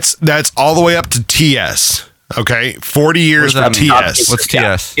shit. That's all the way up to TS. Okay, 40 years for TS. What's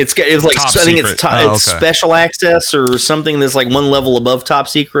TS? It's like Top I think secret. it's special access or something that's like one level above top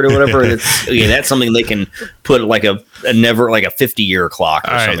secret or whatever. That's something they can put like a 50-year clock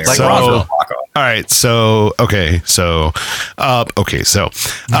or something. Like Roswell clock on. All right, so sorry,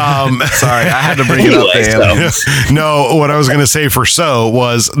 I had to bring it up. No, what I was going to say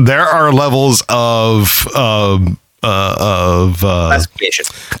was there are levels of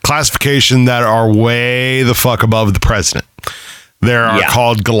classification that are way the fuck above the president. There are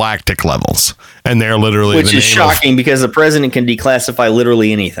called galactic levels, and they're literally which is shocking because the president can declassify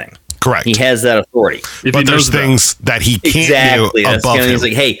literally anything. Correct. He has that authority. But there's things that he can't do above him. He's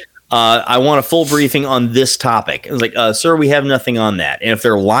like, hey, I want a full briefing on this topic. It was like, sir, we have nothing on that. And if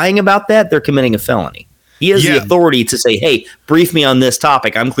they're lying about that, they're committing a felony. He has the authority to say, hey, brief me on this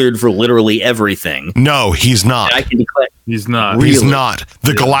topic. I'm cleared for literally everything. No, he's not. I can declare. He's not. Really? He's not.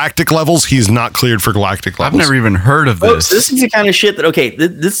 The galactic levels, he's not cleared for galactic levels. I've never even heard of this. This is the kind of shit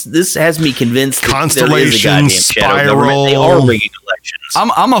that, this has me convinced that Constellation, spiral. They are rigging elections.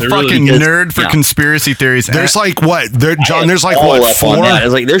 I'm a fucking nerd for conspiracy theories. There's like what? John, there's like what? 4?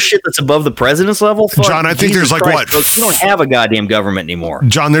 It's like there's shit that's above the president's level. John, I think there's like what? Folks, you don't have a goddamn government anymore.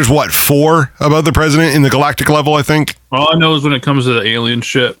 John, there's what? 4 above the president in the galactic level, I think. All I know is when it comes to the alien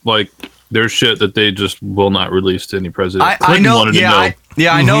shit, like there's shit that they just will not release to any president. I know.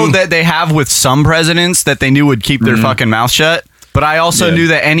 I know that they have with some presidents that they knew would keep their fucking mouth shut. But I also knew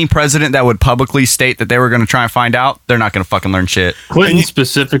that any president that would publicly state that they were going to try and find out, they're not going to fucking learn shit. Clinton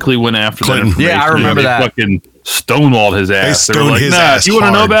specifically went after that information. Yeah, I remember that. Fucking stonewalled his ass. They were like, if you want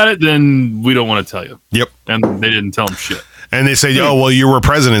to know about it, then we don't want to tell you. Yep. And they didn't tell him shit. And they say, oh, well, you were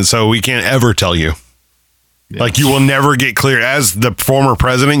president, so we can't ever tell you. Yeah. Like, you will never get cleared. As the former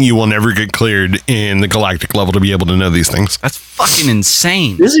president, you will never get cleared in the galactic level to be able to know these things. That's fucking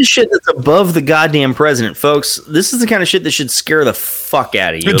insane. This is shit that's above the goddamn president, folks. This is the kind of shit that should scare the fuck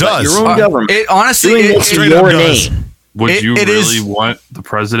out of you. It does. Your own government. It honestly, it's your name. Would you really want the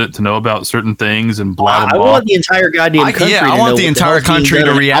president to know about certain things and blah, blah, blah? I want the entire goddamn country I want the entire country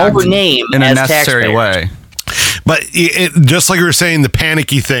to react in a necessary way. But it just like we were saying, the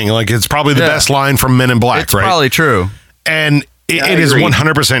panicky thing, like it's probably the best line from Men in Black, it's right? Probably true. And it is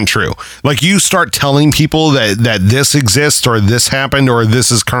 100% true. Like you start telling people that this exists or this happened or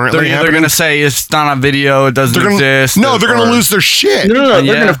this is currently happening. They're going to say it's not on video, it doesn't exist. No, they're going to lose their shit. No,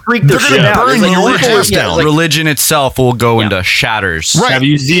 they're going to freak their shit out. They're going to burn your house down. Religion itself will go into shatters. Right. Have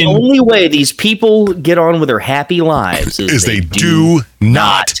you seen the only way these people get on with their happy lives is they do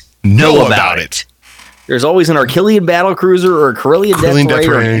not know about it. There's always an Archelian battlecruiser or a Corellian death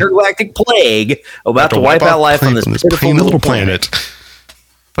ray or an intergalactic plague about to wipe out life on this pitiful little planet.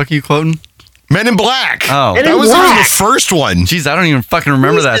 Fuck you quoting? Men in Black. Oh, that was even the first one. Jeez, I don't even fucking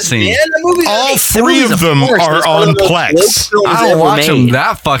remember that scene. All 3 of them are on Plex. I don't watch them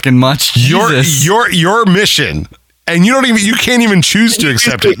that fucking much. Your mission. And you can't even choose to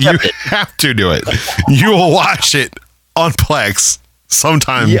accept it. You have to do it. You will watch it on Plex.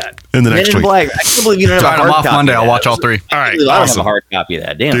 sometime in the Men next in week. Black. I can't believe you don't have a Sorry, I'm hard off copy. Monday. of I'll that. watch all three. All right, I don't have awesome. a hard copy of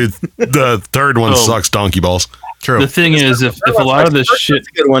that. Damn. Dude, the third one sucks donkey balls. True. The thing is, if a lot of this shit,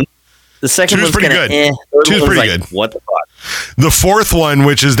 a good one. The second Two's one's pretty kinda good. Third Two's one's pretty like, good. What the fuck? The fourth one,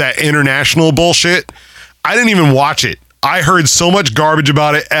 which is that international bullshit, I didn't even watch it. I heard so much garbage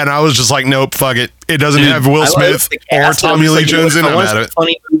about it, and I was just like, nope, fuck it. It doesn't have Will Smith or Tommy Lee Jones in it. I'm want out of a it.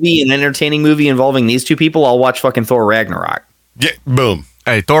 funny movie, an entertaining movie involving these two people. I'll watch fucking Thor Ragnarok. Yeah, boom.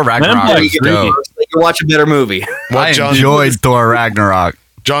 Hey, Thor Ragnarok is dope. You watch a better movie. I enjoyed Thor Ragnarok.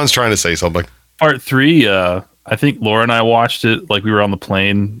 John's trying to say something. part 3, I think Laura and I watched it. Like we were on the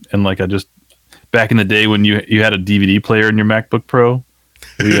plane, and like I just back in the day when you had a DVD player in your MacBook Pro.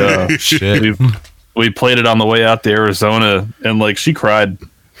 We played it on the way out to Arizona, and like she cried.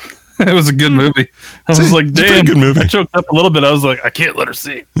 It was a good movie. I was like, damn, good movie. I choked up a little bit. I was like, I can't let her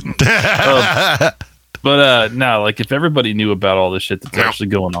see. But no, like if everybody knew about all this shit that's actually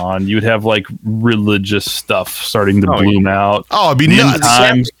going on, you would have like religious stuff starting to bloom out. Oh, it'd be The nuts. end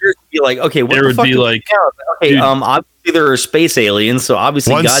times, you'd be like, okay, what There the would fuck be is like, this now? Okay, dude. obviously there are space aliens, so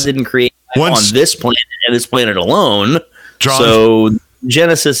obviously Once- God didn't create life once- on this planet and this planet alone. John- So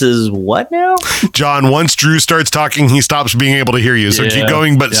Genesis is what now? John, once Drew starts talking, he stops being able to hear you. So Yeah, keep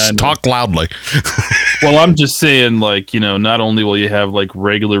going, but yeah, I know. talk loudly. Well, I'm just saying, like, you know, not only will you have like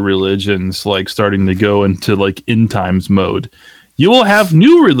regular religions like starting to go into like end times mode, you will have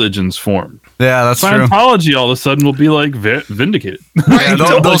new religions formed. Yeah, that's true. Scientology all of a sudden will be like vindicated. Yeah,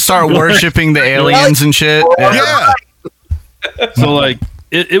 they'll start worshiping the aliens and shit. Yeah. So like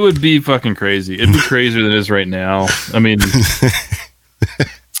it would be fucking crazy. It'd be crazier than it is right now. I mean,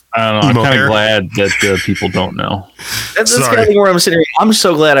 I don't know. I'm Emo kind hair. of glad that people don't know. That's kind Sorry. of thing where I'm sitting here. I'm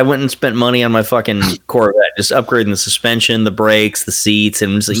so glad I went and spent money on my fucking Corvette, just upgrading the suspension, the brakes, the seats,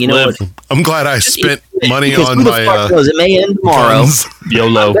 and just, you know what? I'm glad I spent money Because on who the my fuck knows? It may end tomorrow. guns.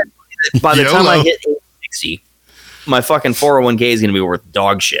 YOLO. By the time I YOLO. hit 60, my fucking 401k is going to be worth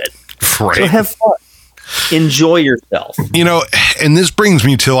dog shit. Right. So have fun. Enjoy yourself. You know, and this brings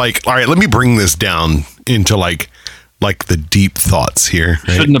me to like, all right, let me bring this down into like the deep thoughts here.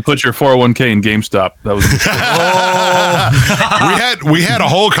 Right? Shouldn't have put your 401k in GameStop. That was we had a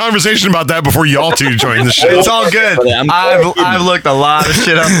whole conversation about that before y'all two joined the show. It's all good. I've looked a lot of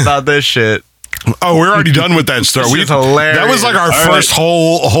shit up about this shit. Oh, we're already done with that story. This is hilarious. That was like our All first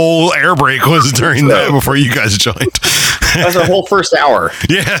whole air break was during that before you guys joined. That's a whole first hour.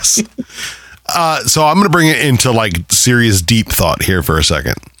 Yes. So I'm going to bring it into like serious deep thought here for a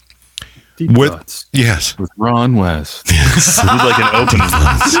second. Deep With- Thoughts Yes. with Ron West. We did like an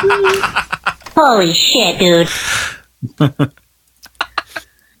opening. Holy shit, dude.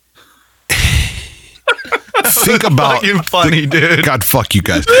 Think about Fucking funny, dude. God, fuck you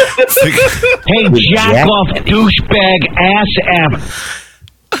guys. Hey, jack off douchebag ass app.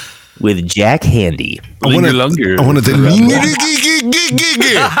 With Jack Handy. I want to. Linger. I want to.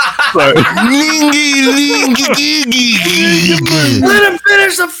 Let him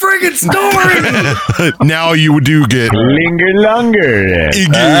finish the friggin' story. Now you do get Linger longer.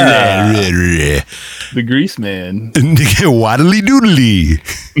 The Grease Man. waddly doodly.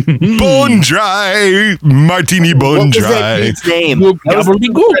 Bone dry. Martini bone What was that dry. dude's name? That was the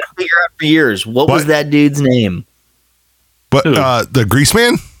thing I was trying to figure out for years. What was What? that dude's name? But the grease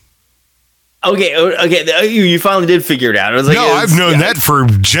man? Okay. You finally did figure it out. I was like, No, I've known that for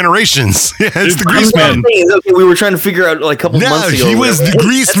generations. Yeah, it's the grease man. Okay, we were trying to figure out like a couple No, months ago. he was the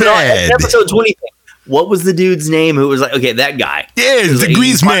grease That's man. episode 20. What was the dude's name who was like, okay, that guy? Yeah, He was it's the like,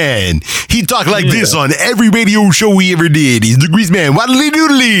 grease man. He talked like this on every radio show we ever did. He's the grease man. Waddly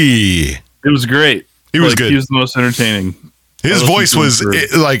doodly. It was great. He was Like, good. He was the most entertaining. His I voice was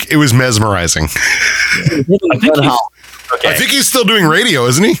listened it was mesmerizing. I think he's still doing radio,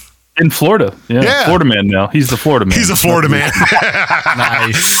 isn't he? In Florida. Yeah. Florida man now. He's the Florida man. He's a Florida man.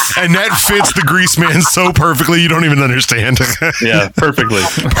 Nice. And that fits the grease man so perfectly you don't even understand. Yeah, perfectly.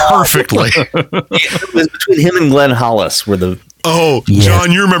 Perfectly. It was between him and Glenn Hollis were the. Oh,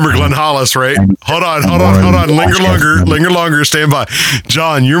 John, you remember Glenn Hollis, right? Hold on. Linger longer. Stand by.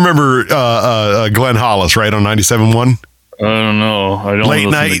 John, you remember Glenn Hollis, right, on 97.1? I don't know. I don't Late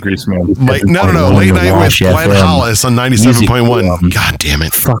listen night. to Grease Man. No. Late night with Glenn Hollis on 97.1. God damn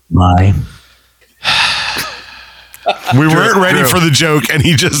it. Fuck my. We weren't ready for the joke, and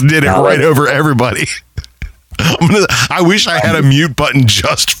he just did it right over everybody. I wish I had a mute button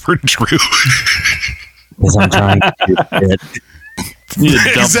just for Drew. Because I'm trying to do it. Need a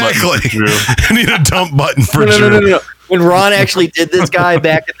dump Exactly. button for Drew. I need a dump button for No. Drew. When Ron actually did this guy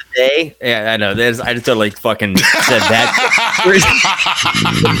back in the day, yeah, I know. I just totally fucking said that.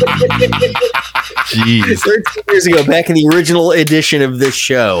 Jeez. 13 years ago, back in the original edition of this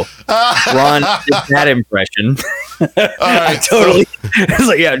show, Ron did that impression. I totally. It's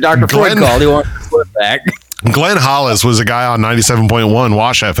like, yeah, Dr. Freud called. He wants to flip back. Glenn Hollis was a guy on 97.1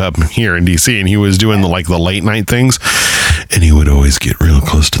 Wash FM here in DC, and he was doing the late night things, and he would always get real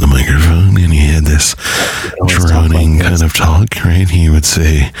close to the microphone, and he had this droning kind of talk, right? He would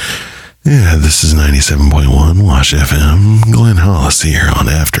say, yeah, this is 97.1 Wash FM, Glenn Hollis here on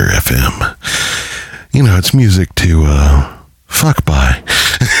After FM. You know, it's music to fuck by.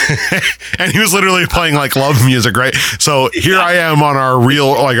 And he was literally playing like love music, right? So here I am on our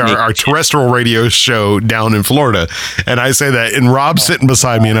real, like our terrestrial radio show down in Florida, and I say that, and Rob's sitting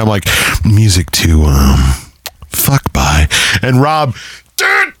beside me, and I'm like, music to fuck by, and Rob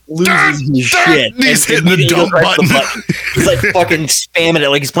loses his shit. He's hitting the dump button. He's like fucking spamming it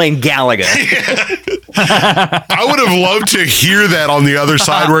like he's playing Galaga. I would have loved to hear that on the other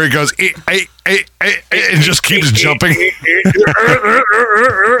side where he goes, and just keeps jumping.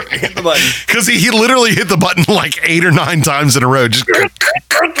 Because he literally hit the button like 8 or 9 times in a row. Just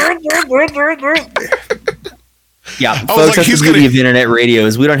yeah, folks, that's the beauty of internet radio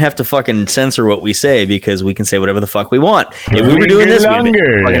is we don't have to fucking censor what we say because we can say whatever the fuck we want. If we were doing this, we'd be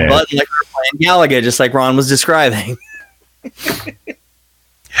fucking button like we were playing Galaga, just like Ron was describing.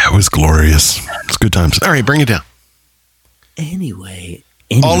 Yeah, it was glorious. It's good times. All right, bring it down. Anyway,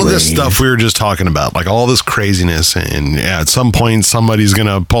 all of this stuff we were just talking about, like all this craziness, and at some point somebody's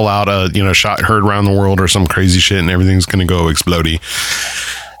gonna pull out a shot heard around the world or some crazy shit, and everything's gonna go explodey.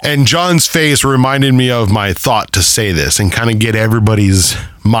 And John's face reminded me of my thought to say this and kind of get everybody's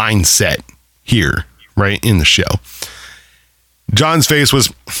mindset here, right in the show. John's face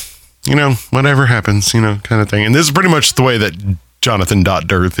was, whatever happens, kind of thing. And this is pretty much the way that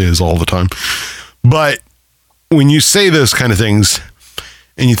Jonathan.Dearth is all the time. But when you say those kind of things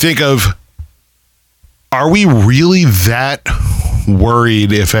and you think of, are we really that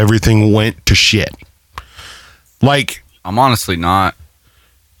worried if everything went to shit? Like, I'm honestly not.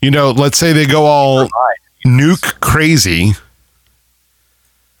 Let's say they go all nuke crazy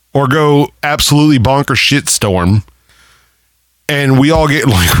or go absolutely bonker shitstorm, and we all get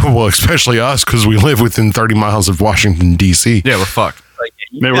especially us because we live within 30 miles of Washington, D.C. Yeah, we're fucked. Like,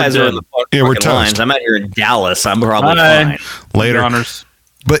 you guys are in the we're toast. Lines. I'm out here in Dallas. I'm probably fine. Later.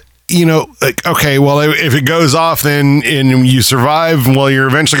 But, okay, well, if it goes off then and you survive, well, you're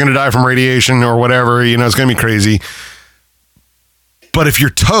eventually going to die from radiation or whatever. It's going to be crazy. But if you're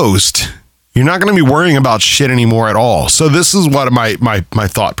toast, you're not going to be worrying about shit anymore at all. So this is what my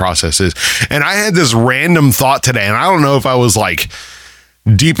thought process is. And I had this random thought today, and I don't know if I was like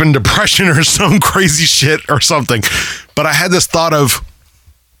deep in depression or some crazy shit or something, but I had this thought of,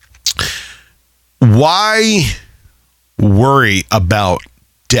 why worry about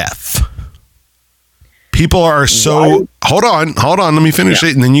death? People are so... Hold on. Let me finish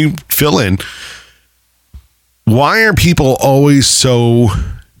it, and then you fill in. Why are people always so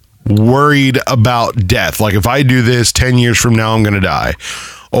worried about death? Like, if I do this 10 years from now, I'm going to die.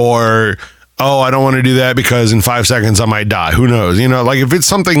 Or, I don't want to do that because in 5 seconds I might die. Who knows? Like if it's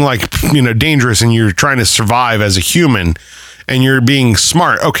something like, dangerous and you're trying to survive as a human and you're being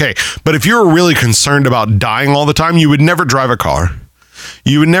smart. Okay. But if you're really concerned about dying all the time, you would never drive a car.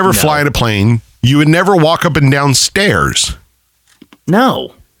 You would never fly in a plane. You would never walk up and down stairs.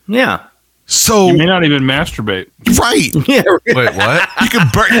 No. Yeah. So you may not even masturbate. Right. Yeah. Wait, what? You can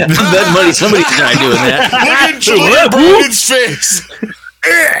burn that money. Somebody's not doing that. Look at Brian's face.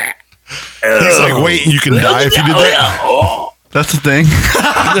 He's like, wait, you can die if you did that? That's the thing.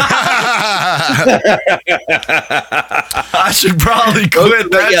 I should probably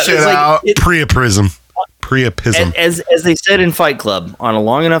quit that shit out. Priapism. As they said in Fight Club, on a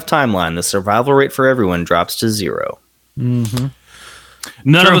long enough timeline, the survival rate for everyone drops to 0. Mm-hmm.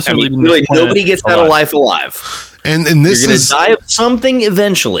 None of us are leaving this nobody gets out of life alive. And this You're gonna die of something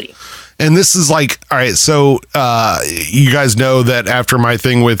eventually. And this is like, all right, so you guys know that after my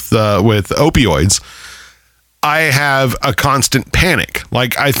thing with opioids, I have a constant panic.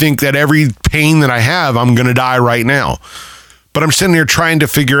 Like, I think that every pain that I have, I'm going to die right now. But I'm sitting here trying to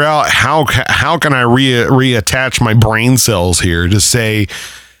figure out how can I reattach my brain cells here to say,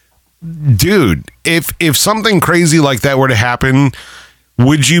 dude, if something crazy like that were to happen,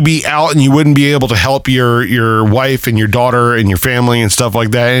 would you be out and you wouldn't be able to help your wife and your daughter and your family and stuff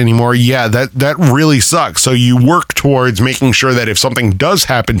like that anymore? Yeah, that really sucks. So you work towards making sure that if something does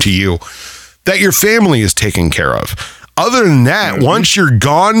happen to you, that your family is taken care of. Other than that, once you're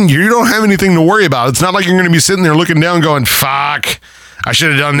gone, you don't have anything to worry about. It's not like you're going to be sitting there looking down going, fuck, I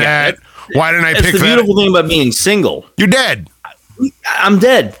should have done that. Why didn't I pick that? That's the beautiful thing about being single. You're dead. I'm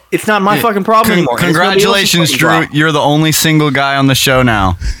dead. It's not my fucking problem anymore. Congratulations, Drew. You're the only single guy on the show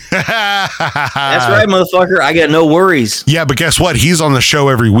now. That's right, motherfucker. I got no worries. Yeah, but guess what? He's on the show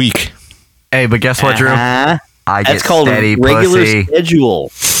every week. Hey, but guess what, Drew? I get That's called steady regular pussy.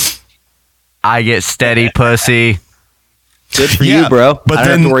 schedule. I get steady pussy. Good for you, bro. But I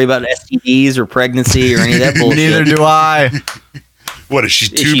don't have to worry about STDs or pregnancy or any of that bullshit. Neither do I. What is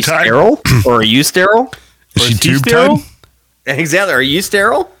she? Is she sterile? Or are you sterile? Is she tube tied? Exactly. Are you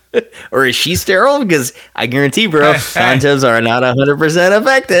sterile? Or is she sterile? Because I guarantee, bro, condoms are not 100%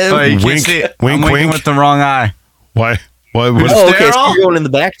 effective. Oh, you can't Wink, see it. wink, I'm winking wink. with the wrong eye. Why? What? Oh, okay. So you're going in the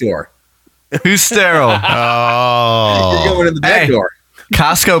back door. Who's sterile? Oh, You're going in the back door.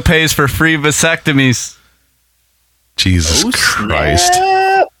 Costco pays for free vasectomies. Jesus Christ!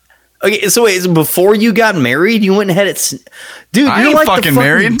 Okay, so wait, so before you got married, you went and had it. Dude, I you're ain't like the fucking fucking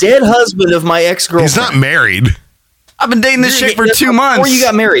married. dead husband of my ex-girlfriend. He's not married. I've been dating this chick for 2 months. Before you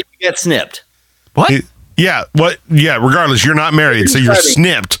got married, you got snipped. What? Yeah. What? Yeah. Regardless, you're not married, so you're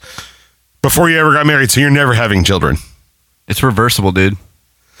snipped before you ever got married. So you're never having children. It's reversible, dude.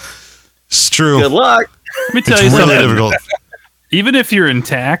 It's true. Good luck. Let me tell It's you really something. difficult. Even if you're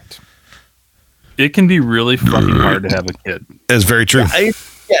intact, it can be really fucking hard to have a kid. That's very true.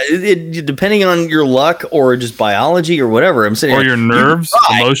 Depending on your luck or just biology or whatever, I'm saying, Or your nerves,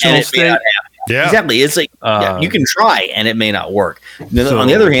 emotional state. Yeah, exactly. It's like you can try and it may not work. Then So- on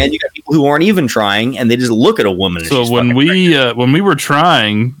the other hand, you got people who aren't even trying and they just look at a woman. And So she's when we were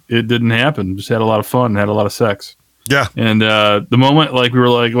trying, it didn't happen. Just had a lot of fun, had a lot of sex. Yeah. And the moment like we were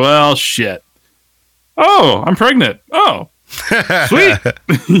like, well, shit. Oh, I'm pregnant. Oh, sweet.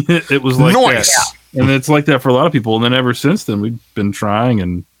 It was like Nice. that. And it's like that for a lot of people. And then ever since then, we've been trying,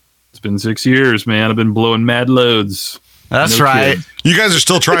 and it's been 6 years, man. I've been blowing mad loads. That's No right. kids. You guys are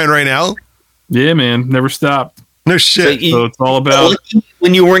still trying right now? Yeah, man. Never stopped. No shit. So it's all about.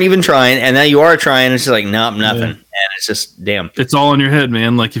 when you weren't even trying and now you are trying, it's just like nope, nothing. And it's just damn. It's all in your head,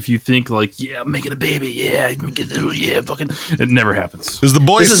 man. Like if you think like, yeah, I'm making a baby, yeah, fucking, it never happens. Is the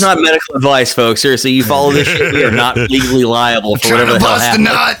boys? This is not medical advice, folks. Seriously, you follow this shit, we are not legally liable for whatever the hell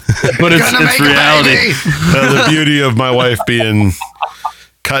happens. But it's reality. The beauty of my wife being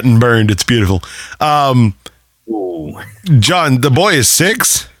cut and burned. It's beautiful. John, the boy is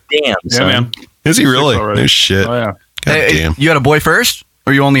 6. Damn, Yeah, son. man. Is he really? already. No shit. Oh yeah. God damn. You had a boy first,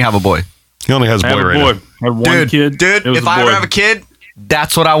 or you only have a boy? He only has a I boy have a right boy. now. I have one kid. Dude, It was if a I ever boy. have a kid,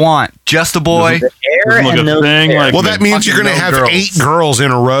 that's what I want. Just a boy. Hair Doesn't look and a no thing hair. like Well, me. that means you're going to no have girls. 8 girls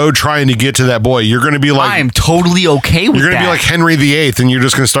in a row trying to get to that boy. You're going to be like I am totally okay with you're going that. to be like Henry VIII, and you're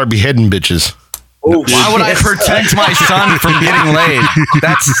just going to start beheading bitches. Oh, Why would I shit. protect my son from getting laid?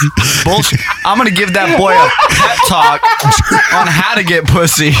 That's bullshit. I'm gonna give that boy a pep talk on how to get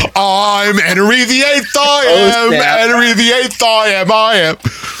pussy. I'm Henry VIII. I am snap. Henry VIII. I am.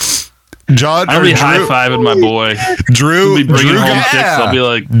 John I'll or be Drew, high fiving my boy. Drew, He'll be bringing Drew home got, chicks. I'll be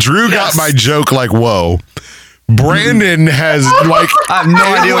like, Drew got my joke like, whoa. Brandon has like I have no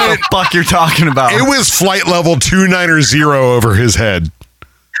idea what the fuck you're talking about. it was flight level 290 over his head.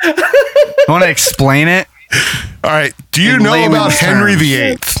 Want to explain it All right. Do you In know layman's about Henry terms.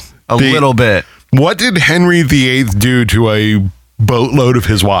 VIII? a little bit? What did Henry VIII do to a boatload of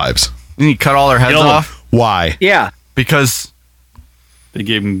his wives? Didn't he cut all their heads Kill 'em. off? Why? Yeah. Because they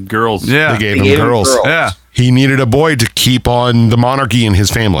gave him girls. yeah, They gave They him gave him girls. girls. yeah, He needed a boy to keep on the monarchy in his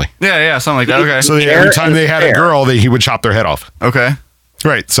family. yeah, something like that. Okay, So Fair every time and they had a fair. girl, he would chop their head off. okay.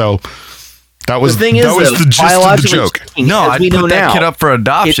 Right. So that was The thing is, that was though, the gist of the biologically joke. speaking, No, as I'd we know put that now, kid up for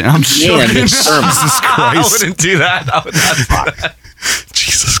adoption. I'm it's the joking. man that determines- Jesus I Christ. wouldn't do that. I would not.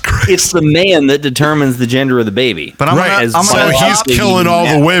 Jesus Christ. It's the man that determines the gender of the baby. But I'm right. gonna, as I'm So gonna, he's biologically killing all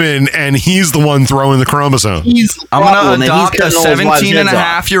the women, and he's the one throwing the chromosome. He's the I'm problem, gonna and he's adopt a cutting all his wives' 17 and a heads off.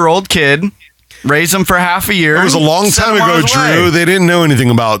 half year old kid, raise him for half a year. It was a long send time him on ago, his way. Drew. They didn't know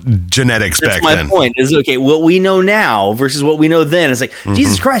anything about genetics That's back my then. point. Is okay. What we know now versus what we know then. It's like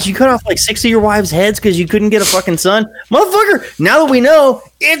Jesus Christ, you cut off like 6 of your wives' heads because you couldn't get a fucking son, motherfucker. Now that we know,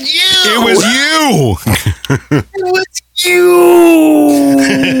 it's you. It was you. It was you.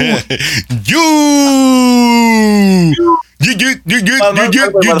 You.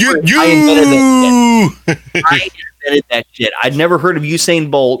 I invented that shit. I'd never heard of Usain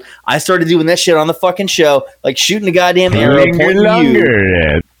Bolt. I started doing that shit on the fucking show, like shooting a goddamn arrow. pointing at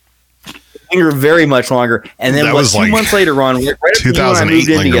you. Finger very much longer. And then That what, was 2 like months later, Ron, right after you and I 2008 moved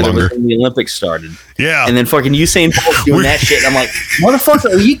in linger together was longer. when the Olympics started. Yeah. And then fucking Usain Bolt doing that shit. I'm like,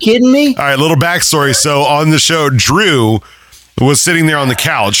 motherfucker, are you kidding me? All right, little backstory. So on the show, Drew was sitting there on the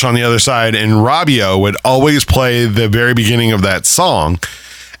couch on the other side, and Robbio would always play the very beginning of that song.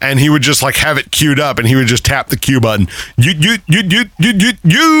 and he would just like have it queued up, and he would just tap the cue button. You,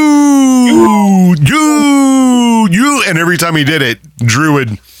 and every time he did it, Drew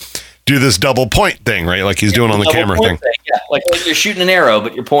would do this double point thing, right? Like he's doing on the camera thing. Yeah, like you're shooting an arrow,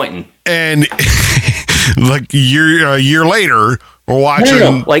 but you're pointing. And like a year later, we're watching.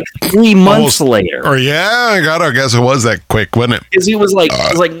 No, like 3 months later. Or I guess it was that quick, wasn't it? Because it was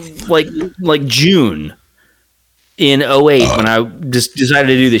like June in 2008 when I just decided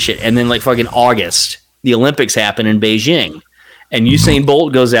to do this shit, and then like fucking August, the Olympics happen in Beijing. And Usain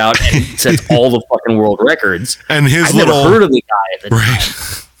Bolt goes out and sets all the fucking world records. And I've never heard of the guy at the time.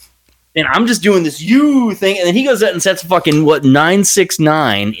 And I'm just doing this thing, and then he goes out and sets fucking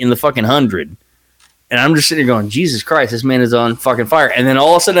 969 in the fucking 100. And I'm just sitting there going, Jesus Christ, this man is on fucking fire. And then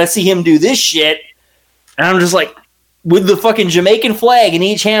all of a sudden I see him do this shit, and I'm just like, with the fucking Jamaican flag in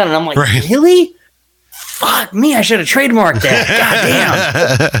each hand, and I'm like, really? Fuck me, I should have trademarked that.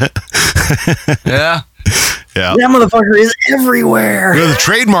 God damn. Yeah. Yeah. That motherfucker is everywhere. The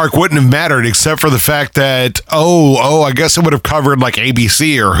trademark wouldn't have mattered except for the fact that, I guess it would have covered like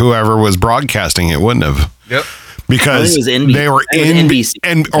ABC or whoever was broadcasting it, wouldn't have? Yep. Because they were in NBC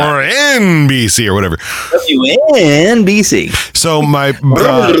or NBC or whatever. NBC. So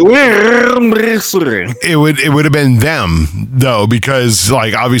it would have been them though, because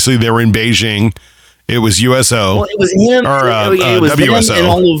like obviously they were in Beijing. It was USO. Well, it was him. It was WSO. them and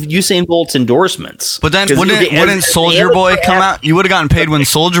all of Usain Bolt's endorsements. But then wouldn't Soldier Boy come out? You would have gotten paid when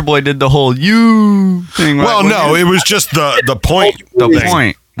Soldier Boy did the whole "you" thing. Right? Well, no, it was just the point. The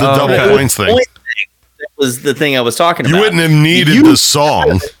double points thing. That was the thing I was talking about. You wouldn't have needed the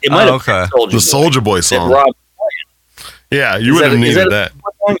song. It might have been the Soldier Boy song. Yeah, you wouldn't have needed that.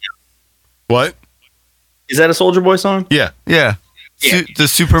 What? Is that a Soldier Boy song? Yeah. Yeah. The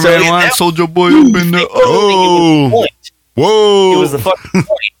Superman one, Soldier Boy up in the whoa! It was the fucking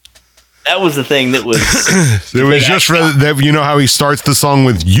point. That was the thing that was. It was just for that. You know how he starts the song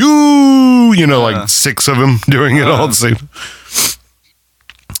with "you." You know, like 6 of them doing it all the same.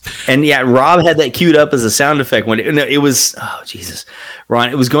 And yeah, Rob had that queued up as a sound effect when it was. Oh Jesus, Ron!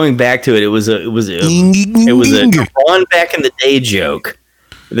 It was going back to it. It was a Ron back in the day joke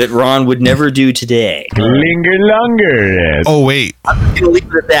that Ron would never do today. Linger longer. Oh wait, I'm just gonna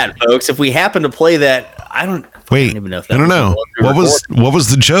leave it at that, folks. If we happen to play that, I don't even know if that I don't know. What was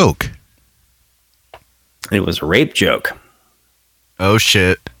the joke? It was a rape joke. Oh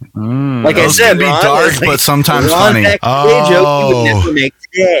shit! Like I said, be Ron, dark, like, but sometimes Ron funny. Back in the day joke you would never make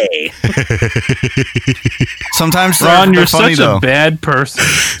today. Sometimes Ron, you're funny, such though. a bad person.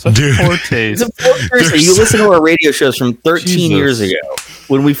 Such poor taste. You listen to our radio shows from 13 years ago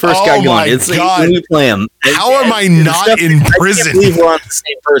when we first got going. It's like, when we play them. How am I not in prison? I can't believe we're on the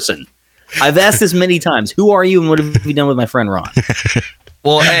same person. I've asked this many times. Who are you, and what have you done with my friend Ron?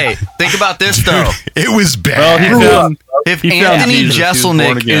 Well, hey, think about this though. It was bad. Well, if Anthony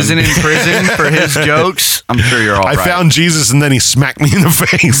Jeselnik isn't in prison for his jokes, I'm sure you're all right. I found Jesus, and then he smacked me in the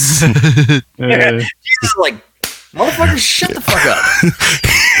face. Jesus is like, motherfucker, shut the fuck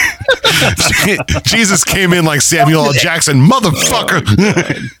up. Jesus came in like Samuel L. Jackson, motherfucker.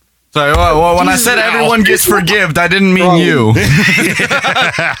 Sorry, well, when I said everyone gets forgived, I didn't mean you.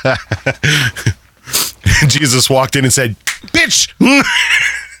 Jesus walked in and said, "Bitch,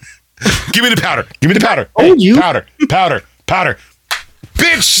 give me the powder. Give me the powder. Oh, you powder,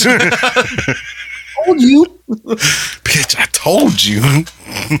 bitch." Told you, bitch. I told you.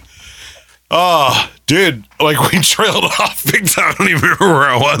 Oh, dude, like we trailed off big time. I don't even remember where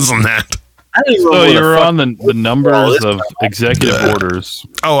I was on that. So you were on the numbers of executive orders.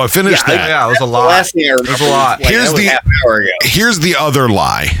 Oh, I finished that. Yeah, it was a lot. Last thing I remember It was a lot. was, like, that was half an hour ago. Here's the other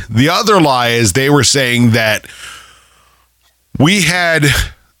lie. The other lie is they were saying that we had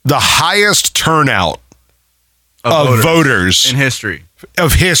the highest turnout of voters in history.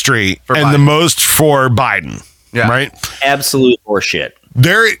 And Biden. the most for Biden. Yeah. Right? Absolute horseshit.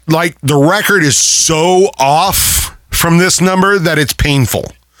 They're like, the record is so off from this number that it's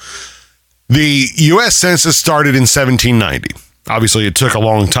painful. The U.S. Census started in 1790. Obviously, it took a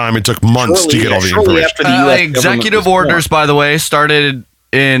long time. It took months to get all the information. After the US Executive orders, by the way, started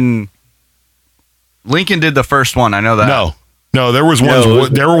in. Lincoln did the first one. I know that. No, there was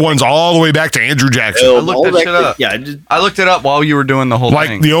ones. There were ones all the way back to Andrew Jackson. I looked that shit up. Yeah, I looked it up while you were doing the whole like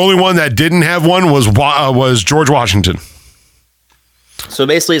thing. the only one that didn't have one was George Washington. So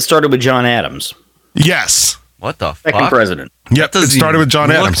basically, it started with John Adams. Yes. What the Second fuck? president. Yep, it started with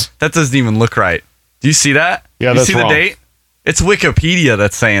John Adams. That doesn't even look right. Do you see that? Yeah, you that's see wrong. the date? It's Wikipedia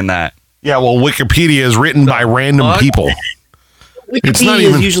that's saying that. Yeah, well, Wikipedia is written by random people.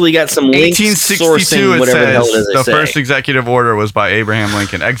 Wikipedia's usually got some links 1862. sourcing It whatever the hell it says is the they first say. executive order was by Abraham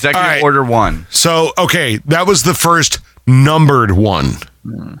Lincoln. Executive All right. Order 1. So, okay, that was the first numbered one.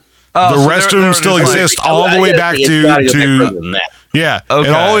 Oh, The so rest there- of them there- still there's exist I all the way gotta back think it's gotta go back further to than that. yeah, Okay.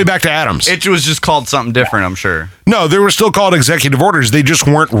 and all the way back to Adams. It was just called something different, I'm sure. No, they were still called executive orders. They just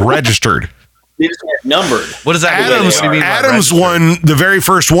weren't registered. They just weren't numbered. What does that mean? Adams, What do you mean by Adams registered? one, the very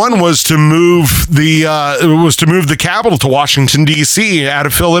first one was to move the capital to Washington D.C. out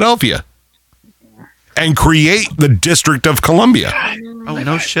of Philadelphia and create the District of Columbia. Oh,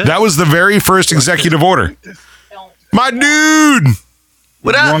 no shit. That was the very first executive order. My dude.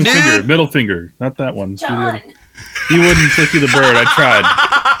 What up, Wrong dude? finger, middle finger, not that one. Do the other. He wouldn't flick you the bird. I tried.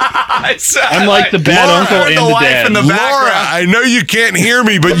 I'm like the bad Laura, uncle and the wife dad. in the Laura, background. I know you can't hear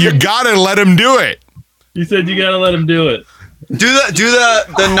me, but you gotta let him do it. You said you gotta let him do it. Do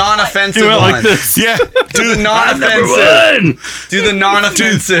the non-offensive You went one. like this. Yeah. Do the non-offensive. Do the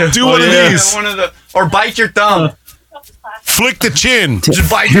non-offensive. Do one of these. One of the, or bite your thumb. Flick the chin. Just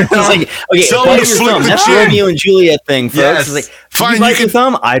bite your It's thumb. like, okay, Tell bite him to your flick thumb. the That's the chin. Romeo and Juliet thing, folks. Yes. It's like, Fine, you bite you your can-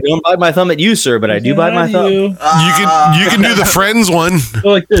 thumb? I don't bite my thumb at you, sir, but I do bite my thumb. You can do the friends one. Go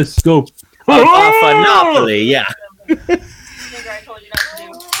like this. Go. Monopoly, yeah. Do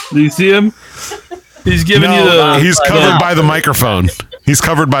you see him? He's giving you the. He's covered by the microphone. He's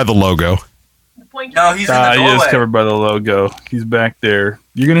covered by the logo. No, he's in the He doorway. is covered by the logo. He's back there.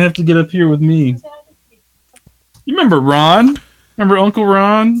 You're gonna have to get up here with me. You remember Ron? Remember Uncle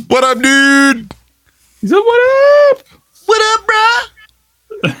Ron? What up, dude? He said, "What up? What up,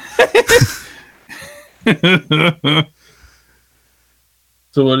 bruh?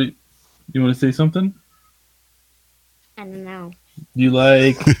 So what? You want to say something? I don't know. Do you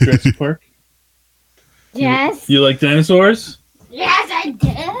like Jurassic Park? Yes. You like dinosaurs? Yes, I do.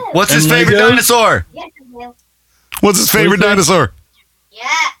 What's his And favorite Legos? dinosaur? Yes, I do. What's his favorite What's that? dinosaur? Yeah.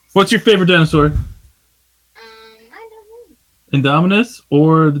 What's your favorite dinosaur? I don't know. Indominus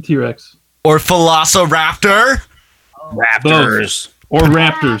or the T-Rex? Or Velociraptor? Raptors. Or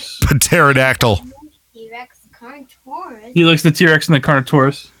Raptors? Pterodactyl. T-Rex, Carnotaurus. He likes the T-Rex and the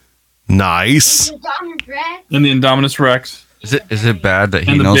Carnotaurus Nice. Donald Rex. and the Indominus Rex. Is it bad that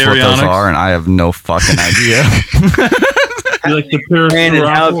he And the knows what those baryonyx. are and I have no fucking idea? You like the Brandon,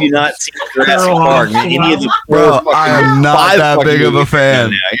 how have you Parasaurolophus? not seen Jurassic Park? Any of the Bro, I am not five that fucking big of a movies fan.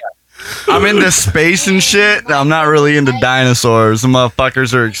 now, yeah. I'm into space and shit. I'm not really into dinosaurs. The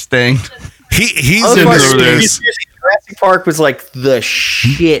motherfuckers are extinct. He's Other in parts the of the movie, space. seriously, Jurassic Park was like the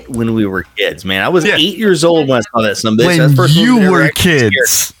shit when we were kids, man. I was Yeah. 8 years old when I saw that. That's the When first movie you that ever were actually scared me.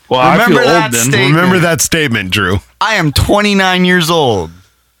 kids. Well, I Remember feel that old then. statement. Remember that statement, Drew. I am 29 years old.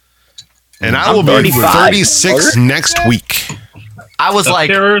 And I I'm will be 35. 36 next week. I was A like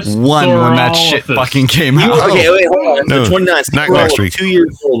one when that shit Parasaurolophus. fucking came You out. were, okay, wait, hold on. No, So 29. not you were next only week. 2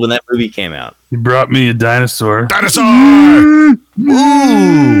 years old when that movie came out. You brought me a dinosaur. Dinosaur!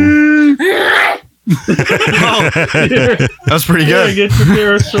 Ooh. That's pretty Yeah, good. get your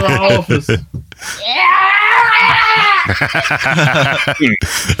Parasaurolophus.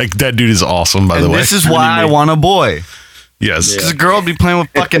 Like, that dude is awesome, by the And way. this is why I want a boy. Yes. Because a girl would be playing with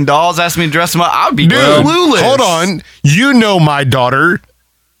fucking dolls, asking me to dress them up. I would be Dude, clueless. hold on. You know my daughter.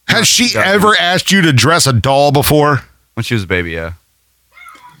 Has she ever asked you to dress a doll before? When she was a baby, yeah.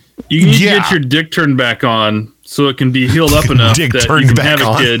 You need Yeah. to get your dick turned back on so it can be healed up enough Dick that turned you can back have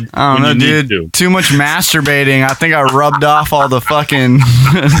on. a kid. I don't know, when you need dude. to. Too much masturbating. I think I rubbed off all the fucking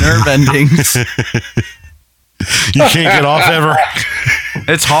nerve endings. You can't get off ever.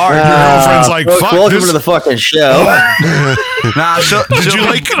 It's hard. Your girlfriend's like, Folks, fuck welcome this. to the fucking show. Nah,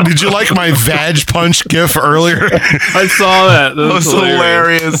 Did you like my vag punch gif earlier? I saw that. That That was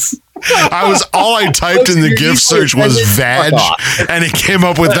hilarious. All I typed in the GIF search was vag, and it came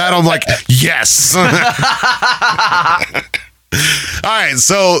up with that. I'm like, yes. All right,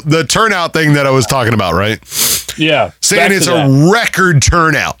 so the turnout thing that I was talking about, right? Yeah. Saying back it's to that. a record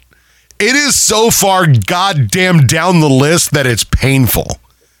turnout. It is so far goddamn down the list that it's painful.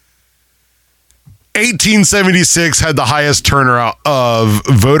 1876 had the highest turnout of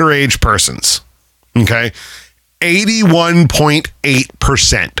voter age persons. Okay.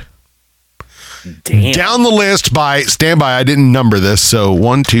 81.8%. Damn. Down the list by, stand by, I didn't number this. So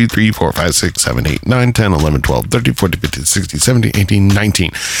 1, 2, 3, 4, 5, 6, 7, 8, 9, 10, 11, 12, 13, 14, 15, 16, 17, 18, 19.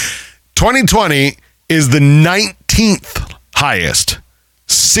 2020 is the 19th highest,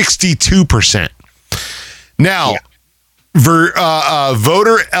 62%. Now,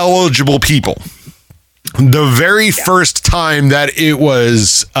 voter eligible people, the very first time that it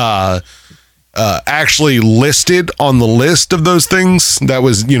was actually listed on the list of those things, that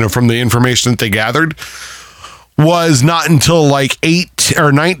was, from the information that they gathered, was not until like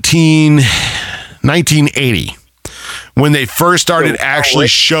 1980 when they first started actually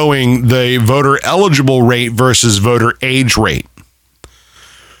showing the voter eligible rate versus voter age rate.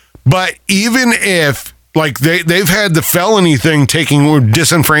 But even if like they've had the felony thing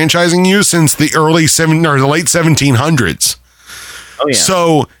disenfranchising you since the the late 1700s. Oh yeah.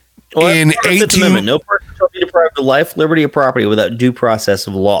 So in 18 no person shall be deprived of life, liberty, or property without due process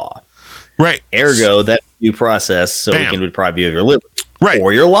of law. Right. Ergo, that due process, so Bam. we can deprive you of your liberty, right,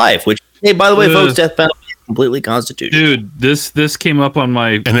 or your life. Which, hey, by the way, folks, death penalty is completely constitutional. Dude, this came up on my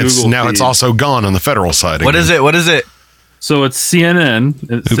and Google it's now feed. it's also gone on the federal side. What is it? What is it? So it's CNN.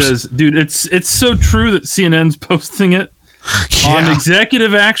 It says, dude, it's so true that CNN's posting it. On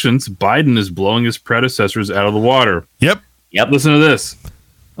executive actions, Biden is blowing his predecessors out of the water. Yep. Listen to this.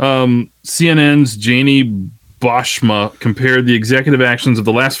 CNN's Janie Boschma compared the executive actions of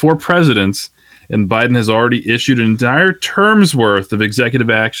the last 4 presidents, and Biden has already issued an entire term's worth of executive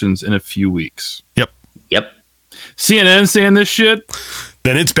actions in a few weeks. Yep. CNN saying this shit,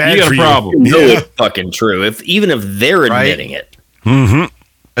 then it's bad. You got for a problem. You. No, it's fucking true. Even if they're admitting it. Mm-hmm.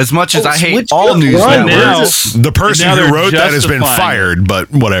 As much as I hate which all one news now? networks, The person now who they're wrote that has been justifying fired,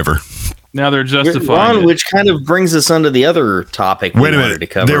 but whatever. Now they're justifying Ron, it. which kind of brings us onto the other topic. Wait a wanted minute. To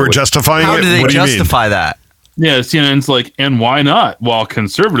cover, They were which- justifying how it? do they What do you mean? justify that? Yeah, CNN's like, and why not? While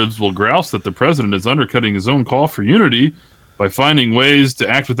conservatives will grouse that the president is undercutting his own call for unity by finding ways to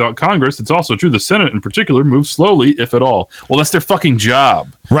act without Congress, it's also true the Senate in particular moves slowly, if at all. Well, that's their fucking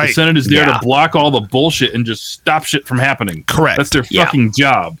job. Right. The Senate is there Yeah. to block all the bullshit and just stop shit from happening. Correct. That's their Yeah. fucking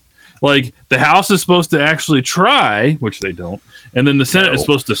job. Like, the House is supposed to actually try, which they don't, and then the Senate is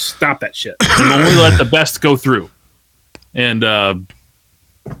supposed to stop that shit and only let the best go through. And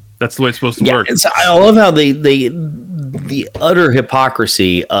that's the way it's supposed to work. It's, I love how the utter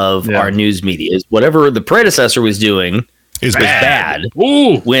hypocrisy of our news media is whatever the predecessor was doing is bad.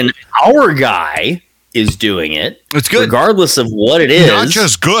 Ooh. When our guy is doing it, it's good, regardless of what it is. Not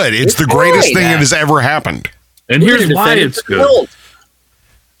just good. It's the greatest thing that has ever happened. And here's why it's good.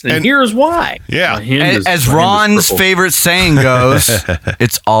 And here's why. Yeah. As Ron's favorite saying goes,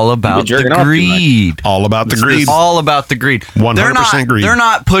 it's all about jerking the off too greed. All about the greed. It's all about the greed. 100% greed. They're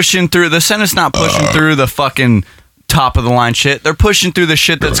not pushing through. The Senate's not pushing through the fucking top of the line shit. They're pushing through the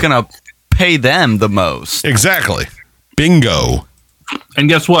shit that's gonna pay them the most. Exactly. Bingo. And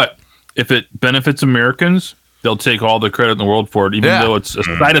guess what? If it benefits Americans, they'll take all the credit in the world for it, even though it's a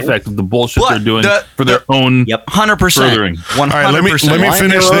side effect of the bullshit they're doing for their own 100%. furthering. 100%. All right, let me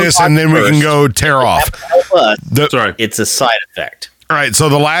finish this and then we can go tear off. Sorry. It's a side effect. All right, so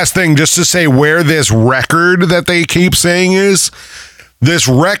the last thing, just to say where this record that they keep saying is, this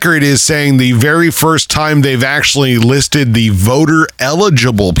record is saying the very first time they've actually listed the voter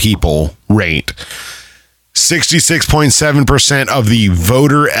eligible people rate. 66.7% of the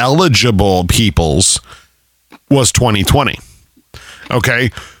voter eligible peoples was 2020. Okay.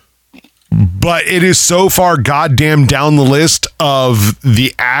 But it is so far goddamn down the list of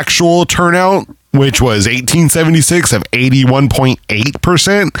the actual turnout, which was 1876 of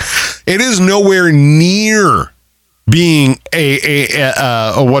 81.8%. It is nowhere near being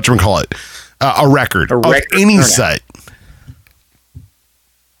a whatchamacallit, a record of any turnout. site.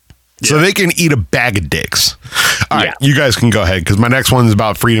 So they can eat a bag of dicks. All right, you guys can go ahead because my next one is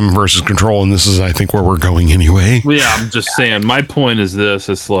about freedom versus control, and this is, I think, where we're going anyway. Well, yeah, I'm just saying. My point is this: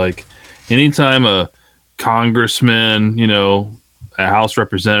 it's like anytime a congressman, a House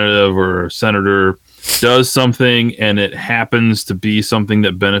representative or a senator does something, and it happens to be something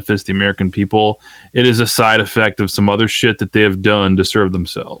that benefits the American people, it is a side effect of some other shit that they have done to serve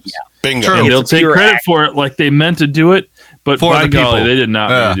themselves. Yeah. Bingo. And they'll take credit for it like they meant to do it. But For by the golly, people. they did not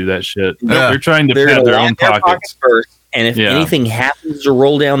mean to do that shit. They're trying to They're pad gonna their line own their pockets. first, and if anything happens to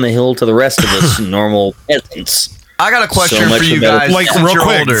roll down the hill to the rest of us normal peasants, I got a question so much for you the better. guys. Like, since real you're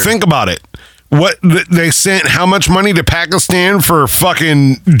quick, older. think about it. What they sent? How much money to Pakistan for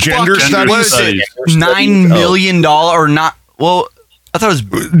fucking gender What studies? is it? $9 million or not? Well, I thought it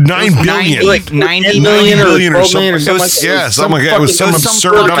was 9 billion, 90 million or 12 million or something. something like that. Yeah, something like that. It was some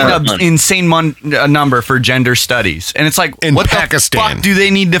absurd number. Insane number for gender studies, and it's like, In what Pakistan. the fuck do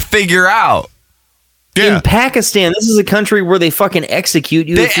they need to figure out? in Pakistan, this is a country where they fucking execute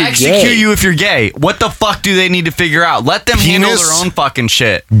you. They if you're execute gay. you if you're gay. What the fuck do they need to figure out? Let them handle Penis? their own fucking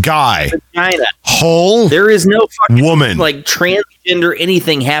shit. Guy, China. whole There is no fucking woman. like transgender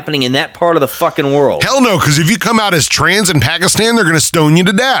anything happening in that part of the fucking world. Hell no, because if you come out as trans in Pakistan, they're going to stone you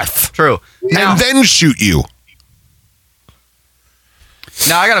to death. True. Now, And then shoot you.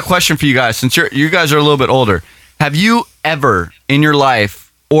 now I got a question for you guys. Since you guys are a little bit older, have you ever in your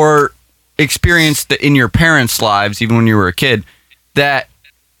life, or experienced in your parents' lives, even when you were a kid, that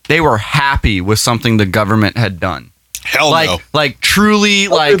they were happy with something the government had done? Hell no. Like truly,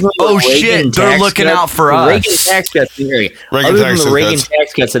 like, Other than the oh Reagan shit, they're tax looking cut- out for the us. Reagan tax cuts. Other than the Reagan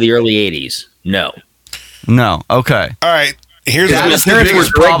tax cuts of the early '80s, no. No. Okay. All right. Here's My That's the parents were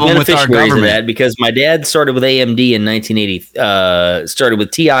biggest direct problem with our beneficiaries of government. that because my dad started with AMD in 1980. Started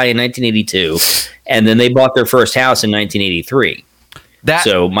with TI in 1982, and then they bought their first house in 1983.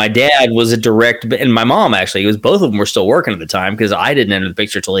 So my dad was a direct, and my mom actually, both of them were still working at the time because I didn't enter the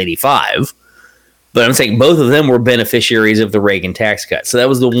picture till '85. But I'm saying both of them were beneficiaries of the Reagan tax cut. So that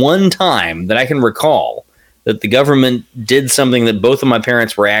was the one time that I can recall that the government did something that both of my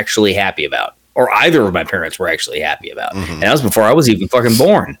parents were actually happy about, or either of my parents were actually happy about. And that was before I was even fucking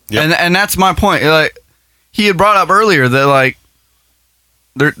born. And that's my point. Like he had brought up earlier that like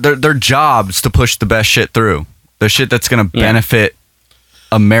their jobs to push the best shit through, the shit that's going to benefit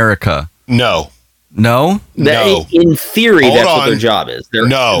America. No. In theory, Hold that's what on. their job is.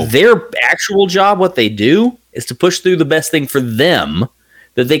 No. Their actual job, what they do, is to push through the best thing for them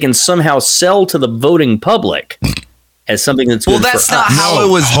that they can somehow sell to the voting public as something that's good that's for not us. how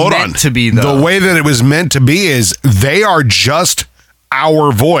it was Hold meant on. to be, though. The way that it was meant to be is they are just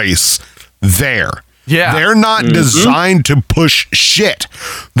our voice there. Yeah. They're not designed to push shit.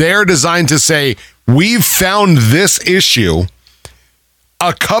 They're designed to say, we've found this issue.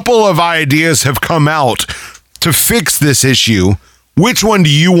 A couple of ideas have come out to fix this issue. Which one do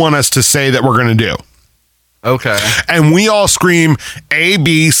you want us to say that we're going to do? Okay. And we all scream A,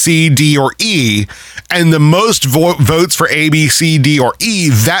 B, C, D, or E. And the most votes for A, B, C, D, or E,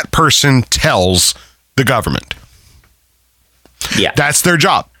 that person tells the government. Yeah. That's their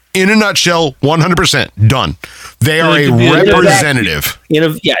job. In a nutshell, 100% done. They are a In a representative.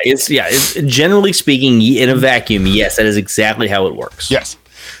 It's generally speaking, in a vacuum, yes, that is exactly how it works. Yes.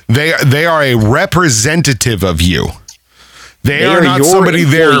 They are a representative of you. They are not your somebody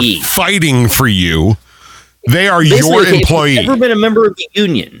employee. there fighting for you. They are Basically, your okay, employee. Have you ever been a member of the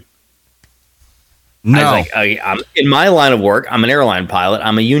union? No. I'm in my line of work, I'm an airline pilot.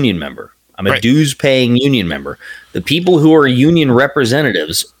 I'm a union member. I'm a dues-paying union member. The people who are union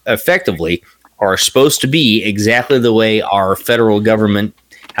representatives, effectively, are supposed to be exactly the way our federal government,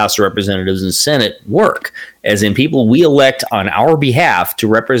 House of Representatives, and Senate work, as in people we elect on our behalf to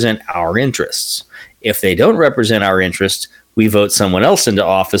represent our interests. If they don't represent our interests, we vote someone else into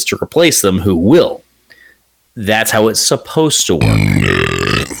office to replace them who will. That's how it's supposed to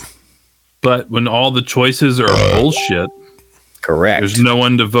work. But when all the choices are bullshit, correct. There's no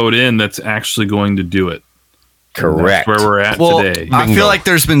one to vote in that's actually going to do it. Correct. That's where we're at today. I feel like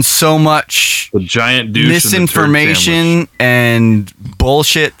there's been so much the giant douche misinformation and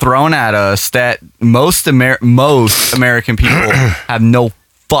bullshit thrown at us that most American people have no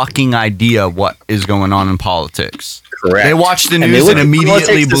fucking idea what is going on in politics. Correct. They watch the And news they and look at immediately politics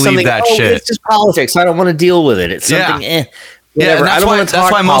as believe something, that oh, shit. It's just politics. I don't want to deal with it. It's something. Yeah, Whatever. and I don't want to talk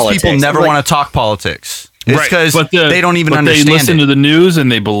that's why most politics. people never I'm like, want to talk politics. It's Right. because But they don't even understand They listen it. to the news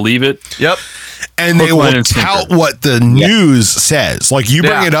and they believe it. Yep. And they Hook, line, will and sinker. tout what the news says. Like you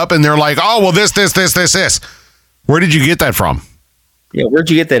bring Yeah. it up and they're like, oh, well, this. Where did you get that from? Yeah, where'd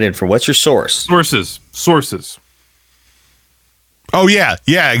you get that in from? What's your source? Sources. Oh, yeah,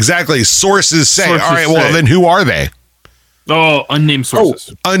 exactly. Sources say. Sources All right, well, say. then who are they? Oh, unnamed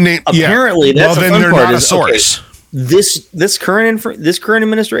sources. Unnamed. Apparently, yeah. that's well, the then fun they're part not a is, source. okay, this current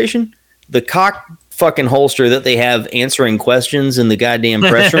administration, the cock fucking holster that they have answering questions in the goddamn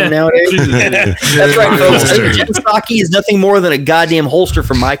press room nowadays. That's right, folks. Jen Psaki is nothing more than a goddamn holster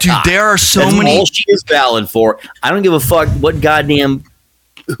for my cock. There are so That's many. all she is valid for. I don't give a fuck what goddamn.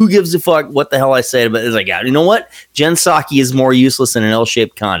 Who gives a fuck what the hell I say about it? It's like, you know what? Jen Psaki is more useless than an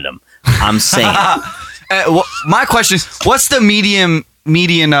L-shaped condom. I'm saying. My question is, what's the median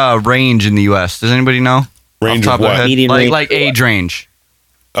range in the U.S.? Does anybody know? Range Off of the top what? their head? Median range Like of age range.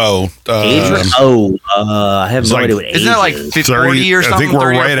 Oh, I have no idea what age Isn't it like is. 40 or something? I think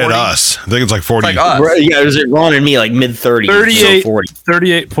we're 30 or right at 40? us. I think it's like 40. Like us. Right, yeah, is it Ron and me like mid-30s? 38, 40.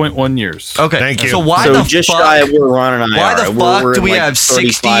 38.1 years. Okay. Thank you. So why So the just fuck? shy of where Ron and I Why are. the We're fuck do in, we like, have 60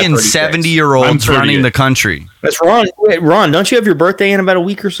 35, and 36. 70-year-olds I'm running 38. the country? That's Ron. Wait, Ron, don't you have your birthday in about a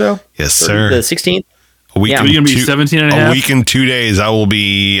week or so? Yes, 30, sir. The 16th? A week Yeah. and Are you gonna be two- 17 and a A half? week and 2 days. I will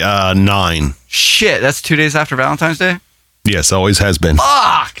be 9. Shit, that's 2 days after Valentine's Day? Yes, always has been.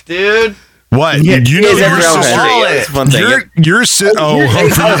 Fuck, dude. What? Yeah, you know yeah, your that's Valentine's sister? Day. Yeah, that's a fun thing. Your si- oh,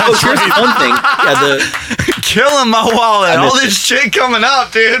 Here's the fun thing. Yeah, Killing my wallet. I All missed this shit coming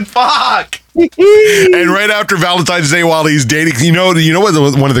up, dude. Fuck. and right after Valentine's Day, while he's dating, you know what?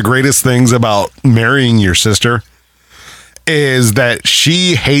 One of the greatest things about marrying your sister is that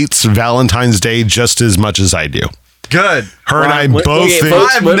she hates Valentine's Day just as much as I do. Good. Her and I both think.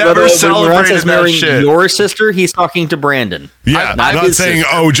 I've never celebrated that marrying shit. your sister, he's talking to Brandon. Yeah, I'm not saying,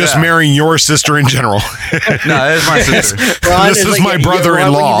 just marrying your sister in general. No, it's my sister. This is my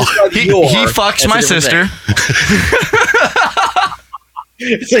brother-in-law. He fucks my sister.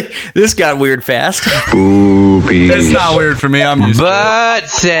 It's like, this got weird fast. It's not weird for me. I'm used to Butt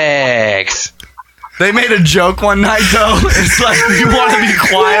sex. They made a joke one night, though. It's like, we want to be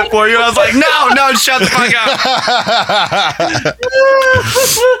quiet for you. I was like, no, shut the fuck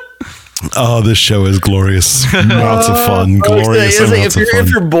up. Oh, this show is glorious. Lots of fun. Glorious and lots of fun.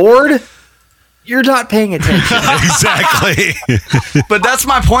 If you're bored, you're not paying attention. Exactly. But that's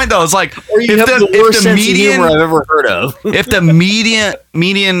my point, though. It's like, Or you have the worst sense of humor I've ever heard of. If the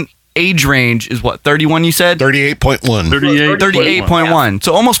median age range is what, 31, you said? 38.1. 38.1.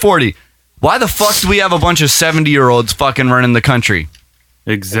 So almost 40. Why the fuck do we have a bunch of 70-year-olds fucking running the country?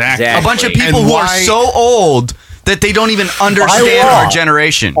 Exactly. A bunch of people who are so old that they don't even understand our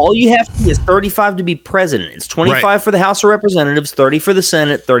generation. All you have to be is 35 to be president. It's 25 for the House of Representatives, 30 for the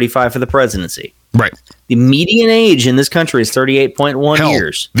Senate, 35 for the presidency. Right. The median age in this country is 38.1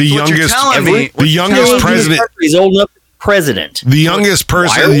 years. The youngest president is old enough to be president. The youngest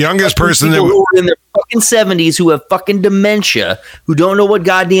person that who are in their fucking 70s who have fucking dementia, who don't know what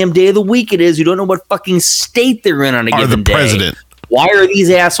goddamn day of the week it is, who don't know what fucking state they're in on a given day. President. Why are these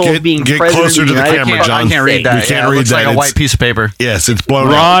assholes being get president? closer to the camera, John. I can't read that. We can't it read looks that. like a white piece of paper. Yes, it's blown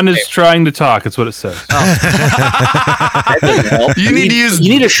Ron out. is trying to talk. That's what it says. You need to use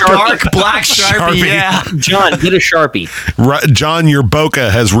a dark black Sharpie. Yeah. John, get a Sharpie. John, your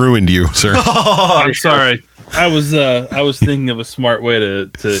bokeh has ruined you, sir. I'm sorry. I was thinking of a smart way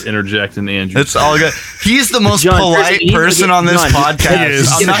to interject in Andrew. It's all good. He's the most polite person on this podcast.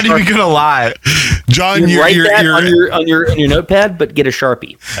 I'm not even gonna lie. John, you write that on your notepad, but get a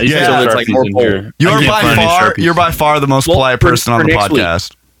Sharpie. So it's like more bold. You're by far the most polite person on the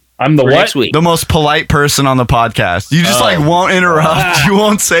podcast. I'm the what? Next week. The most polite person on the podcast. You just won't interrupt. You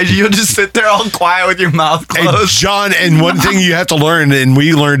won't say. You'll just sit there all quiet with your mouth closed. And John, and one thing you have to learn, and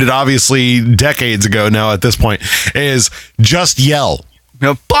we learned it obviously decades ago now at this point, is just yell.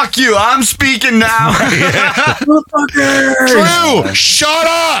 Fuck you. I'm speaking now. Drew, shut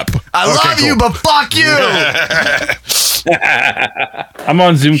up. I love you, but fuck you. I'm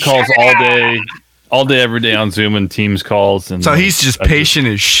on Zoom calls all day, every day on Zoom and Teams calls. And so he's just patient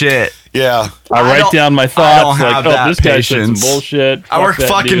as shit. Yeah. I write down my thoughts. I don't have that this guy said patience. some bullshit. I work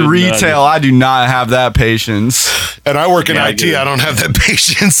fucking retail. I do not have that patience. And I work in IT. I don't have that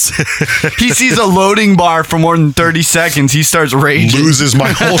patience. He sees a loading bar for more than 30 seconds. He starts raging. Loses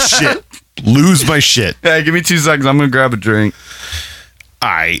my whole shit. Lose my shit. Yeah, give me 2 seconds. I'm going to grab a drink. All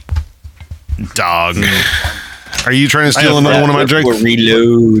right. Dog. Are you trying to steal another one of my drinks?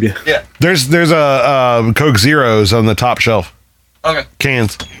 Reload. Yeah. There's a Coke Zeros on the top shelf. Okay.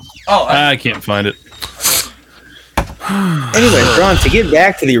 Cans. Oh, I can't find it. Anyway, Ron, to get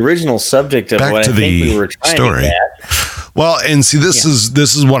back to the original subject of what I think we were trying to get at. Well, and see, this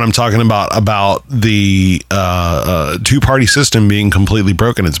is what I'm talking about the two-party system being completely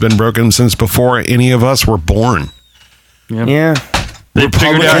broken. It's been broken since before any of us were born. Yeah. They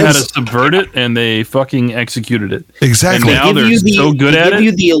figured out how to subvert it, and they fucking executed it. Exactly. And now they're so good at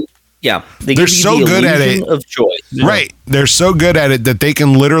it. They're so good at it. Of choice. Right. They're so good at it that they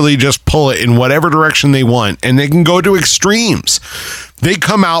can literally just pull it in whatever direction they want, and they can go to extremes. They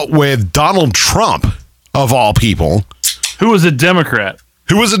come out with Donald Trump, of all people. Who was a Democrat.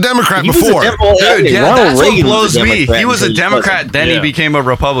 Before. Dude, that's what blows me. He was a Democrat, then he became a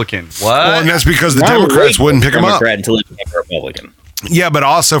Republican. What? Well, and that's because the Democrats wouldn't pick him up. Until he became a Republican. Yeah, but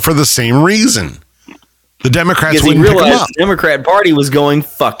also for the same reason. The Democrats Because wouldn't he pick him realized up. the Democrat Party was going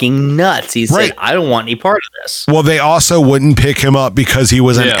fucking nuts. He said, I don't want any part of this. Well, they also wouldn't pick him up because he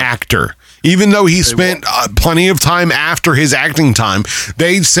was an actor. Even though he spent plenty of time after his acting time,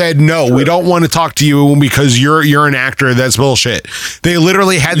 they said, no, we don't want to talk to you because you're an actor. That's bullshit. They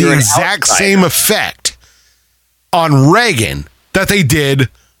literally had the exact same effect on Reagan that they did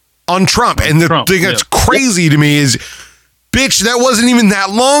on Trump. And the thing that's crazy to me is, bitch, that wasn't even that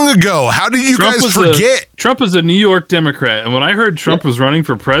long ago. How did you guys forget? Trump is a New York Democrat, and when I heard Trump was running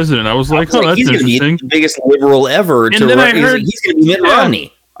for president, I was like, "Oh, that's he's interesting." Gonna be the biggest liberal ever. And then I heard he's going to be Mitt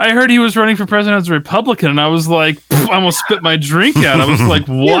Romney. I heard he was running for president as a Republican, and I was like, I almost spit my drink out. I was like,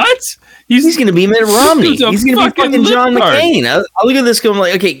 "What? He's going to be Mitt Romney. He's going to be fucking John libtard. McCain." I look at this going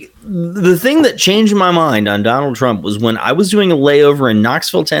like, okay. The thing that changed my mind on Donald Trump was when I was doing a layover in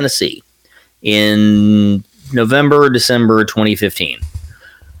Knoxville, Tennessee, in November, December 2015.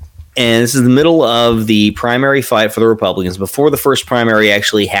 And this is the middle of the primary fight for the Republicans before the first primary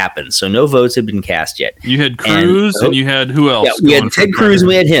actually happened. So no votes had been cast yet. You had Cruz and you had who else? Yeah, we had Ted Cruz and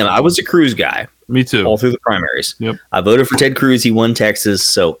we had him. I was a Cruz guy. Me too. All through the primaries. Yep. I voted for Ted Cruz. He won Texas.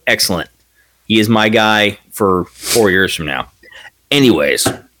 So excellent. He is my guy for 4 years from now. Anyways,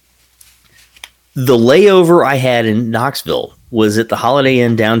 the layover I had in Knoxville was at the Holiday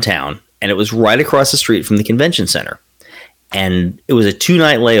Inn downtown, and it was right across the street from the convention center. And it was a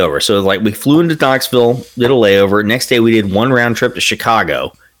 2-night layover. So like we flew into Knoxville, did a layover. Next day we did one round trip to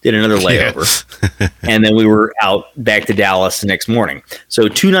Chicago, did another layover. And then we were out back to Dallas the next morning. So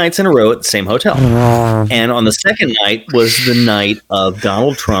 2 nights in a row at the same hotel. And on the second night was the night of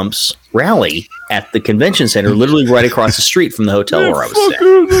Donald Trump's rally at the convention center, literally right across the street from the hotel where I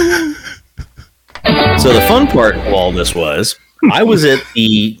was staying. So the fun part of all this was I was at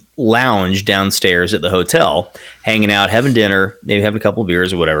the lounge downstairs at the hotel, hanging out, having dinner, maybe having a couple of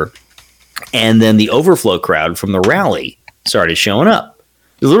beers or whatever. And then the overflow crowd from the rally started showing up.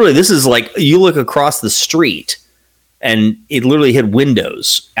 Literally, this is like you look across the street and it literally had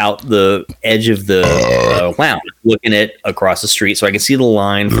windows out the edge of the lounge looking at across the street. So I could see the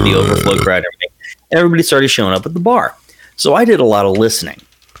line for the overflow crowd and everything. And everybody started showing up at the bar. So I did a lot of listening.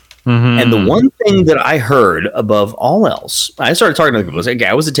 And the one thing that I heard above all else, I started talking to people. I was like,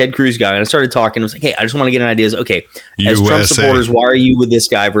 I was a Ted Cruz guy, and I started talking. I was like, hey, I just want to get an idea. Okay, as Trump supporters, why are you with this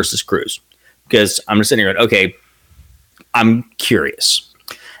guy versus Cruz? Because I'm just sitting here going, okay, I'm curious.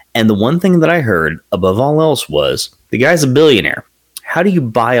 And the one thing that I heard above all else was the guy's a billionaire. How do you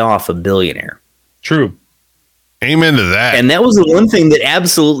buy off a billionaire? True. Amen to that. And that was the one thing that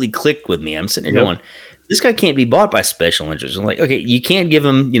absolutely clicked with me. I'm sitting here going, this guy can't be bought by special interests. I'm like, okay, you can't give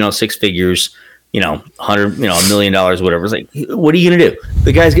him, 6 figures, 100, $1 million, whatever. It's like, what are you going to do?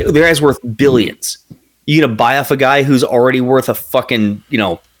 The guy's worth billions. You going to buy off a guy who's already worth a fucking,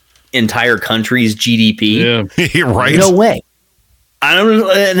 entire country's GDP? Yeah, right. No way. I don't know.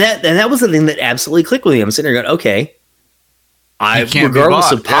 And that was the thing that absolutely clicked with me. I'm sitting there going, okay,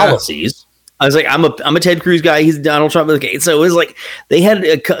 regardless of policies, I was like, I'm a Ted Cruz guy. He's Donald Trump. Okay, so it was like they had,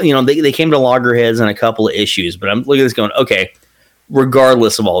 they came to loggerheads on a couple of issues. But I'm looking at this going, okay,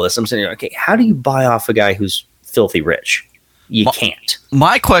 regardless of all this, I'm sitting there, okay, how do you buy off a guy who's filthy rich? You can't.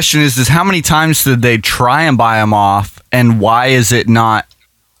 My question is how many times did they try and buy him off, and why is it not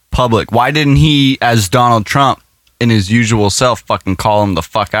public? Why didn't he, as Donald Trump, in his usual self, fucking call him the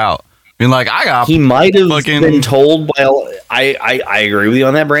fuck out? I mean, like, he might have been told by. I agree with you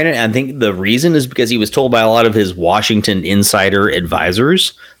on that, Brandon. And I think the reason is because he was told by a lot of his Washington insider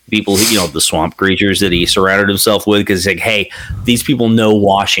advisors, people who, the swamp creatures that he surrounded himself with, because he's like, hey, these people know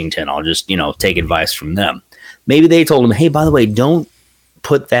Washington. I'll just, take advice from them. Maybe they told him, hey, by the way, don't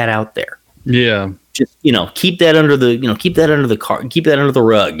put that out there. Yeah. Just, keep that under the, keep that under the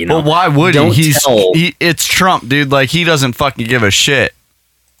rug. Well, why would he? It's Trump, dude. Like, he doesn't fucking give a shit.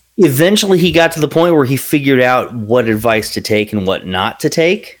 Eventually, he got to the point where he figured out what advice to take and what not to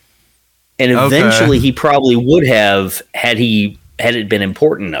take. And eventually, he probably would have had it been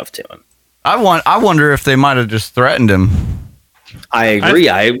important enough to him. I wonder if they might have just threatened him. I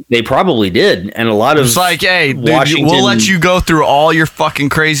agree. They probably did. And a lot of it's like, hey, dude, we'll let you go through all your fucking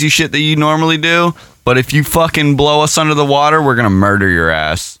crazy shit that you normally do, but if you fucking blow us under the water, we're going to murder your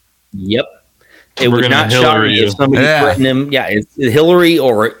ass. Yep. It would not shock me if somebody threatened him. Yeah, it's Hillary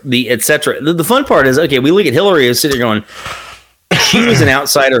or the etc. The fun part is, okay, we look at Hillary as sitting there going, she was an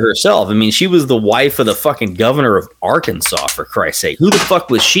outsider herself. I mean, she was the wife of the fucking governor of Arkansas, for Christ's sake. Who the fuck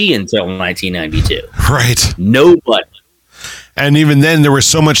was she until 1992? Right. Nobody. And even then, there was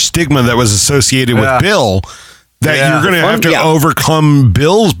so much stigma that was associated with Bill that you're going to have to overcome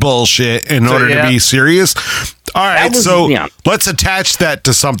Bill's bullshit in order to be serious. All right, let's attach that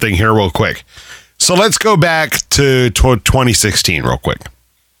to something here real quick. So let's go back to 2016 real quick.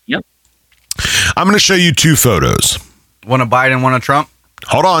 Yep. I'm going to show you 2 photos. One of Biden, one of Trump?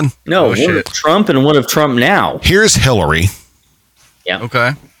 Hold on. No, one of Trump and one of Trump now. Here's Hillary. Yeah.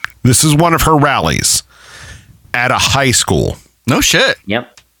 Okay. This is one of her rallies at a high school. No shit.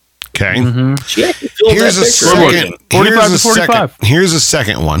 Yep. Okay. Mm-hmm. Here's a second. 45 to 45. Here's a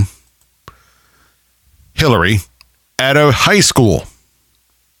second one. Hillary at a high school.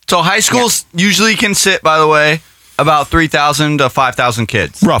 So high schools usually can sit, by the way, about 3,000 to 5,000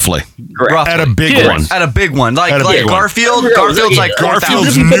 kids. Roughly. At a big one. At a big one. Like Garfield. Garfield's like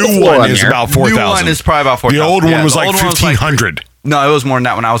Garfield's new one is about 4,000. New one is probably about 4,000. The old one was like 1,500. No, it was more than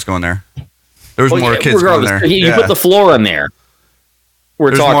that when I was going there. There was more kids going there. You put the floor in there. we're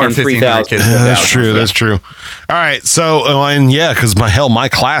There's more talking than 1,500 3,000. kids. That's true. That's true. All right. So, and yeah, because my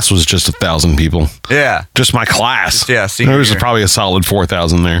class was just 1,000 people. Yeah. Just my class. Yeah, senior there was year. probably a solid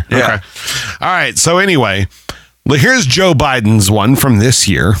 4,000 there. Yeah. Okay. All right. So anyway, here's Joe Biden's one from this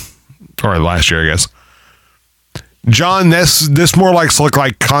year, or last year, I guess. John, this more look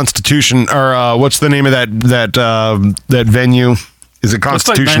like Constitution, or what's the name of that venue? Is it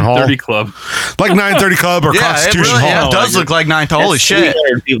Constitution Hall? 930 Club. Like 930 Club or Constitution Hall? Yeah, it does look like 930. Holy shit.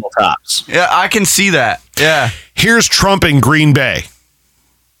 300 people tops. Yeah, I can see that. Yeah. Here's Trump in Green Bay.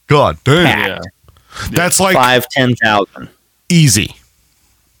 God. Yeah. That's like 10,000. Easy.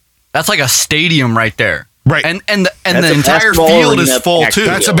 That's like a stadium right there. Right. And the That's entire a basketball field arena is full packed too.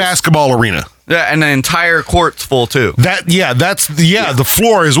 That's a basketball arena. Yeah, and the entire court's full too. The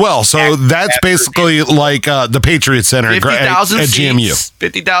floor as well. So that's basically like the Patriot Center at 50,000 GMU. seats.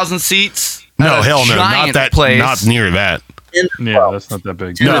 50,000 seats. No, hell no, not Giant that. place. Not near that. Yeah, that's not that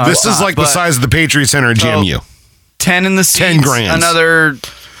big. No, this is like the but- size of the Patriot Center at GMU. 10 in the seats. 10 grand. Another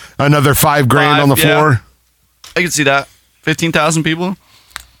Another $5,000 on the floor. I can see that. 15,000 people.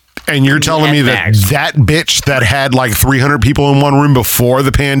 And you're telling me that bitch that had like 300 people in one room before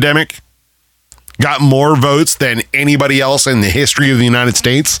the pandemic got more votes than anybody else in the history of the United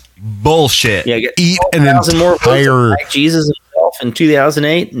States? Bullshit. Yeah, Eat an 12,000 more votes entire like Jesus himself in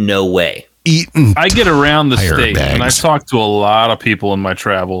 2008? No way. I get around the entire state and I bags. talk to a lot of people in my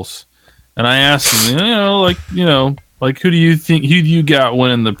travels, and I ask them, who do you think? Who do you got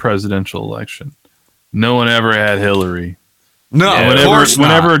winning the presidential election? No one ever had Hillary. No, And of course not.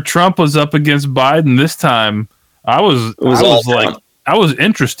 whenever Trump was up against Biden this time, I was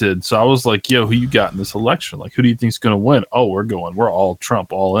interested. So I was like, "Yo, who you got in this election? Like, who do you think's going to win?" Oh, we're all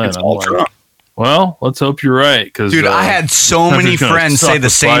Trump, all in. It's I'm all like, Trump. well, let's hope you're right. Because Dude, I had so many friends say the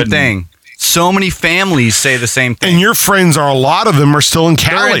same thing. So many families say the same thing. And your friends are, a lot of them are still in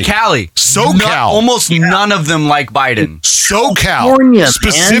Cali. They're in Cali. SoCal. Almost none of them like Biden. SoCal. California,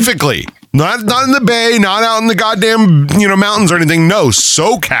 specifically. Not in the Bay, not out in the goddamn, mountains or anything. No,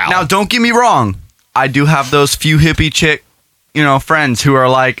 SoCal. Now, don't get me wrong. I do have those few hippie chick, friends who are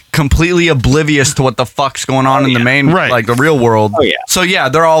like completely oblivious to what the fuck's going on in the main, like the real world. Oh, yeah. So yeah,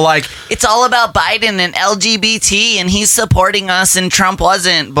 they're all like, It's all about Biden and LGBT, and he's supporting us, and Trump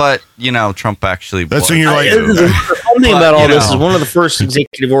wasn't. but Trump actually. That's was. when you're like, The fun thing But, about all you this know. is one of the first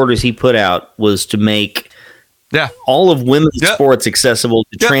executive orders he put out was to make all of women's sports accessible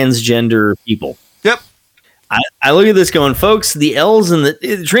to transgender people. Yep. I look at this going, folks, the L's and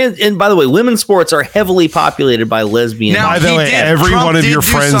the trans. And by the way, women's sports are heavily populated by lesbian. By the way, every one of your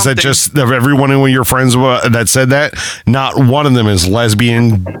friends that said that, not one of them is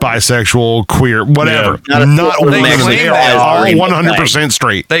lesbian, bisexual, queer, whatever. Yeah. Not one of them. claim They they are are. 100%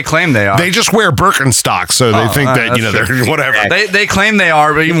 straight. They claim they are. They just wear Birkenstocks, so they think that, that's they're whatever. They claim they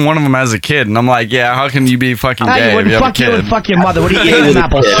are, but even one of them has a kid, and I'm like, yeah, how can you be fucking gay if you have a kid? Fuck your mother. What are you eating,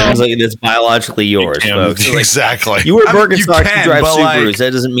 apples? It's like it's biologically yours, folks. Exactly. You wear I mean, Birkenstocks, you can, drive but, Subarus. like,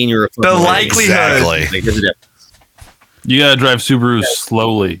 That doesn't mean you're a the likelihood. There's a difference. You gotta drive Subaru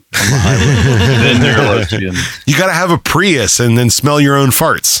slowly on the highway. Then you're a lesbian. You got to have a Prius and then smell your own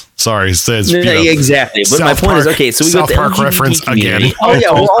farts. Sorry, it says Exactly. But my point is, okay, so we got South the Park LGBT reference community. again. Oh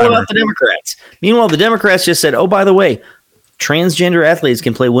yeah, we're all about the Democrats. Meanwhile, the Democrats just said, "Oh, by the way, transgender athletes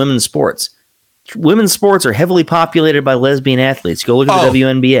can play women's sports. Women's sports are heavily populated by lesbian athletes. Go look at the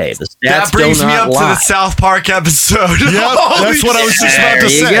WNBA. The stats That brings do me not up lie. to the South Park episode. Yep, that's what I was just about to There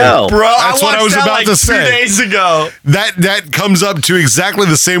you say. go. Bro, That's what I was watched that, about like, to 2 say. days ago. That comes up to exactly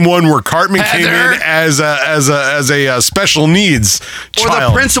the same one where Cartman came Heather. in as a special needs Or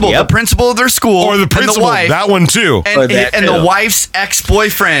child. the principal, Yep. the principal of their school, Or the principal, and the wife, that one too. and, that and the too. wife's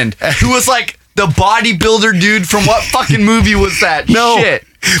ex-boyfriend, who was like the bodybuilder dude from what fucking movie was that? No, Shit.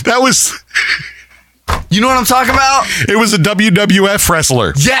 that was. You know what I'm talking about? It was a WWF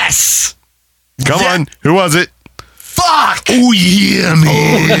wrestler. Yes. Come on, who was it? Fuck. Oh yeah,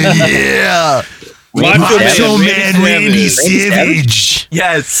 man. Yeah. Macho Man Randy Savage.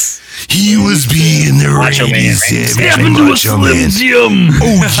 Yes. He was being the Randy Savage Macho Man.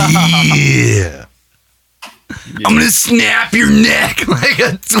 Oh yeah. I'm gonna snap your neck like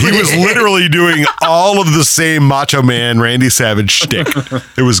a twig. He was literally doing all of the same Macho Man Randy Savage shtick.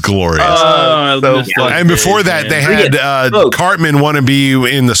 It was glorious. And before that, they had Cartman want to be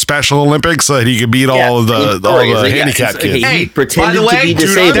in the Special Olympics so that he could beat all of the handicapped kids. Hey, pretended by the way, to be dude,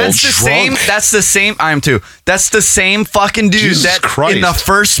 disabled. that's the same. That's the same. I am too. That's the same fucking dude Jesus that Christ. in the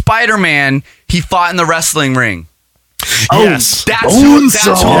first Spider-Man he fought in the wrestling ring. Yes. That's who I'm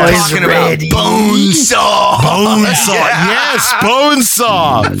talking about. Bonesaw. Bonesaw. Yes,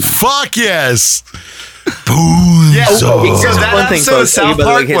 Bonesaw. Fuck yes. Yeah, so here's that one thing, episode of folks. South By the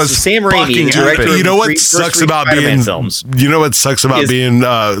way, Park it's was the Sam Raimi, fucking the director epic. of You know the what first sucks three about Spider-Man being films. You know what sucks about Is- being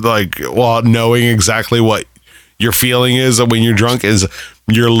knowing exactly what your feeling is when you're drunk is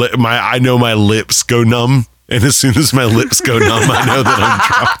I know my lips go numb, and as soon as my lips go numb, I know that I'm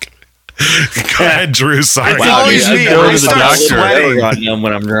drunk. Go ahead, Drew. Sorry. It's always me. Go I to the start doctor. sweating.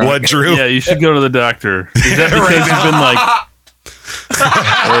 When I'm drunk. What, Drew? Yeah, you should go to the doctor. Is that because you've been like?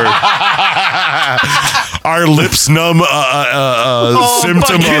 Our lips numb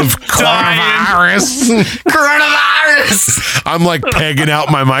symptom of coronavirus. Coronavirus. I'm like pegging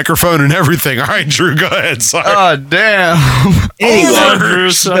out my microphone and everything. All right, Drew, go ahead. Sorry. Oh damn. Anyway,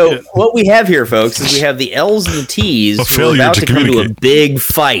 so what we have here, folks, is we have the L's and the T's A who are failure about to to come to a communicate. big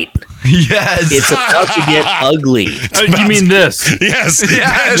fight. Yes. It's about to get ugly. You mean this? Yes.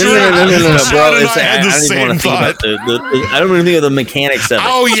 Yes. No, bro. Sean and It's, I had the don't even same want to think about I don't even think of the mechanics of it.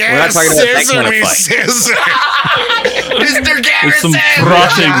 Oh, We're not yes. talking about that kind of Scissor me, fight. scissor. Mr. There's Garrison! some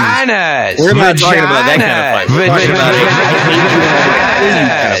frothing. Vaginas. We're not talking about that kind of fight. We're talking about a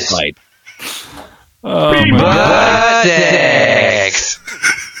kind of fight. Oh my God. Butt-dicks.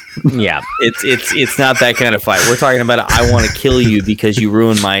 Yeah, it's not that kind of fight. We're talking about I want to kill you because you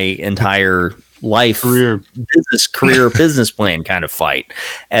ruined my entire life, business plan kind of fight.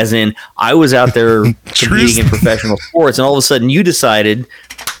 As in, I was out there competing in professional sports, and all of a sudden you decided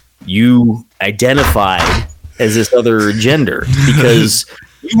you identified as this other gender because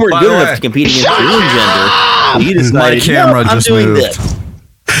you weren't By good the enough way- to compete against your own gender. So you decided, My camera "No, I'm just doing moved. this."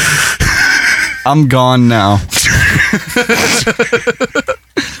 I'm gone now.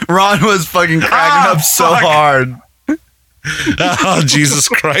 Ron was fucking cracking up so hard. Oh, Jesus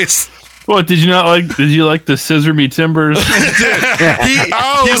Christ. What did you not like? Did you like the Scissor Me Timbers?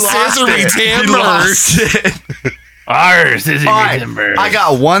 Scissor me timbers. Scissor All Me right, Timbers. I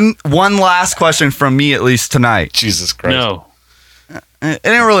got one last question from me at least tonight. Jesus Christ. No. It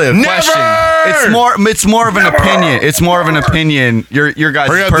ain't really a question. It's more of an opinion. It's more of an opinion. Your guys.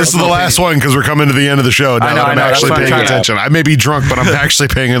 Hurry up, this is the last one because we're coming to the end of the show now I know, that I'm that's actually what I'm paying trying to- attention. I may be drunk, but I'm actually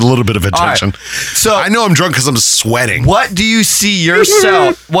paying a little bit of attention. So I know I'm drunk because I'm sweating. what do you see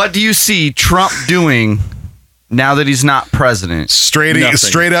yourself? What do you see Trump doing now that he's not president? Straight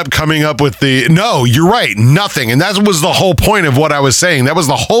up coming up with no, you're right, nothing. And that was the whole point of what I was saying. That was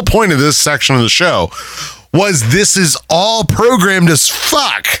the whole point of this section of the show was this is all programmed as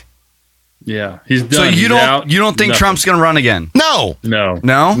fuck. Yeah, he's done. So you He's don't out. think Nothing. Trump's gonna run again? No. No.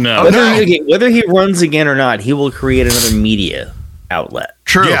 No? No. Whether he runs again or not, he will create another media outlet.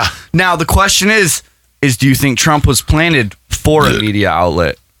 True. Yeah. Now the question is do you think Trump was planted for a media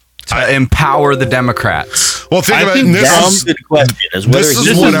outlet to empower the Democrats? Well, think I about think it. That's the question. Is whether This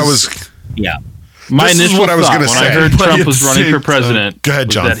is he- what I was. Yeah. My This is initial what I was thought gonna when say. I heard But Trump was it's running for sick, president Go ahead,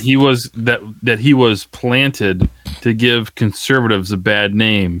 was John. that he was planted to give conservatives a bad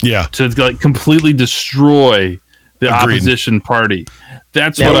name. Yeah. To like completely destroy the Agreed. opposition party.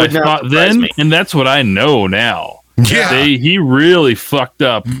 That's That what I would not thought surprise then, me. and that's what I know now. Yeah. He really fucked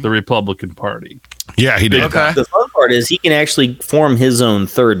up the Republican Party. Yeah, he did. Okay. The fun part is he can actually form his own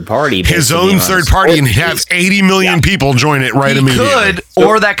third party. His based on own the third party and have 80 million people join it right He immediately. could,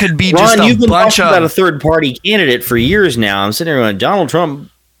 or that could be just Ron, a you've been bunch talking about a of. third party candidate for years now. I'm sitting here going, Donald Trump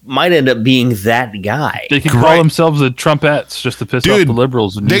might end up being that guy. They can call themselves the Trumpettes just to piss off Dude, the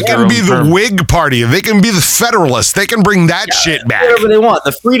liberals. And They use their can own be the term. Whig Party. They can be the Federalists. They can bring that shit back. Whatever they want.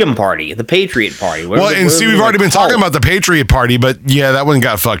 The Freedom Party, the Patriot Party. Well, and see, we've already been talking about the Patriot Party, but yeah, that one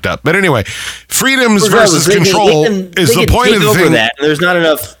got fucked up. But anyway, freedoms versus control is the point of the thing. That, and there's not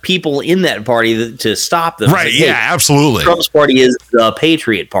enough people in that party to stop them. Right, It's like, yeah, hey, absolutely. Trump's party is the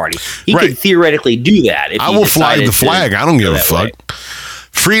Patriot Party. He Right. could theoretically do that. If I he will fly decided the flag. I don't give go a that fuck. way.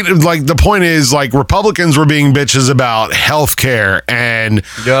 Freedom, like the point is, like Republicans were being bitches about healthcare and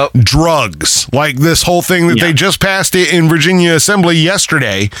drugs, like this whole thing that they just passed it in Virginia Assembly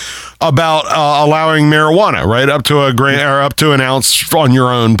yesterday about allowing marijuana, right, up to a grain or up to an ounce on your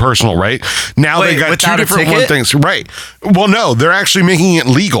own personal, right? Now Wait, they got two without a different ticket? things, right? Well, no, they're actually making it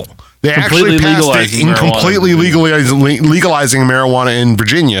legal. They actually Completely passed it legalizing in marijuana. completely legalizing marijuana in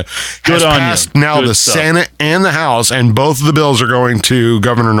Virginia. Good Has on you. passed now Good the stuff. Senate and the House, and both of the bills are going to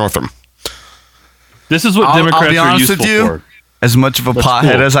Governor Northam. This is what I'll Democrats be are honest useful with you. for. As much of a That's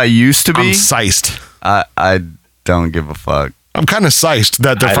pothead cool. as I used to be, I'm sized. I don't give a fuck. I'm kind of sized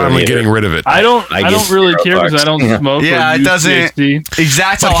that they're I don't finally either. getting rid of it. I don't really care because I don't smoke. Yeah, or it use doesn't. THC.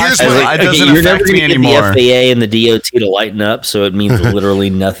 Exactly. But How I here's feel. what- It doesn't you're never affect going me to get anymore. the FAA and the DOT to lighten up, so it means literally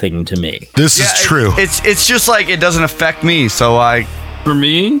nothing to me. This is true. It's just like it doesn't affect me, so I For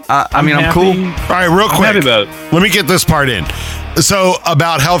me, I mean, I'm happy. cool. All right, real quick. happy about it. Let me get this part in. So,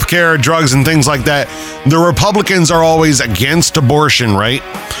 about healthcare, drugs, and things like that, the Republicans are always against abortion, right?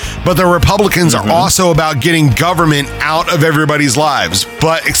 But the Republicans are also about getting government out of everybody's lives.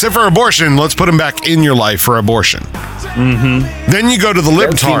 But except for abortion, let's put them back in your life for abortion. Then you go to the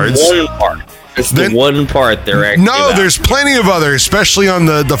libtards. That's the one part. It's the one part they're actually about. There's plenty of others, especially on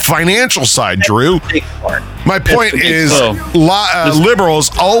the financial side, Drew. My point is, liberals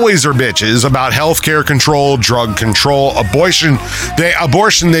always are bitches about healthcare control, drug control, abortion.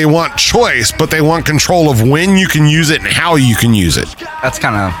 They want choice, but they want control of when you can use it and how you can use it. That's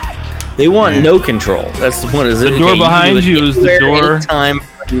kind of... They want no control. That's the point. The door behind you is the door. Anytime,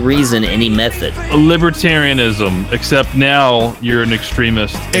 any reason, any method. Libertarianism, except now you're an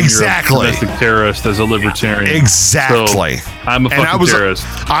extremist. Exactly. You're a domestic terrorist as a libertarian. Exactly. So I'm a fucking terrorist.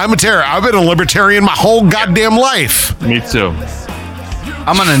 I'm a terrorist. I've been a libertarian my whole goddamn life. Me too.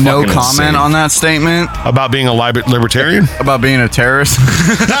 I'm gonna no comment on that statement. About being a libertarian? About being a terrorist?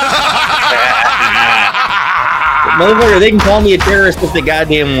 Motherfucker, they can call me a terrorist if they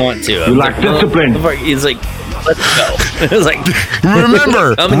goddamn want to. You lack discipline. He's like, let's go. It's like,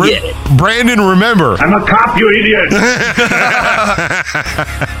 remember, come and get it. Brandon, remember. I'm a cop, you idiot.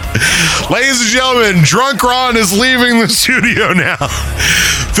 Ladies and gentlemen, Drunk Ron is leaving the studio now.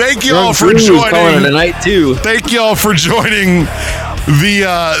 Thank you all for joining. Tonight too. Thank you all for joining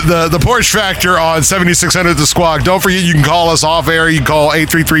the Porch Factor on 7600 The Squawk. Don't forget, you can call us off air. You can call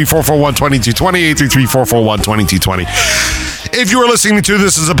 833-441-2220, 833-441-2220. If you are listening to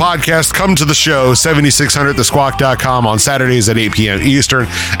this as a podcast, come to the show, 7600thesquawk.com on Saturdays at 8 p.m. Eastern,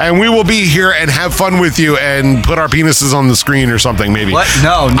 and we will be here and have fun with you and put our penises on the screen or something, maybe. What?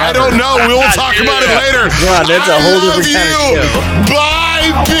 No, never. I don't know. We'll talk about it later. Ron, that's a whole different kind of show.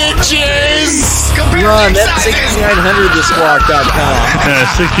 Bye, bitches! Ron, that's 6900thesquawk.com.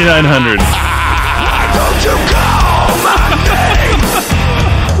 6900. Don't you call my name?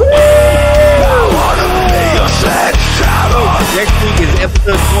 Next week is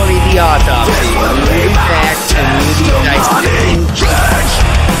episode 20, The Autopsy. New facts and movie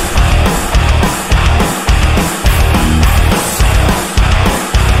dissecting.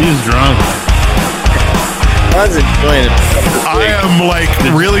 He's drunk. Ron's enjoying it. I am like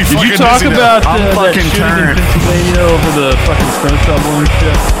really Did fucking you talk busy about now. that shooting in Pennsylvania over the fucking snow shoveling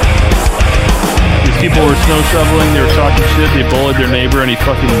shit? These people were snow shoveling, they were talking shit, they bullied their neighbor and he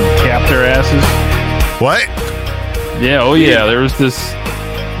fucking capped their asses. What? Yeah, oh yeah, there was this.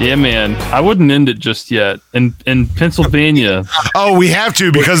 Yeah, man, I wouldn't end it just yet. In Pennsylvania. Oh, we have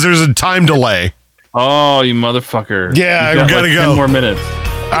to because there's a time delay. Oh, you motherfucker! Yeah, You've got gotta like go. 10 more minutes.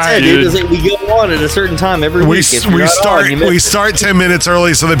 All right, dude. We go on at a certain time every week. We start 10 minutes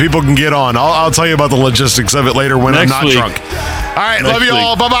early so that people can get on. I'll tell you about the logistics of it later when Next I'm not week. drunk. All right, Next love you week.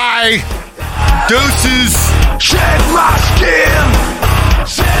 all. Bye bye. Deuces. Shed my skin.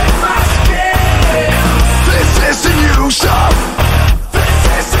 Shed my skin. This is the new stuff. This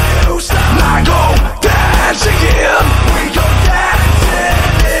is the new stuff. I go dance again. We go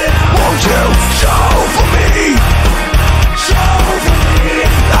dancing. Won't you